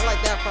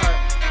like that part.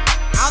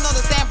 I don't know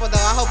the sample though.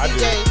 I hope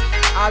DJ.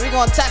 We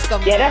gonna test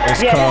them. Yeah,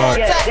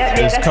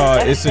 it's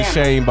called "It's a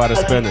Shame" by the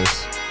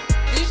Spinners.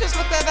 Did you just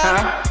look that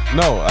up?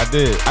 No, I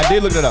did. I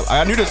did look it up.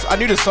 I knew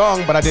the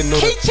song, but I didn't know.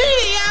 He cheated,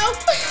 yo.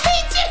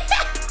 He cheated.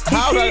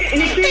 How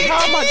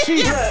am I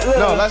cheating?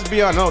 No, let's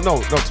be honest.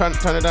 No, turn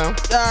it down.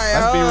 All right,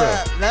 let's be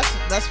real.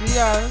 Let's be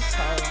honest. I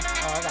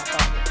got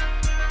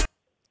that.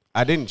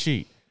 I didn't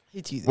cheat.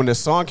 He cheated. When the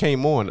song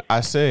came on, I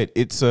said,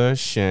 "It's a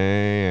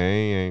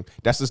shame."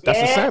 That's a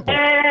sample.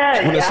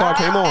 When the song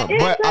came on,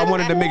 but I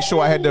wanted to make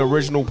sure I had the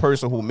original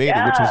person who made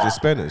it, which was the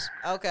Spinners.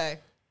 Okay.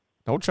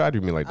 Don't try to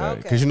do me like that,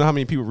 because you know how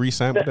many people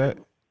resampled that.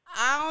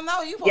 I don't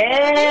know. You supposed to be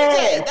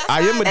a DJ.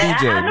 I am a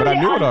DJ, but I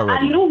knew it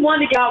already. I knew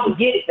one of y'all would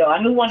get it though.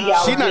 I knew one of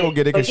y'all. She not gonna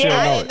get it because she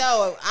don't know it.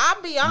 No,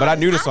 I'll be honest. But I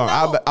knew the song.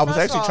 I was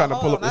actually trying to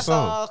pull up the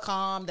song. All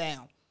calm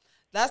down.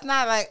 That's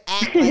not like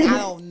act like I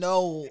don't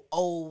know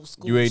old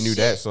school. You ain't knew shit.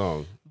 that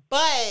song. But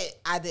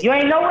I didn't. You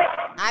ain't know it?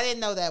 I didn't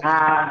know that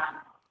one.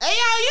 Hey,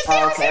 yo, you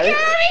see okay.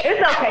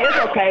 It's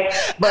okay.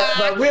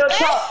 But real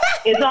talk,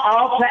 it's on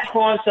all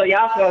platforms, so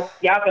y'all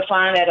can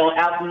find that on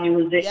Apple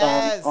Music,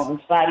 on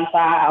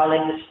Spotify, all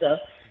that good stuff.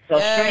 So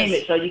stream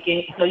it so you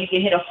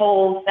can hit a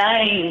whole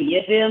thing.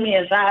 You feel me?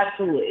 And vibe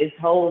to it. It's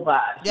whole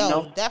vibe. Yo, you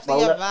know?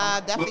 definitely a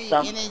vibe, definitely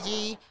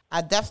energy.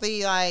 I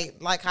definitely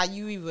like how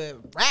you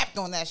even rapped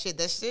on that shit.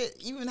 That shit,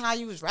 even how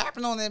you was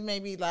rapping on it,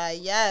 maybe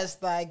like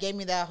gave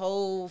me that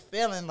whole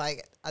feeling.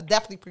 Like I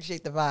definitely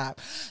appreciate the vibe.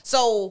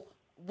 So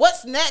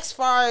what's next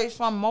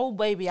from Mo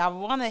Baby? I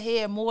want to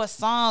hear more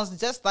songs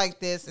just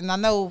like this. And I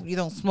know you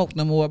don't smoke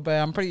no more, but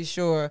I'm pretty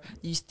sure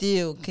you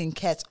still can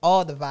catch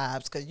all the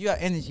vibes because your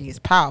energy is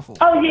powerful.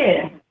 Oh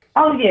yeah,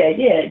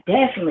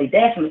 definitely.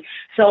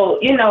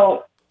 So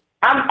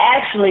I'm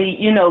actually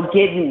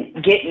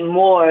getting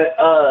more.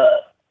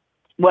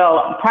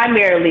 Well,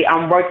 primarily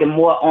I'm working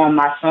more on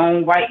my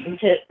songwriting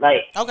tip.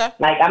 Like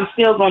I'm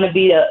still going to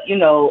be an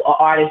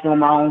artist doing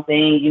my own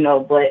thing,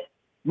 but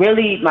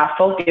really my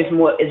focus is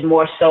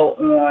more so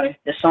on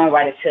the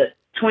songwriting tip.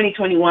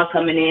 2021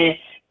 coming in,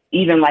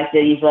 even like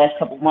these last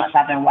couple months,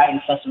 I've been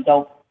writing for some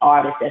dope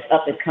artists that's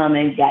up and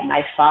coming, got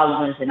nice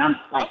followings, and I'm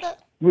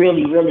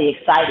really, really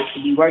excited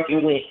to be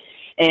working with.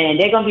 And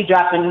they're going to be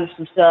dropping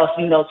some stuff,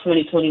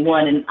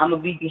 2021, and I'm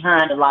going to be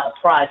behind a lot of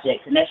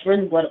projects, and that's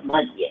really what I'm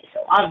money is.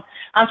 So I'm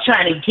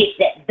trying to get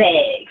that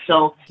bag.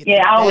 So,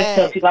 I always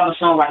tell people I'm a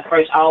songwriter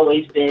first. I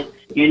always been,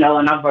 and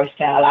I'm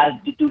versatile. I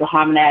do the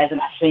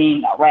harmonizing, I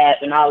sing, I rap,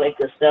 and all that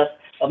good stuff.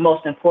 But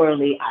most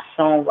importantly, I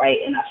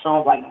songwrite, and I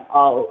songwrite on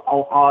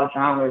all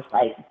genres,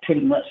 like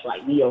pretty much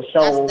like neo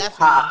soul,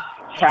 pop,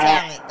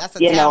 trap,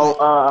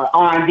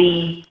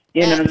 R&B,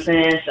 you know what I'm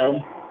saying? So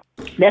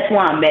that's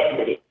why I'm at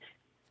with it.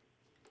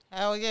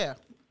 Hell yeah.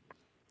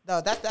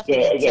 No, that's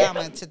definitely a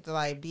talent to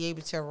be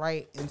able to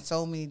write in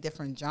so many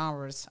different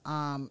genres.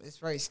 It's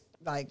very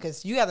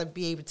because you got to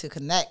be able to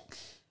connect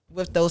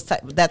with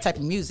that type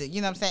of music.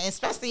 You know what I'm saying?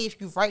 Especially if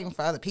you're writing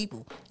for other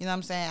people. You know what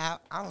I'm saying?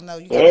 I don't know.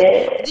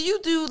 Do you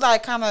do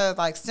kind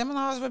of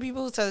seminars with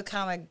people to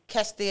kind of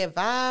catch their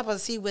vibe or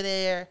see where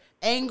their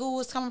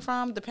angle is coming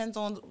from? Depends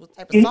on what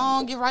type of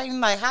song you're writing.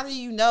 Like, how do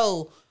you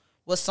know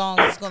what song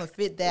is going to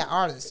fit that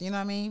artist? You know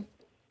what I mean?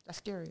 That's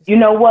curious. You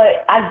know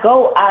what?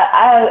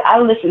 I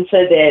listen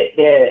to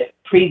their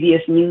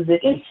previous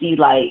music and see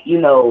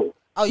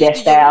their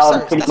style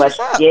and pretty much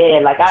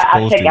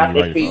I check out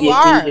their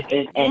previous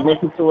music and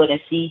listen to it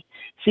and see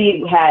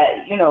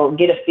how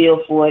get a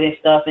feel for it and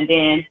stuff, and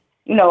then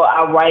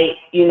I write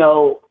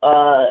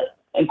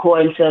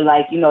according to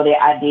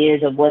their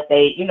ideas of what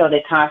they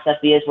their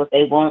concept is, what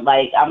they want.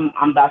 Like I'm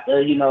about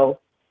to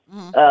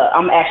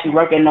I'm actually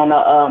working on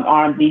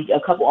a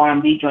couple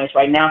R&B joints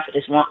right now for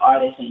this one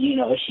artist, and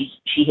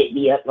she hit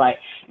me up like,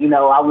 I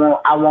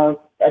want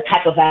a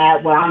type of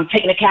vibe where I'm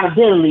taking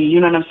accountability. You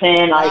know what I'm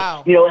saying? Like,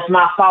 Wow. you know, it's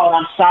my fault.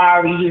 I'm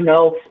sorry. You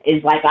know,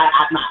 it's like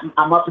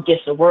I'm up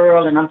against the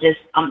world, and I'm just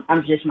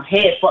my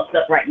head fucked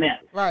up right now.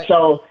 Right.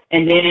 So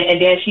and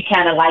then she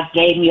kind of like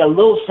gave me a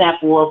little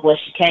sample of what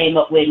she came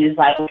up with, and it's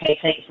like, okay,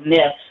 take it from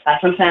there.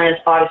 Like sometimes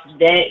artists do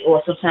that,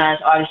 or sometimes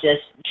artists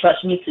just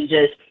trust me to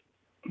just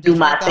do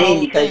my thing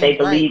because they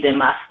believe in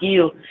my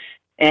skill.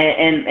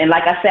 And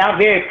like I said, I'm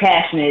very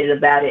passionate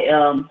about it.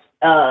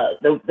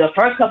 The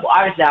first couple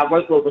artists that I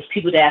worked with was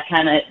people that I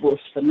kind of was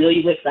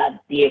familiar with. I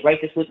did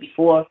records with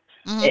before,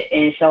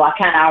 and so I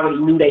kind of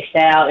already knew their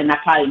style, and I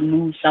probably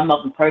knew some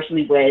of them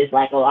personally. Where it's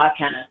like, oh, I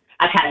kind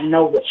of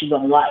know what you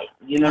gonna like.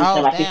 You know what I'm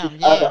saying? Like this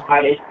is other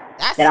artists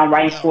that I'm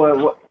writing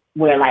for,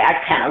 where like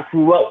I kind of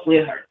grew up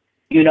with her,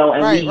 you know,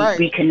 and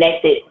we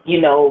connected, you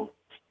know,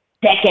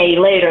 decade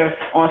later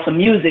on some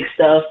music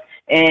stuff.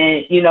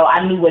 And, you know,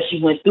 I knew what she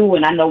went through,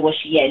 and I know what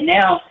she had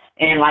now.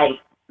 And like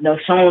the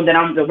song that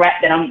the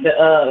rap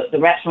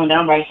song that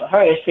I'm writing for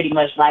her is pretty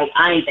much like,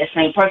 I ain't that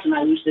same person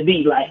I used to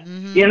be. Like,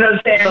 you know what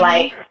I'm saying?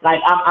 Like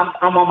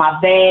I'm on my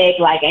bag.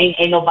 Like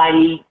ain't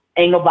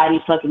nobody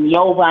fucking me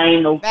over. I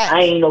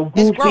ain't no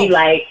goofy.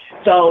 Like,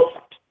 so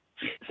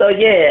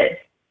yeah,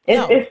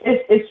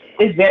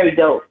 it's very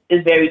dope.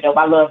 It's very dope.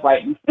 I love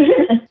writing.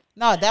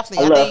 No,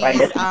 definitely.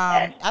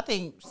 I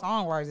think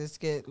songwriters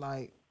get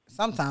like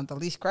sometimes the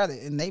least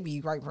credit, and they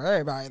be right for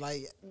everybody.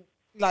 Like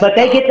but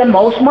they get the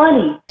most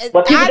money.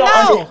 But people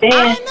don't understand.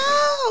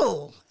 I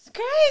know. It's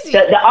crazy.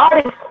 The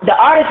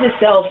artist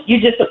itself, you're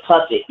just a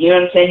puppet. You know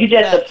what I'm saying?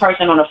 You're just a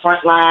person on the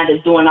front line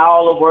that's doing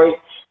all the work,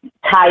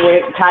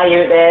 tired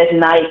ass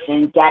nights,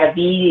 and gotta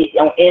be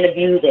on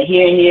interviews and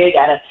here and there.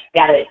 Gotta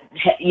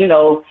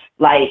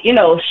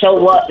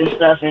show up and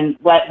stuff. And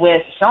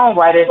with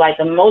songwriters, like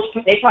the most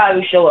they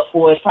probably show up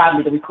for is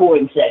probably the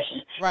recording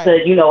session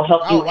to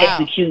help you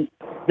execute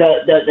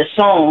the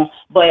song.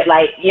 But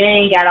like you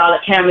ain't got all the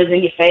cameras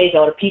in your face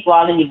or the people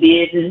all in your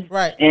business,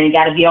 and you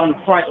got to be on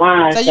the front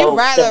line. So you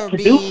rather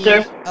be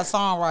a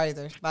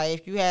songwriter, like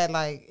if you had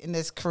like in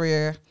this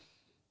career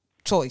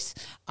choice,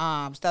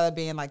 instead of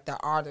being like the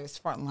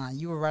artist front line,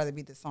 you would rather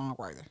be the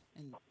songwriter.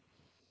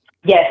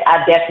 Yes,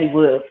 I definitely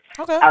would.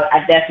 Okay,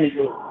 I definitely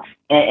would.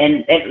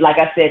 And like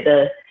I said,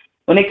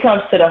 when it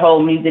comes to the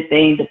whole music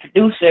thing, the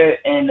producer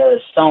and the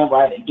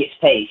songwriter gets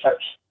paid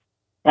first.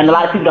 And a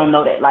lot of people don't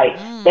know that. Like,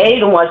 they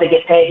the ones that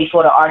get paid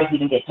before the artist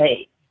even get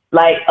paid.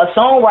 Like, a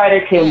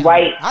songwriter can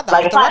write.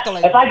 Like,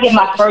 if I get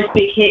my first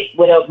big hit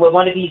with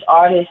one of these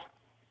artists,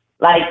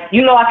 like,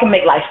 I can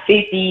make like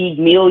 50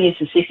 million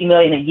to 60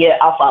 million a year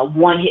off a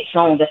one hit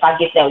song. If I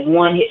get that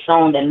one hit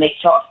song that makes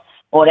charts,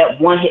 or that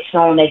one hit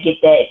song that get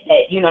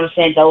that you know what I'm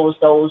saying,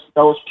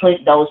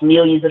 those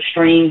millions of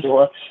streams,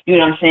 or you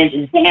know what I'm saying,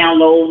 just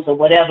downloads or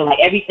whatever. Like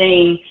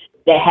everything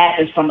that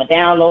happens from a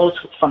download,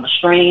 from a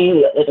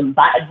stream, them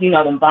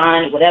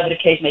buying, whatever the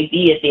case may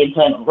be, is being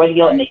put on the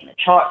radio and making the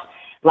charts.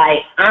 Like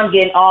I'm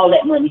getting all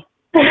that money.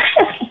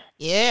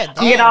 Yeah,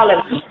 I'm getting all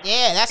that money.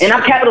 Yeah, that's and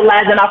I'm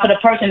capitalizing off of the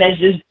person that's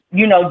just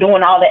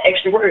doing all that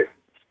extra work.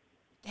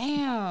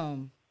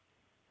 Damn.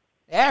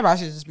 Everybody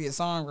should just be a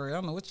songwriter. I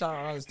don't know what y'all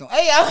artists doing.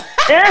 Hey, I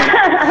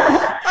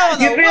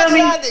don't know what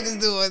y'all niggas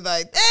doing.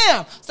 Like,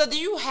 damn. So, do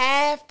you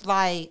have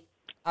like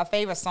a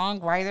favorite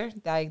songwriter?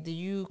 Like, do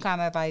you kind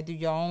of like do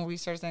your own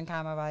research and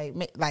kind of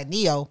like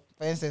Neo,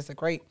 for instance, a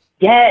great.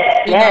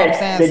 Yes, you know what I'm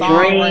saying? The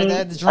Dream.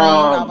 The Dream.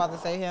 I'm about to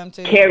say him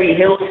too. Carrie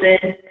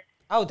Hilson.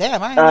 Oh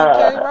damn! I didn't know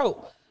Carrie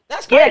wrote.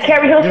 That's crazy. Yeah,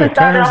 Carrie Hilson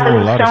started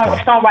off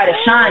as songwriter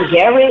Sean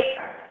Garrett.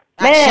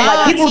 Man,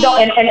 like people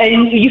don't,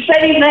 and you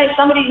say these names,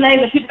 some of these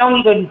names, and people don't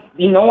even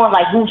be knowing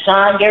like who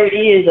Sean Garrett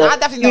is. Or, I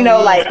definitely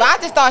know like, but I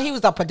just thought he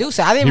was a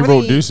producer. I didn't. He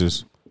wrote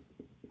Deuces.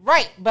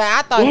 Right, but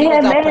I thought he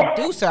was a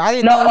producer. I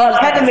didn't know he was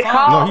Kevin like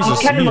McCall.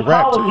 No, he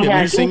rap too.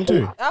 Yeah, he sing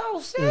too.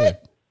 Oh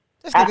shit!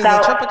 This I nigga's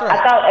a triple threat.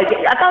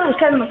 I thought it was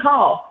Kevin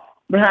McCall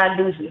behind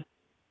Deuces.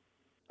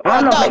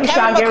 I don't know. Maybe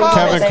Sean Garrett.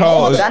 Kevin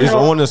McCall is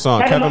on the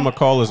song. Kevin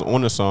McCall is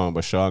on the song,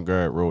 but Sean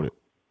Garrett wrote it.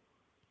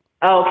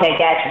 Oh, okay,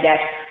 gotcha.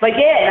 But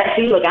yeah,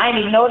 see, look, I didn't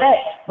even know that.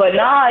 But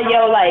nah,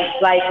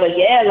 but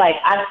yeah, like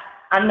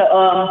I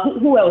know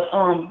who else?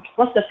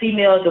 What's the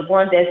female? The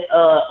one that's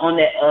on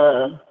that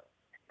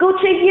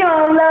Gucci, you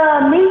don't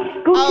love me.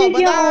 Gucci,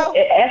 you don't.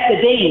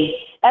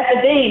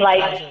 Esther Dean.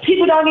 Like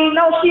people don't even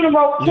know she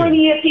wrote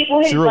plenty of people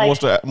hits. She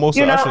wrote like, most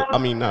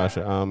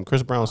of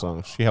Chris Brown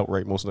songs. She helped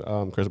write most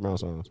of Chris Brown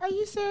songs. Are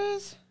you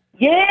serious?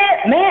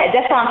 Yeah, man,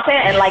 that's what I'm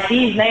saying. And like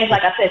these names,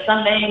 like I said,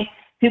 some names.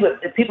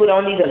 People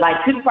don't even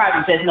like. People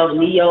probably just know the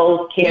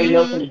Neos, Carrie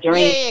Hilson, the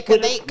Dream. Yeah,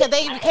 because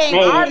they became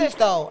artists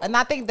though, and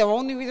I think the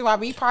only reason why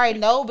we probably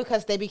know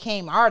because they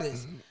became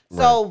artists.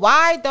 So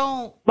why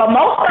don't? But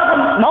most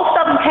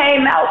of them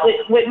came out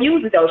with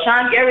music though.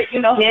 Sean Garrett,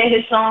 he had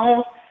his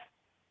songs.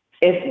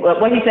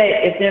 What he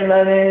say? If they're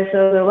loving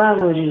so, why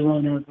would you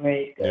want to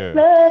break up?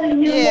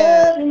 Loving you,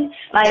 loving.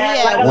 Like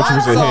a lot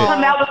of songs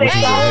come out with their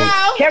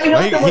songs. Carrie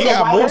Hilson was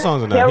a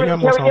writer. Carrie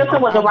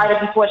Hilson was a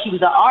writer before she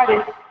was an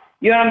artist.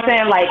 You know what I'm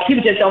saying? Like,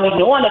 people just don't be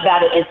knowing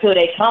about it until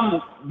they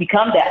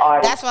become that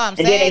artist. That's what I'm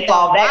saying. And then they though.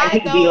 fall back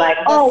and people be like,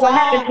 oh, what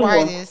happened to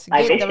them?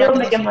 Like, they still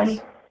making money.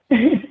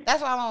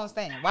 That's what I don't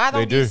understand. Why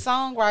don't these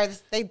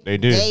songwriters, they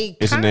do.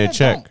 It's in their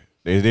check.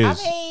 It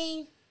is. I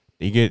mean,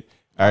 you get,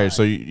 all right,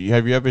 so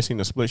have you ever seen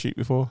a split sheet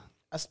before?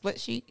 A split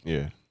sheet?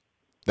 Yeah.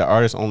 The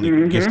artist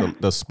only gets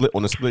the split,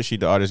 on the split sheet,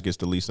 the artist gets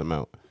the least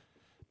amount.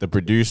 The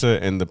producer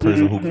and the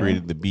person who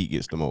created the beat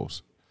gets the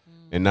most.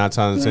 And 9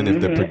 times out of 10,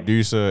 if the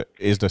producer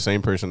is the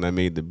same person that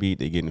made the beat,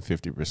 they're getting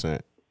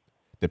 50%,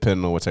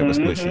 depending on what type of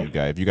split sheet you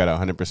got. If you got a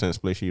 100%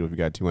 split sheet, or if you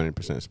got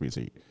 200% split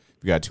sheet,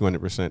 if you got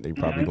 200%, they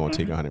probably gonna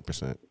take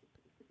 100%,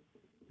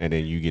 and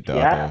then you get the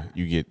other,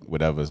 you get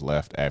whatever's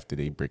left after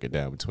they break it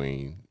down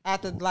between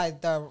after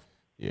like the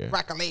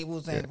record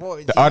labels and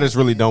royalties. The artists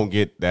really don't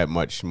get that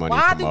much money.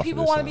 Why do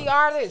people want to be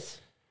artists?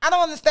 I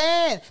don't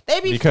understand. They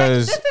be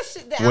because some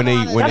people want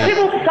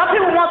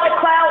the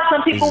clout.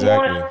 Some people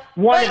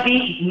want to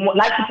be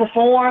like to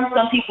perform.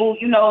 Some people,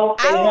 they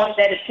want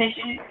that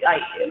attention.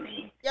 Like, I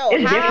mean,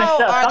 it's different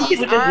stuff. Some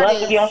people just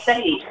love to be on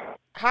stage.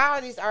 How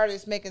are these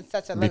artists making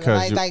such a living?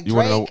 Because like you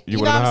Drake, want to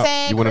know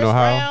how? You want to know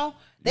how?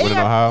 You want to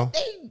know how?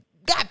 They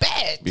got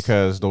bags.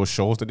 Because those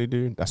shows that they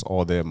do, that's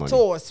all their money.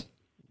 Tours.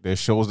 Their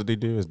shows that they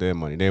do is their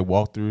money. Their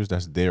walkthroughs,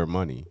 that's their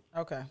money.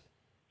 Okay.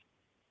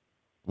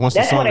 Once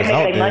the song is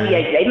out there,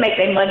 they make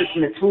their money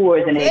from the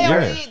tours and they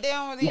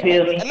don't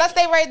really unless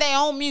they write their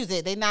own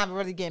music, they're not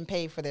really getting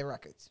paid for their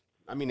records.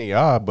 I mean, they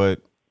are,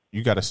 but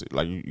you gotta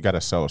you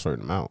gotta sell a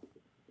certain amount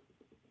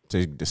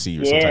to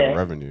see some type of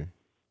revenue,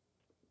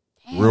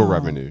 real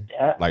revenue,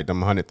 like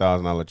them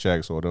 $100,000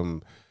 checks or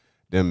them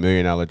 $1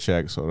 million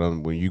checks or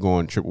them when you go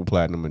on triple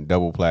platinum and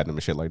double platinum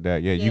and shit like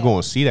that. Yeah, you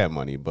gonna see that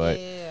money, but.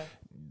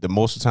 The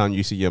most of the time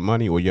you see your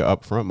money or your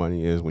upfront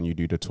money is when you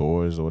do the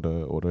tours or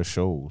the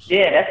shows.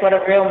 Yeah, that's where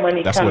the real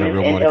money comes in.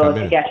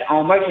 You got your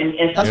own merch,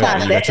 and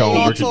sometimes that's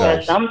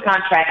some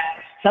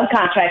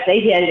contracts they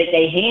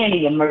hand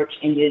you your merch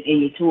and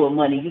your tour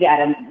money. You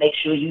gotta make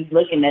sure you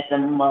looking at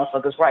them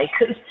motherfuckers right,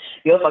 because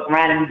you're fucking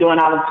around and doing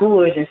all the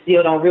tours and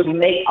still don't really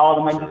make all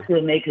the money you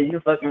could make because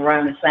you're fucking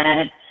around and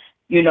sign,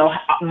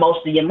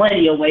 most of your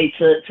money away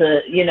to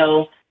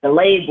the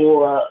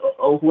label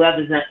or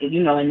whoever's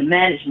in the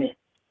management.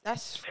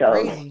 That's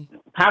crazy.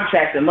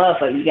 Contracts and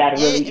motherfucker, you gotta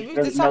really. We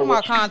were just talking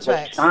about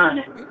contracts.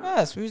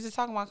 Yes, we were just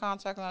talking about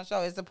contracts on our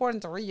show. It's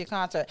important to read your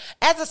contract.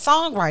 As a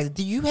songwriter,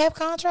 do you have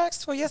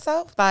contracts for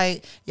yourself?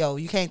 Like,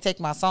 you can't take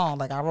my song.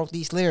 Like, I wrote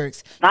these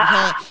lyrics. You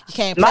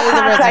can't play the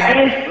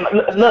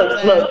contract.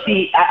 Look.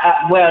 See,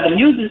 the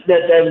music,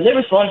 the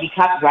lyrics want to be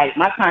copyrighted.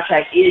 My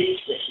contract is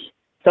split sheet,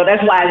 so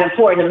that's why it's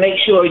important to make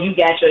sure you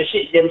got your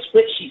them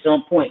split sheets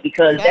on point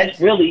because that's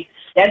really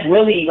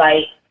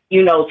like.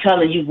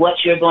 Telling you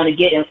what you're going to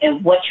get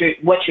and what you're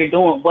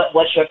doing,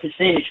 what's your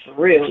percentage for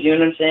real. You know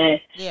what I'm saying?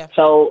 Yeah.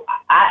 So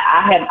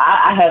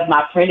I have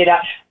my printed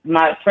out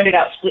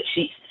split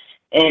sheets,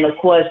 and of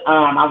course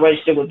I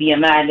registered with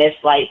BMI, and that's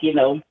like they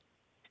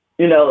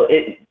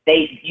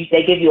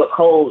give you a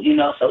code,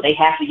 so they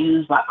have to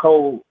use my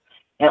code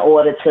in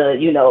order to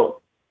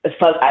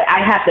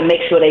I have to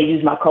make sure they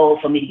use my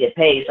code for me to get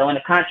paid. So in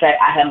the contract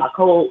I have my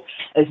code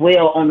as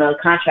well on the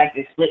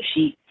contracted split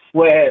sheet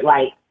where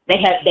like.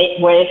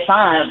 Where it's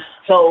signed,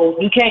 so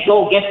you can't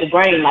go against the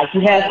grain. Like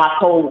you have my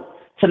code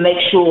to make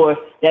sure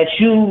that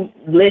you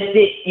list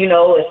it.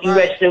 If you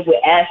register with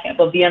asking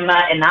for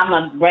BMI, and I'm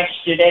gonna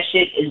register that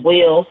shit as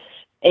well.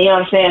 And you know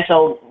what I'm saying?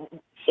 So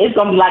it's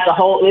gonna be like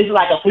it's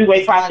like a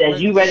 3-way process.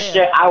 You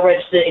register, I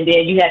register, and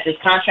then you have this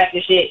contract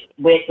and shit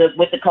with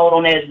the code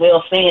on there as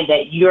well, saying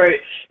that you're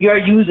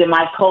using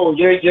my code.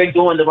 You're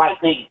doing the right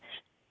thing.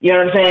 You know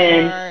what I'm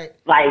saying? Right.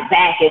 Like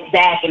back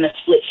in the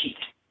split sheet.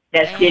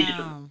 That's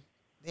digital.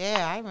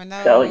 Yeah, I even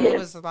know it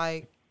was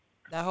like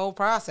that whole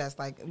process.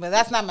 Like, but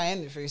that's not my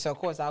industry, so of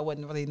course I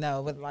wouldn't really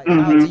know. But like, shout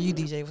out to you,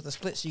 DJ, with the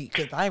split sheet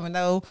because I didn't even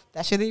know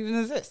that shit even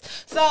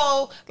exists.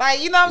 So,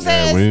 like, you know what I'm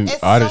saying?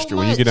 It's artistry.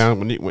 When you get down,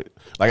 like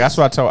that's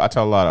what I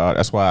tell a lot of.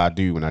 That's why I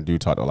do when I do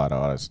talk to a lot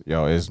of artists.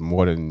 It's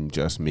more than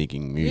just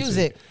making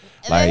music.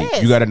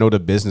 Like you got to know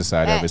the business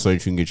side of it so that you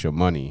can get your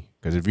money.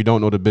 Because if you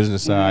don't know the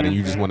business side and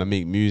you just want to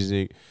make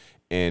music.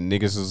 And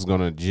niggas is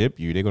gonna jip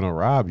you. They're gonna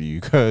rob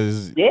you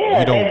because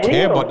you don't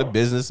care about the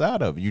business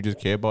side of it. You just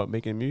care about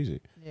making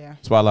music. Yeah,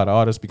 that's why a lot of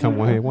artists become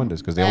one hit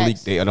wonders because they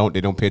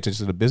don't pay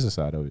attention to the business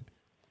side of it.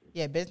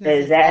 Yeah,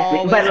 business.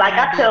 Exactly. But like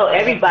I tell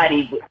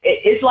everybody,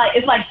 it's like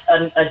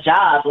a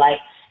job. Like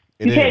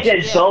you can't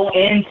just go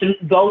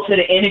to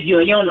the interview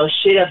and you don't know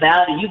shit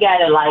about it. You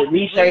gotta like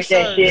research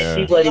that shit,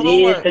 see what it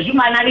is, because you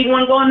might not even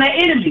want to go on that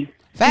interview.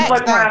 Facts,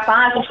 you try to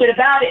find some shit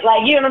about it.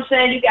 Like you know what I'm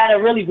saying? You gotta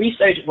really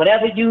research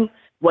whatever you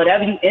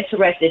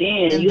interested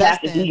in, you have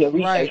to do your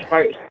research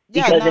first.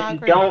 Because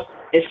if you don't,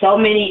 there's so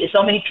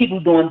many people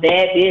doing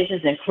bad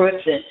business and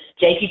crooks and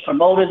janky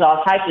promoters,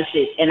 all types of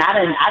shit. And I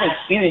didn't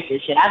experience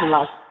this shit. I done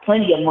lost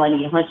plenty of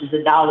money and hundreds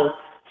of dollars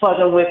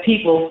fucking with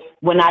people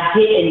when I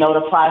didn't know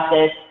the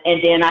process,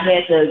 and then I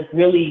had to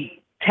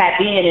really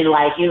tap in and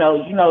like,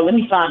 let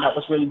me find out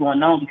what's really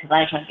going on because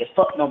I ain't trying to get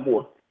fucked no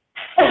more.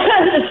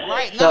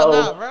 Right.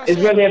 So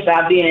it's really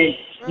about being,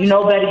 you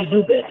know better, you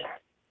do better.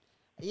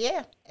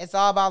 Yeah, it's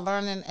all about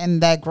learning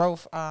and that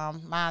growth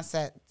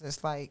mindset.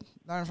 Just like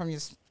learn from your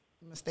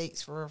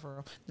mistakes for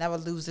real. Never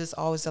lose this,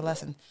 always a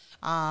lesson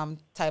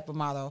type of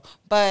motto.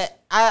 But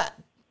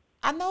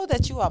I know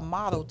that you are a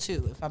model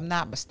too, if I'm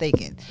not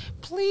mistaken.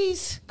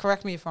 Please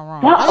correct me if I'm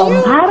wrong. Model?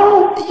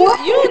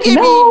 You give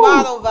me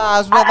model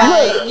vibes, but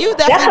like you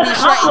definitely be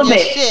shredding your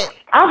shit.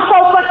 I'm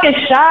so fucking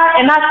shy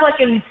and I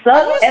fucking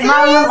suck at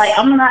modeling. Like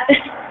I'm not.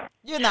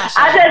 You're not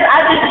shy.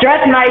 I just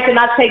dress nice and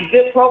I take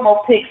good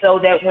promo pics so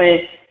that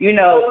when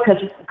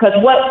because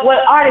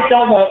what artists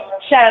don't want.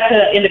 Shout out to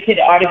the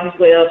independent artists as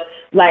well.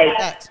 Like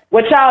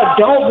what y'all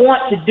don't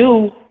want to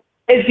do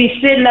is be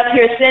sitting up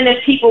here sending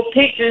people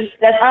pictures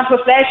that's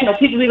unprofessional.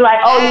 People be like,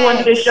 oh, you want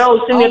to do the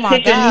show? Send me a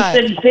picture. You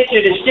send the picture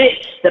of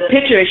shit. The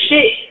picture is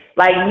shit.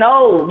 Like,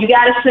 no, you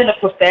got to send a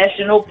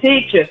professional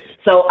picture.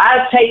 So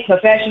I take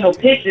professional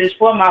pictures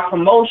for my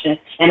promotion,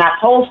 and I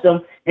post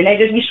them, and they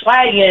just be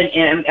swagging.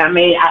 And I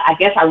mean, I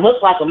guess I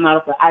look like a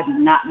model, but I do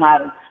not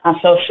model. I'm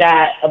so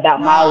shy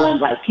about modeling.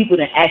 Like, people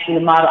that ask me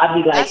to model, I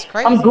be like,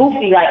 I'm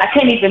goofy. Like, I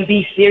can't even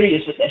be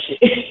serious with that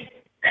shit.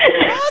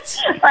 What?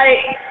 Like,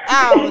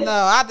 I don't know.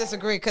 I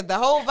disagree because the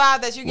whole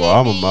vibe that you gave me.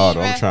 Well, I'm a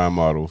model. I'm trying to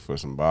model for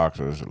some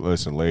boxers.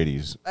 Listen,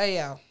 ladies. Hey,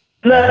 yo.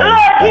 I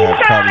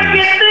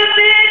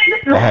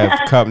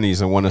have companies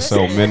that want to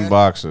sell men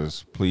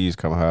boxers. Please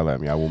come holler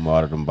at me. I will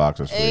model them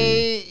boxers for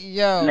you.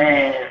 Yo.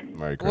 Man.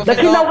 But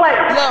you know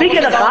what?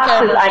 Speaking of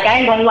boxers, like, I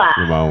ain't going to lie.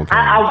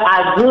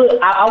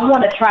 I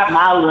want to try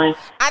modeling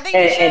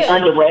and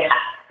underwear.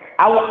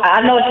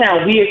 I know it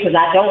sounds weird because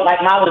I don't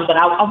like modeling, but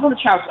I want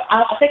to try.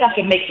 I think I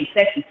can make some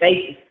sexy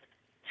faces.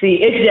 See,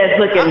 it's just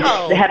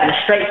having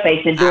a straight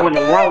face and doing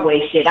the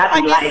runway shit. I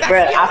be like,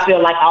 bro, I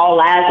feel like all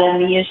eyes on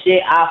me and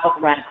shit. I fuck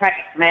around and crack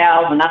a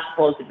smile when I'm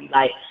supposed to be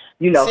like,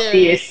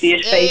 fierce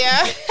face.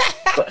 Yeah.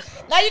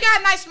 Now you got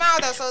a nice smile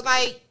though, so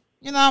like,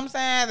 you know what I'm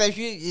saying? If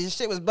your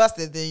shit was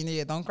busted,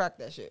 then don't crack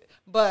that shit.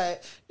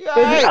 But you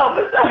all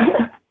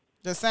right.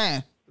 Just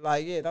saying,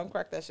 like, don't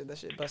crack that shit. That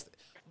shit busted.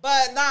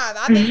 But nah,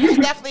 I think you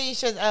definitely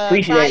should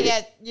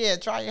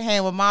try your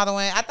hand with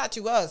modeling. I thought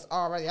you was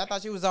already. I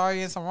thought you was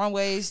already in some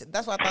runways.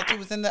 That's why I thought you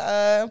was in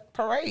the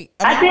parade.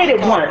 I did it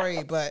once.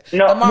 Parade, but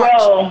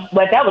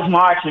but that was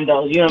marching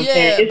though. You know what I'm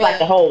saying? It's like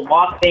the whole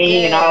walk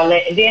thing and all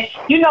that. And then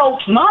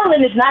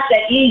modeling is not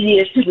that easy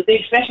as people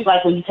think, especially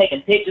like when you're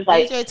taking pictures.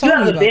 Like you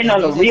ever been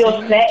on a real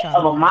set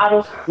of a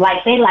model?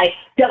 Like they like,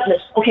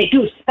 okay,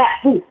 do it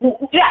fast, move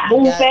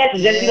fast,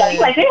 and just be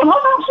like, damn, hold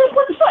on, shit,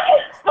 what the fuck?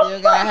 You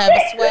gotta have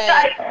a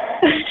swag.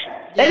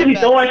 They be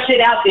throwing shit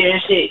out there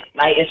and shit.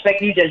 Like,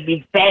 expect you just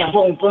be bam,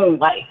 boom, boom.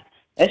 Like,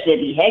 that shit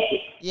be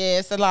hectic. Yeah,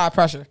 it's a lot of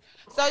pressure.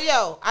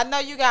 So, I know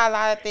you got a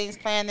lot of things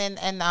planned in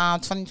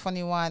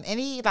 2021.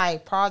 Any,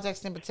 like,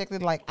 projects in particular,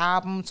 like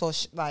albums or,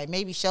 like,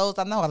 maybe shows?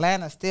 I know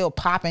Atlanta's still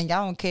popping.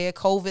 Y'all don't care,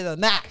 COVID or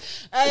not.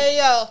 Hey,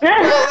 yo.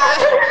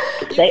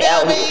 You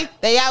feel me?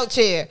 They out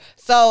here.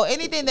 So,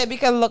 anything that we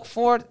can look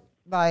forward,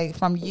 like,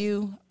 from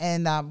you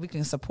and we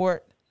can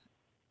support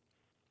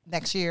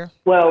next year?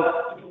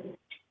 Well,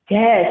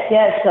 yes.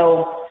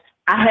 So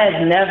I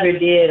have never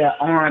did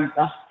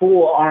a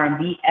full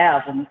R&B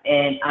album,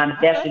 and I'm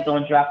definitely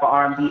gonna drop an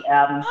R&B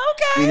album.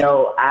 Okay.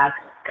 I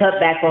cut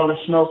back on the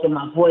smoking.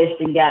 My voice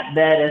then got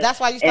better. That's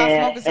why you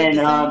stopped smoking.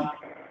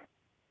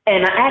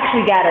 And I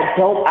actually got a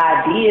dope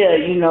idea.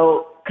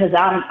 Because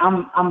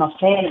I'm a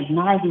fan of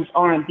 '90s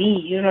R&B.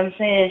 You know what I'm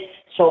saying?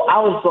 So I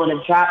was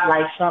gonna drop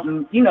like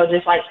something.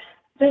 Just like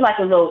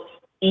a little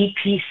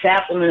EP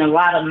sampling a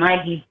lot of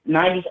 90s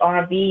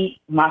R&B,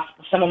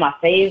 some of my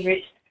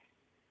favorites,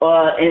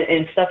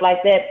 and stuff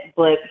like that.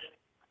 But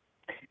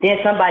then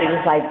somebody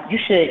was like, you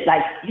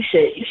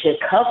should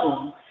cover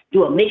them,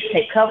 do a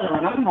mixtape cover them.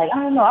 I'm like,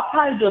 I don't know, I'll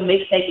probably do a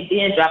mixtape and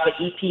then drop an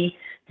EP,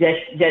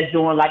 just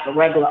doing like a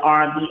regular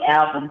R&B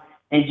album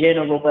in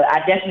general. But I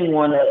definitely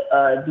want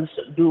to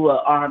do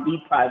a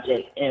R&B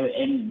project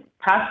and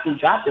possibly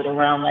drop it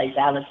around like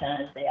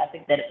Valentine's Day. I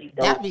think that'd be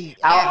dope.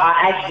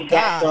 I actually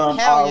got some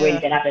already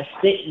that I've been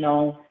sitting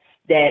on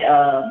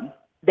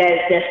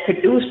that's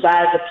produced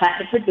by the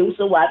platinum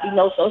producer YB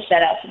Loso.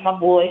 Shout out to my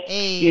boy.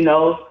 Hey.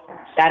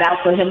 Shout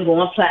out for him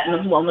going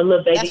platinum on the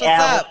Lil Baby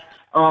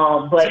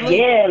album. But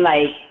yeah,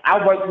 like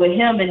I worked with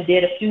him and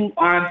did a few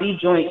R&B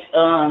joints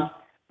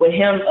with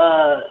him.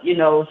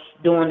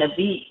 Doing the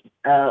beat.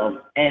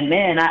 And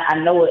man, I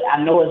know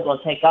it's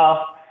gonna take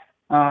off.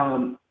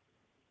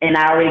 And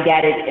I already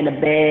got it in the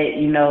bed,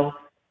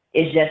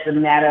 it's just a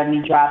matter of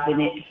me dropping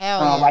it.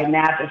 Right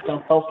now, I just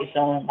don't focus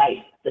on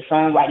like the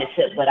songwriting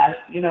tip, but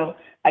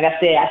like I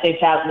said, I think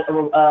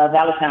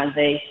Valentine's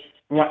Day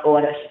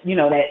or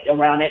that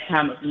around that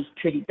time would be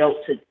pretty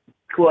dope to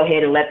go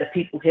ahead and let the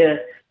people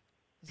hear.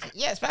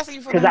 Yeah, especially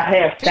because I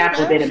have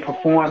sampled it and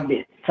performed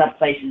it some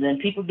places, and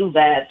people do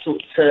vibe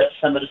to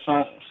some of the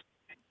songs.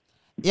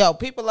 Yo,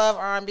 people love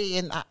R&B,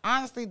 and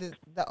honestly, the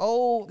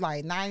old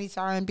like '90s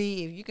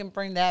R&B. If you can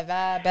bring that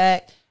vibe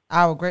back,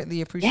 I would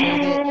greatly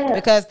appreciate it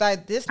because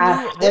like this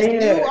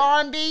new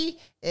R&B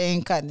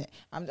ain't cutting it.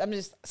 I'm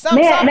just some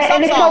and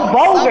it's so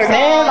vulgar,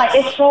 man. Like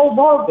it's so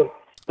vulgar.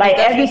 Like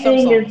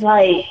everything is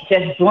like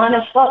just blunt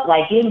as fuck.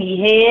 Like give me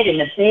head in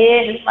the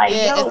bed. It's like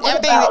what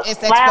about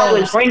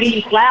flowers? Bringing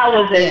you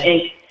flowers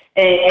and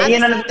you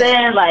know what I'm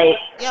saying? Like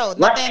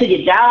lunch to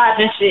your job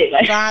and shit.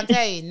 Like trying to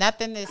tell you,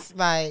 nothing is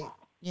like.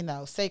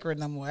 Sacred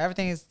no more.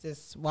 Everything is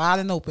just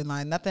wild and open.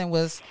 Like nothing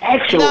was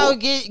actual.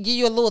 Give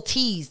you a little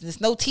tease. There's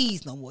no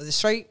tease no more. It's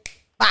straight,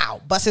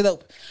 bust it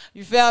open.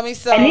 You feel me?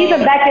 So and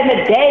even back in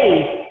the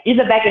day in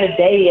the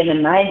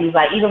 90s,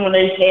 like even when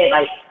they had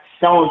like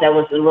songs that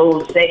was a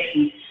little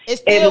sexy,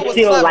 it was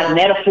still like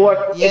metaphor.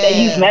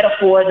 They use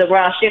metaphors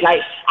around shit.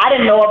 Like I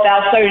didn't know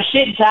about certain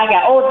shit until I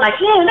got old. Like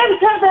let me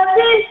talk about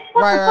this.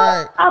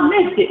 Right. I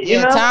missed it. You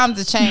know? Times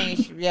have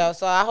changed.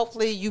 So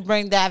hopefully you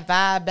bring that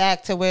vibe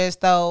back to where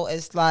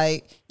it's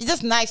like it's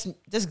just nice,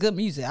 just good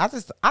music. I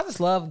just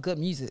love good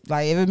music.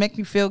 Like if it makes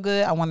me feel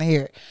good, I want to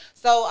hear it.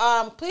 So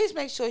please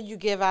make sure you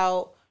give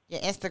out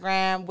your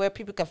Instagram where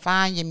people can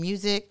find your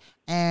music.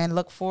 And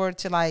look forward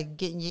to like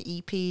getting your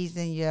EPs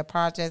and your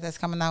projects that's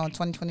coming out in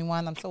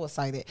 2021. I'm so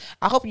excited.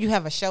 I hope you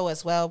have a show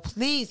as well.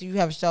 Please, if you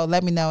have a show,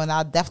 let me know, and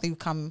I'll definitely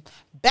come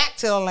back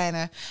to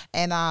Atlanta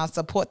and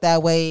support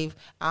that wave.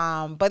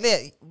 But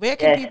where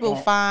can people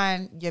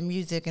find your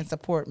music and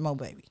support Mo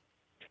Baby?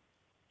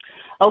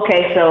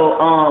 Okay,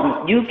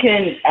 so you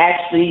can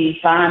actually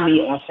find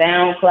me on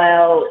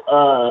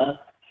SoundCloud.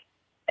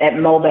 At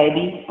Mo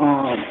Baby.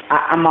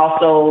 I'm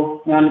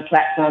also on the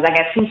platforms. I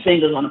got 2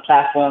 singles on the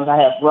platforms. I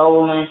have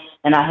Rollin'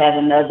 and I have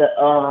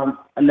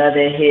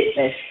another hit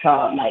that's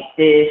called Like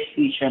This,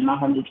 featuring my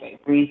homie Dre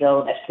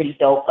Breezo. That's pretty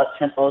dope, up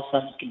tempo,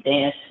 something you can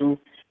dance to,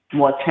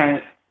 more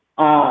turn.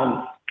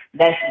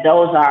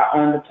 Those are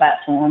on the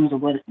platforms or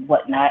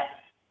whatnot.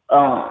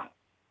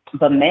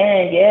 But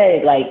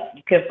man, like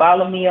you can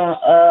follow me on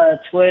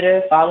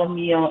Twitter, follow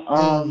me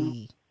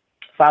on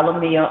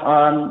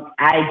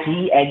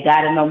IG at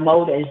Gotta Know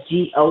Mo. That's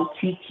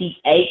GOTTAKNOWMO.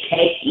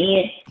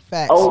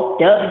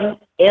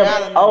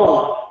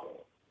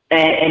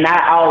 And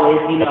I always,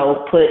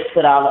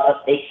 put all the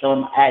updates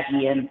on my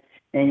IG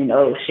and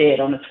share it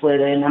on the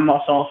Twitter. And I'm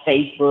also on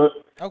Facebook.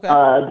 Okay.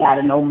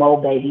 Gotta Know Mo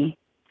Baby.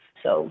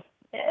 So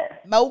yeah.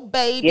 Mo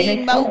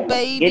Baby, Mo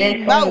Baby,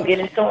 Get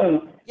in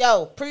tune.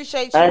 Yo,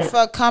 appreciate you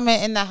for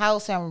coming in the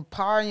house and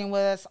partying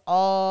with us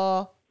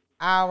all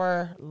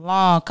hour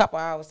long, couple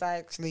hours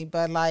actually,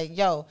 but like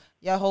your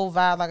whole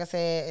vibe, like I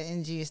said,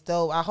 energy is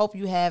dope. I hope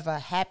you have a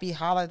happy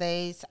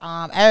holidays.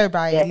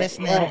 Everybody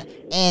listening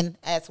in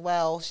as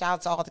well. Shout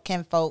out to all the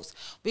Ken folks.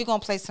 We're gonna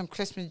play some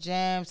Christmas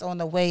jams on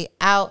the way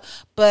out,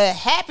 but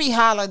happy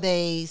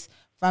holidays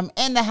from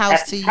In the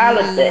House to you.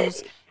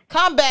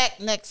 Come back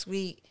next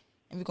week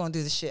and we're gonna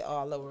do the shit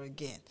all over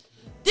again.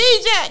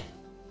 DJ,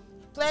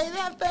 play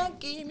that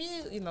funky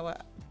music. You know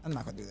what? I'm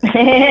not going to do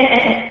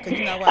that.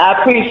 You know what?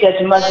 I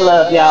appreciate you. Much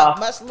love, y'all.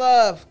 Much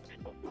love.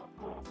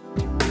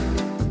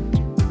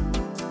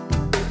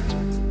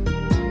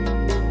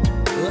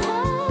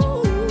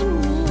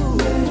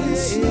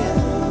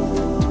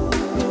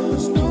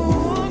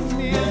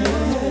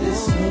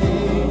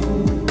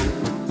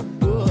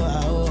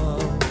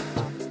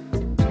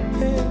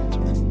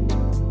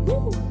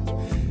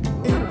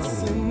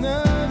 It's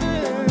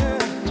another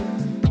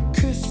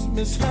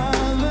Christmas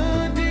holiday.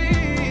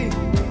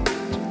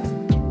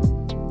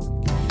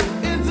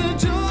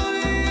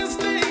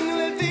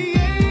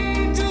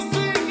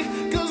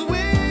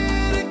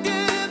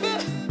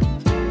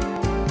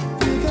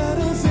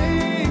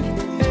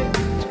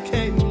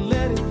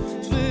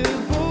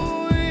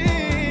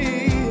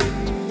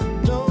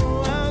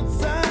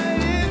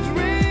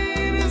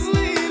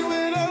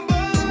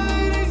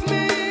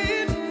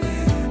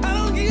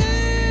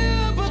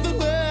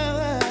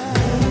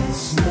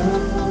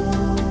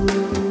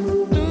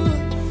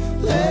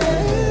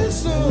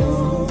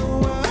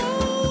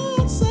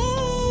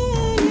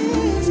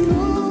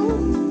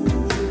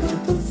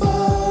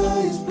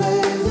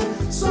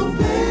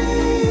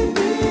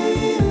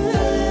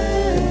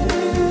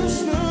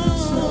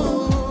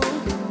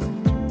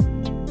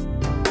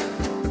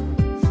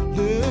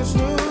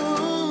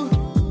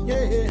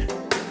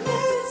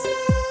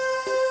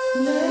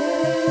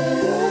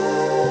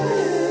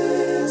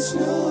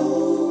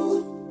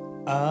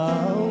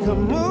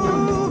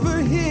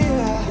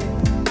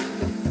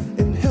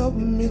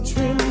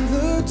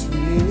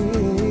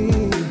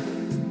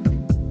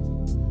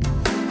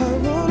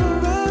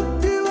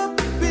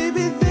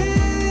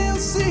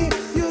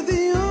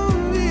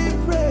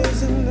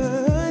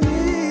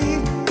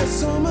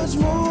 much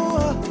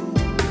more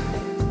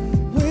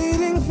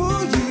waiting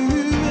for you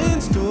in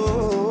store.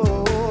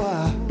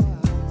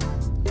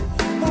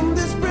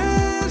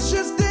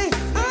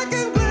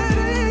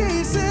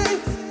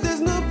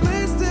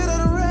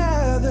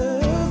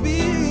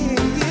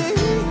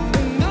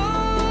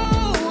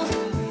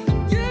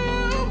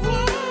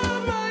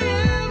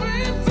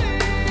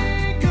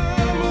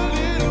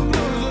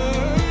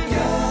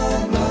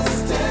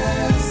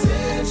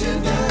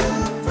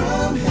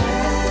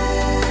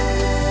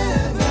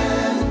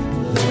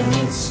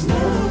 Christmas.